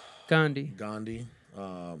 Gandhi. Gandhi. Gandhi,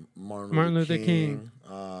 Martin Martin Luther Luther King.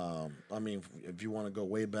 King. I mean, if you want to go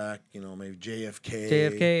way back, you know, maybe JFK.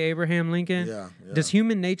 JFK, Abraham Lincoln. Yeah. Does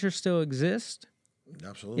human nature still exist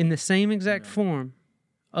Absolutely. in the same exact form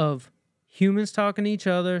of humans talking to each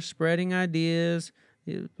other, spreading ideas,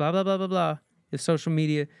 blah, blah, blah, blah, blah, if social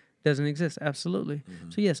media doesn't exist? Absolutely.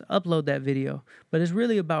 So yes, upload that video. But it's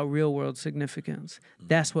really about real world significance.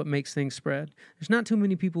 That's what makes things spread. There's not too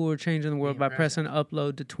many people who are changing the world by pressing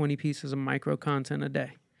upload to 20 pieces of micro content a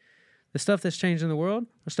day. The stuff that's changing the world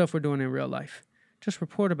are stuff we're doing in real life. Just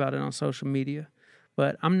report about it on social media.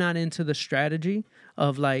 But I'm not into the strategy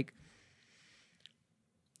of like,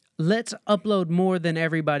 let's upload more than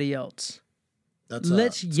everybody else.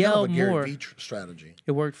 Let's yell kind of a Gary more. Vee strategy.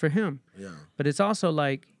 It worked for him. Yeah. But it's also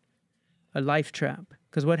like a life trap.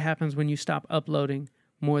 Because what happens when you stop uploading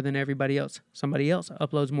more than everybody else? Somebody else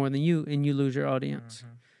uploads more than you and you lose your audience.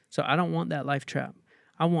 So I don't want that life trap.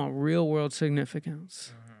 I want real world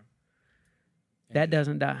significance. That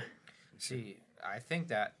doesn't die. See, I think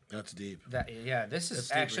that That's deep. this is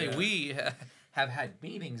deep, actually yeah. we have had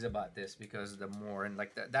meetings about this because the more and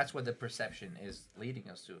like that's what the perception is leading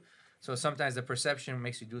us to. So sometimes the perception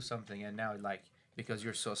makes you do something, and now like because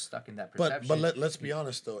you're so stuck in that perception. But let's be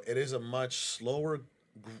honest though, it is a much slower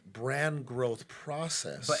brand growth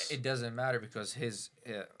process. But it doesn't matter because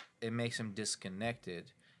it makes him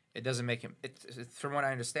disconnected. It doesn't make him. From what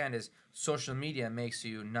I understand, is social media makes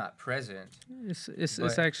you not present. It's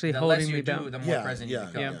actually the holding less you me do, down. the more present you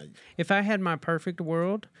become. Yeah. If I had my perfect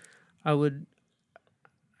world, I would.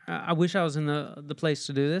 I wish I was in the place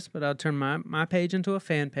to do this, but I'll turn my page into a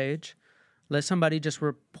fan page. Let somebody just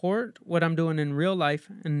report what I'm doing in real life,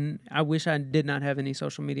 and I wish I did not have any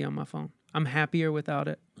social media on my phone. I'm happier without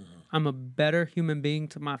it. I'm a better human being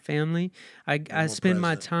to my family. I spend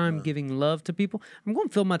my present, time giving love to people. I'm going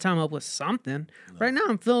to fill my time up with something. Right now,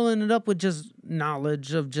 I'm filling it up with just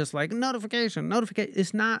knowledge of just like notification.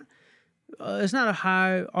 It's not a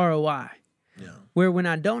high ROI. Yeah. Where when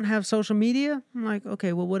I don't have social media, I'm like,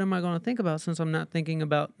 okay, well, what am I going to think about since I'm not thinking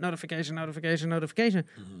about notification?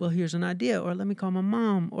 Well, here's an idea. Or let me call my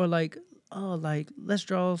mom. Or like, let's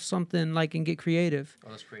draw something like and get creative.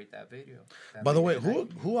 Well, let's create that video. By the way,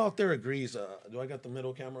 who out there agrees? Do I got the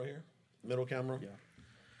middle camera here? Middle camera? Yeah.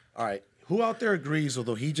 All right. Who out there agrees with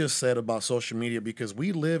what he just said about social media? Because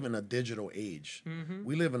we live in a digital age.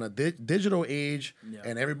 We live in a digital age,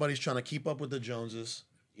 and everybody's trying to keep up with the Joneses.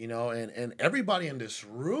 You know, and everybody in this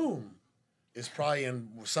room is probably in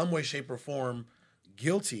some way, shape, or form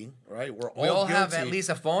guilty, right? We all guilty. have at least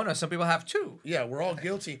a phone, or some people have two. Yeah, we're all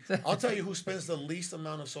guilty. I'll tell you who spends the least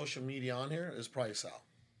amount of social media on here is probably Sal.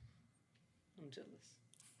 I'm jealous.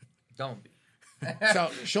 Don't be. Sal,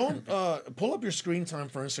 show him, pull up your screen time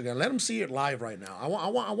for Instagram. Let him see it live right now. I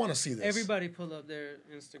want to see this. Everybody pull up their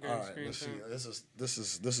Instagram All right, screen let's see. time.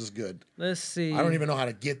 This is good. Let's see. I don't even know how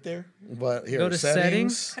to get there, but here, Go to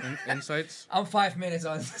settings. Insights? I'm 5 minutes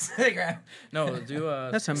on Instagram. No, do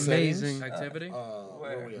That's amazing. activity.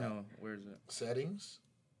 Where are we at? No, where is it? Settings.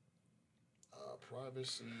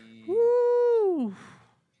 Privacy. Woo!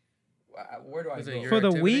 Where do I Is it go? your For the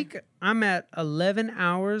activity? week, I'm at 11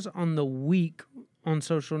 hours on the week on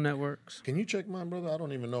social networks. Can you check mine, brother? I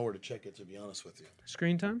don't even know where to check it, to be honest with you.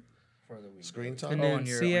 Screen time. For the week. Screen time? And Oh, then on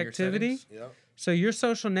your- see on your activity. settings? Yeah. So your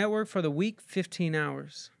social network for the week, 15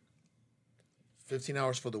 hours. 15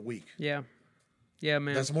 hours for the week. Yeah. Yeah,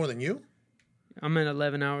 man. That's more than you? I'm at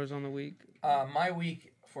 11 hours on the week. My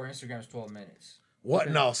week for Instagram is 12 minutes. What?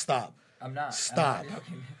 No, stop. I'm not. Stop. I'm not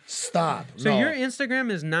joking. Stop. So no. your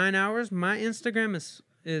Instagram is 9 hours. My Instagram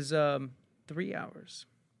is 3 hours.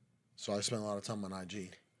 So I spent a lot of time on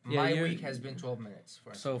IG. Yeah, My you're- week has been 12 minutes.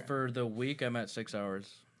 For So Instagram. for the week, I'm at 6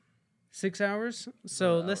 hours. 6 hours.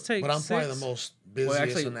 So let's take. But I'm probably six- the most busiest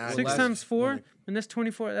actually, and active. 6 last- times 4, and that's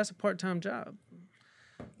 24. That's a part-time job.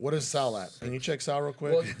 What is Sal at? Can you check Sal real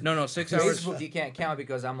quick? Well, No, 6 hours. Facebook you can't count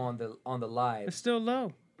because I'm on the live. It's still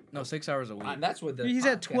low. No, 6 hours a week. And that's what the He's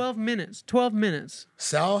at podcast- 12 minutes. 12 minutes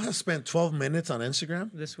Sal has spent 12 minutes on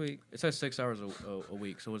Instagram? this week. It says 6 hours a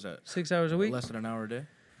week. So what's that? 6 hours a week. Less than an hour a day.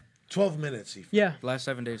 12 minutes. He Yeah. Last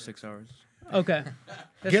 7 days, 6 hours. Okay. That's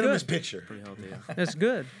Get him good. his picture. Pretty healthy. Yeah. That's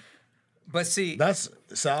good. But see, That's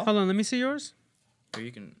Sal. Hold on. Let me see yours. Or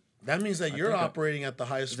you can. That means that you're think operating at the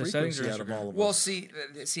highest The settings frequency are out of all of well, us. see,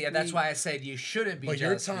 that's why I said you shouldn't be But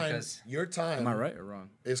jealous because your time Am I right or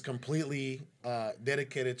wrong? is completely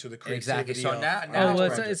dedicated to the creativity Exactly. So of now- of now- Oh, this well,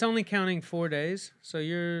 project. it's only counting 4 days. So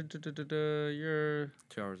you're 2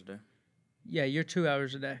 hours a day. you're 2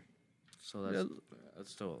 hours a day. So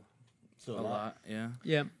that's still So a lot. Yeah.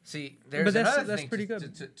 Yeah. see, there's But that's- another that's thing pretty to,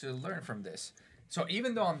 good. To learn from this. So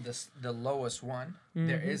even though I'm the lowest one,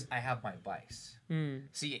 there is I have my vice.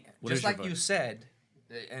 See, What just is your like you vice? said,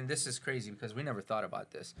 and this is crazy because we never thought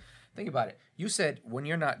about this. Think about it. You said when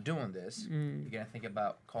you're not doing this, you're gonna think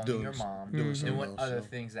about calling your mom, doing other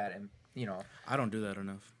things that, and you know. I don't do that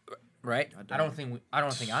enough. Right? I don't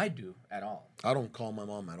think I do at all. I don't call my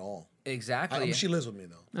mom at all. Exactly. I mean, she lives with me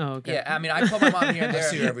though. Oh, okay. Yeah, I mean, I call my mom here and I there.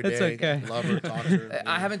 see her every day. That's okay. Love her, talk to her.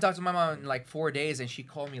 I haven't talked to my mom in like 4 days, and she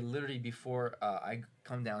called me literally before I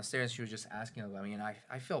come downstairs. She was just asking about me, and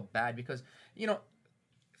I feel bad because, you know,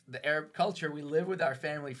 the Arab culture, we live with our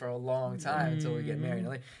family for a long time until we get married,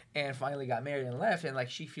 and finally got married and left, and like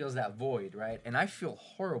she feels that void, right? And I feel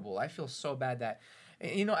horrible. I feel so bad that,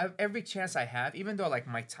 you know, every chance I have, even though like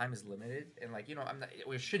my time is limited, and like, you know,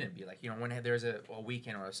 it shouldn't be, like, you know, when there's a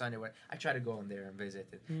weekend or a Sunday where I try to go in there and visit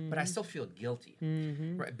it, but I still feel guilty,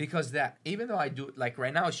 right? Because that, even though I do, like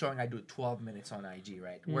right now it's showing I do 12 minutes on IG,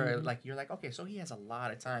 right? Where like you're like, okay, so he has a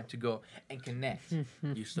lot of time to go and connect.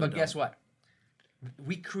 You still But don't. guess what?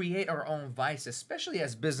 We create our own vice, especially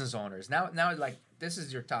as business owners. Now, like, this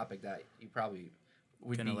is your topic that you probably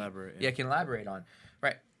Can elaborate, Yeah, can elaborate on,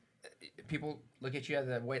 right? People look at you as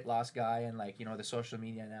a weight loss guy, and like, you know, the social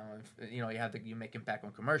media now, and you know, you make impact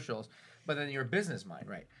on commercials, but then your business mind,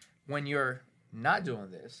 right? When you're not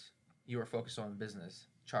doing this, you are focused on business.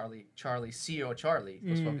 CEO Charlie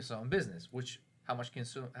was focused on business, which how much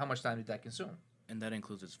time did that consume? And that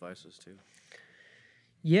includes its vices too.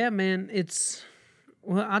 Yeah, man.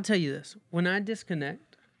 Well, I'll tell you this. When I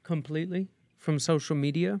disconnect completely from social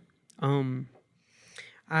media,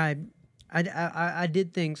 I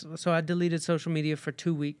did things. So I deleted social media for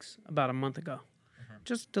 2 weeks about a month ago.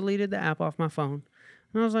 Just deleted the app off my phone.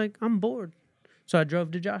 And I was like, I'm bored. So I drove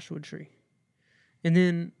to Joshua Tree. And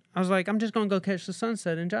then I was like, I'm just going to go catch the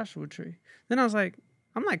sunset in Joshua Tree. Then I was like,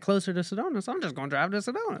 I'm like closer to Sedona, so I'm just going to drive to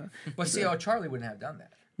Sedona. But CEO Charlie wouldn't have done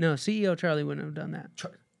that. No, CEO Charlie wouldn't have done that.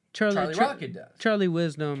 Charlie Rocket does. Charlie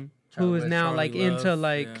Wisdom, who is now Charlie like Love, into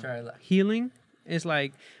like yeah. healing, is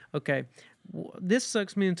like, okay, this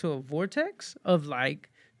sucks me into a vortex of like,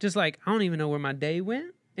 just like, I don't even know where my day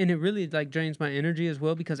went. And it really like drains my energy as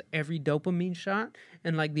well, because every dopamine shot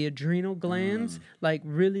and like the adrenal glands like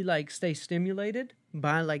really like stay stimulated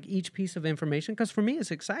by like each piece of information. Because for me,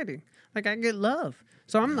 it's exciting. Like I get love.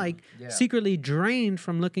 So I'm like secretly drained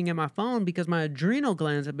from looking at my phone because my adrenal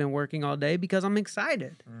glands have been working all day because I'm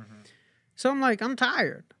excited. So I'm like, I'm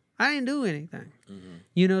tired. I didn't do anything.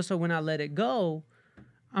 You know, so when I let it go,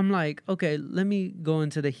 I'm like, okay, let me go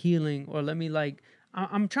into the healing, or let me like,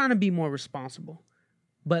 I'm trying to be more responsible.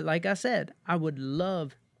 But like I said, I would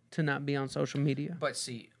love to not be on social media. But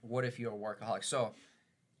see, what if you're a workaholic? So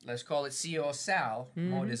let's call it CEO Sal.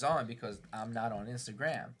 Mode is on because I'm not on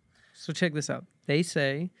Instagram. So check this out. They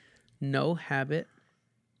say no habit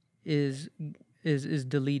is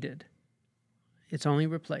deleted. It's only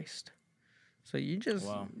replaced. So you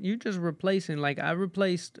just replacing, like I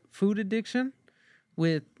replaced food addiction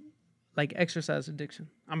with like exercise addiction.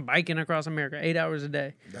 I'm biking across America 8 hours a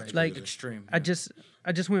day. That's like crazy. Extreme. I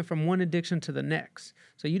just went from one addiction to the next.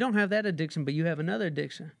 So you don't have that addiction, but you have another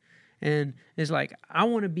addiction. And it's like, I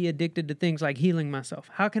want to be addicted to things like healing myself.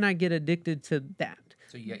 How can I get addicted to that?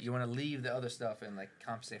 So you want to leave the other stuff and like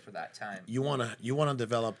compensate for that time. You wanna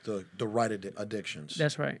develop the right addictions.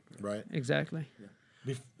 That's right. right. Exactly.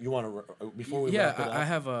 You want to before we Yeah, wrap it up? I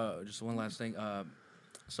have just one last thing.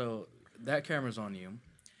 So that camera's on you.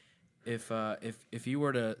 If you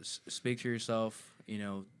were to speak to yourself,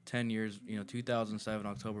 10 years, 2007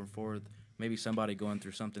 October 4th, maybe somebody going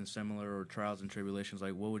through something similar or trials and tribulations,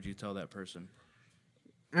 like what would you tell that person?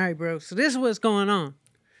 All right, bro. So this is what's going on.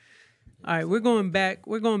 All right, we're going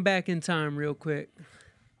back in time real quick.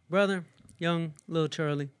 Brother, young little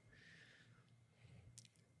Charlie.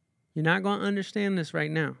 You're not going to understand this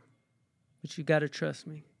right now, but you got to trust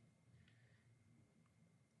me.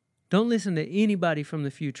 Don't listen to anybody from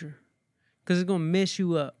the future, because it's going to mess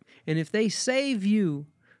you up. And if they save you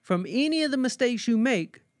from any of the mistakes you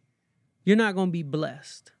make, you're not going to be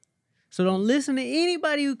blessed. So don't listen to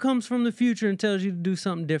anybody who comes from the future and tells you to do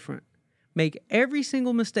something different. Make every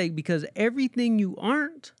single mistake, because everything you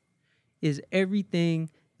aren't is everything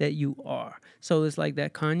that you are. So it's like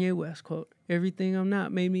that Kanye West quote, everything I'm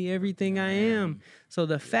not made me everything I am. So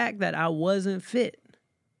the fact that I wasn't fit,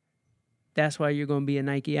 that's why you're going to be a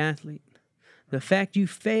Nike athlete. The fact you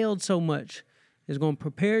failed so much is going to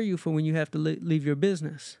prepare you for when you have to leave your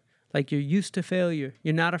business. Like you're used to failure.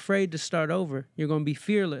 You're not afraid to start over. You're going to be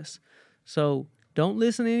fearless. So don't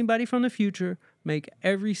listen to anybody from the future. Make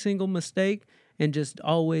every single mistake and just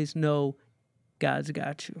always know God's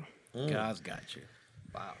got you. God's got you.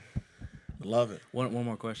 Wow. Love it. One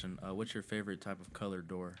more question. What's your favorite type of colored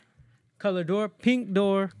door? Color door, pink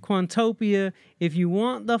door, Quantopia. If you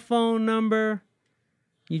want the phone number,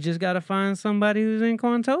 You just got to find somebody who's in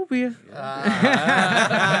Quantopia.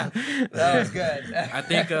 That was good. I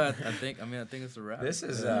think it's a wrap. This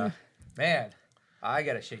is man. I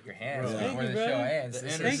gotta shake your hands Thank before you, the brother. show ends. The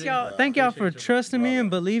This energy. is- Thank y'all for trusting me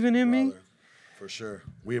and believing in me. Brother, for sure.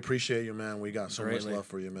 We appreciate you, man. We got so much Greatly. love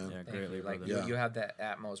for you, man. Yeah, Thank greatly, you. Like brother. Yeah. you have that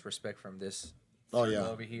utmost respect from this. Oh circle yeah,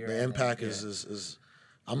 over here, the and then- impact is.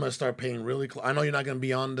 I'm gonna start paying really close. I know you're not gonna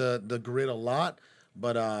be on the grid a lot,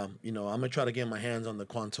 but you know, I'm gonna try to get my hands on the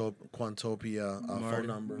Quantopia phone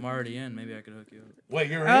number. I'm already in. Maybe I could hook you up.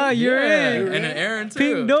 Wait, you're in? Oh, you're in. And then Aaron too.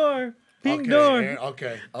 Pink door. Pink okay, door. Aaron,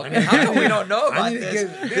 okay. Okay, how come we don't know I about need to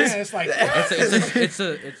this? get. Yeah, it's like It's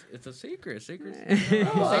a secret. Secret citizen.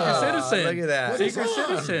 Look at that. Secret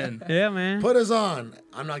citizen. Yeah, man. put us on.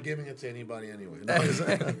 I'm not giving it to anybody anyway. No,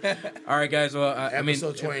 All right, guys. Well, I mean,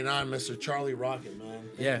 episode 29, Mr. Charlie Rocket, man.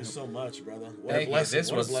 Thank Yeah. you so much, brother. What Thank a you. blessing.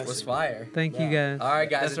 This what a was blessing. fire. Thank you, guys. All right,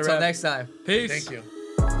 guys. That's a Until wrap. next time. peace. Thank you.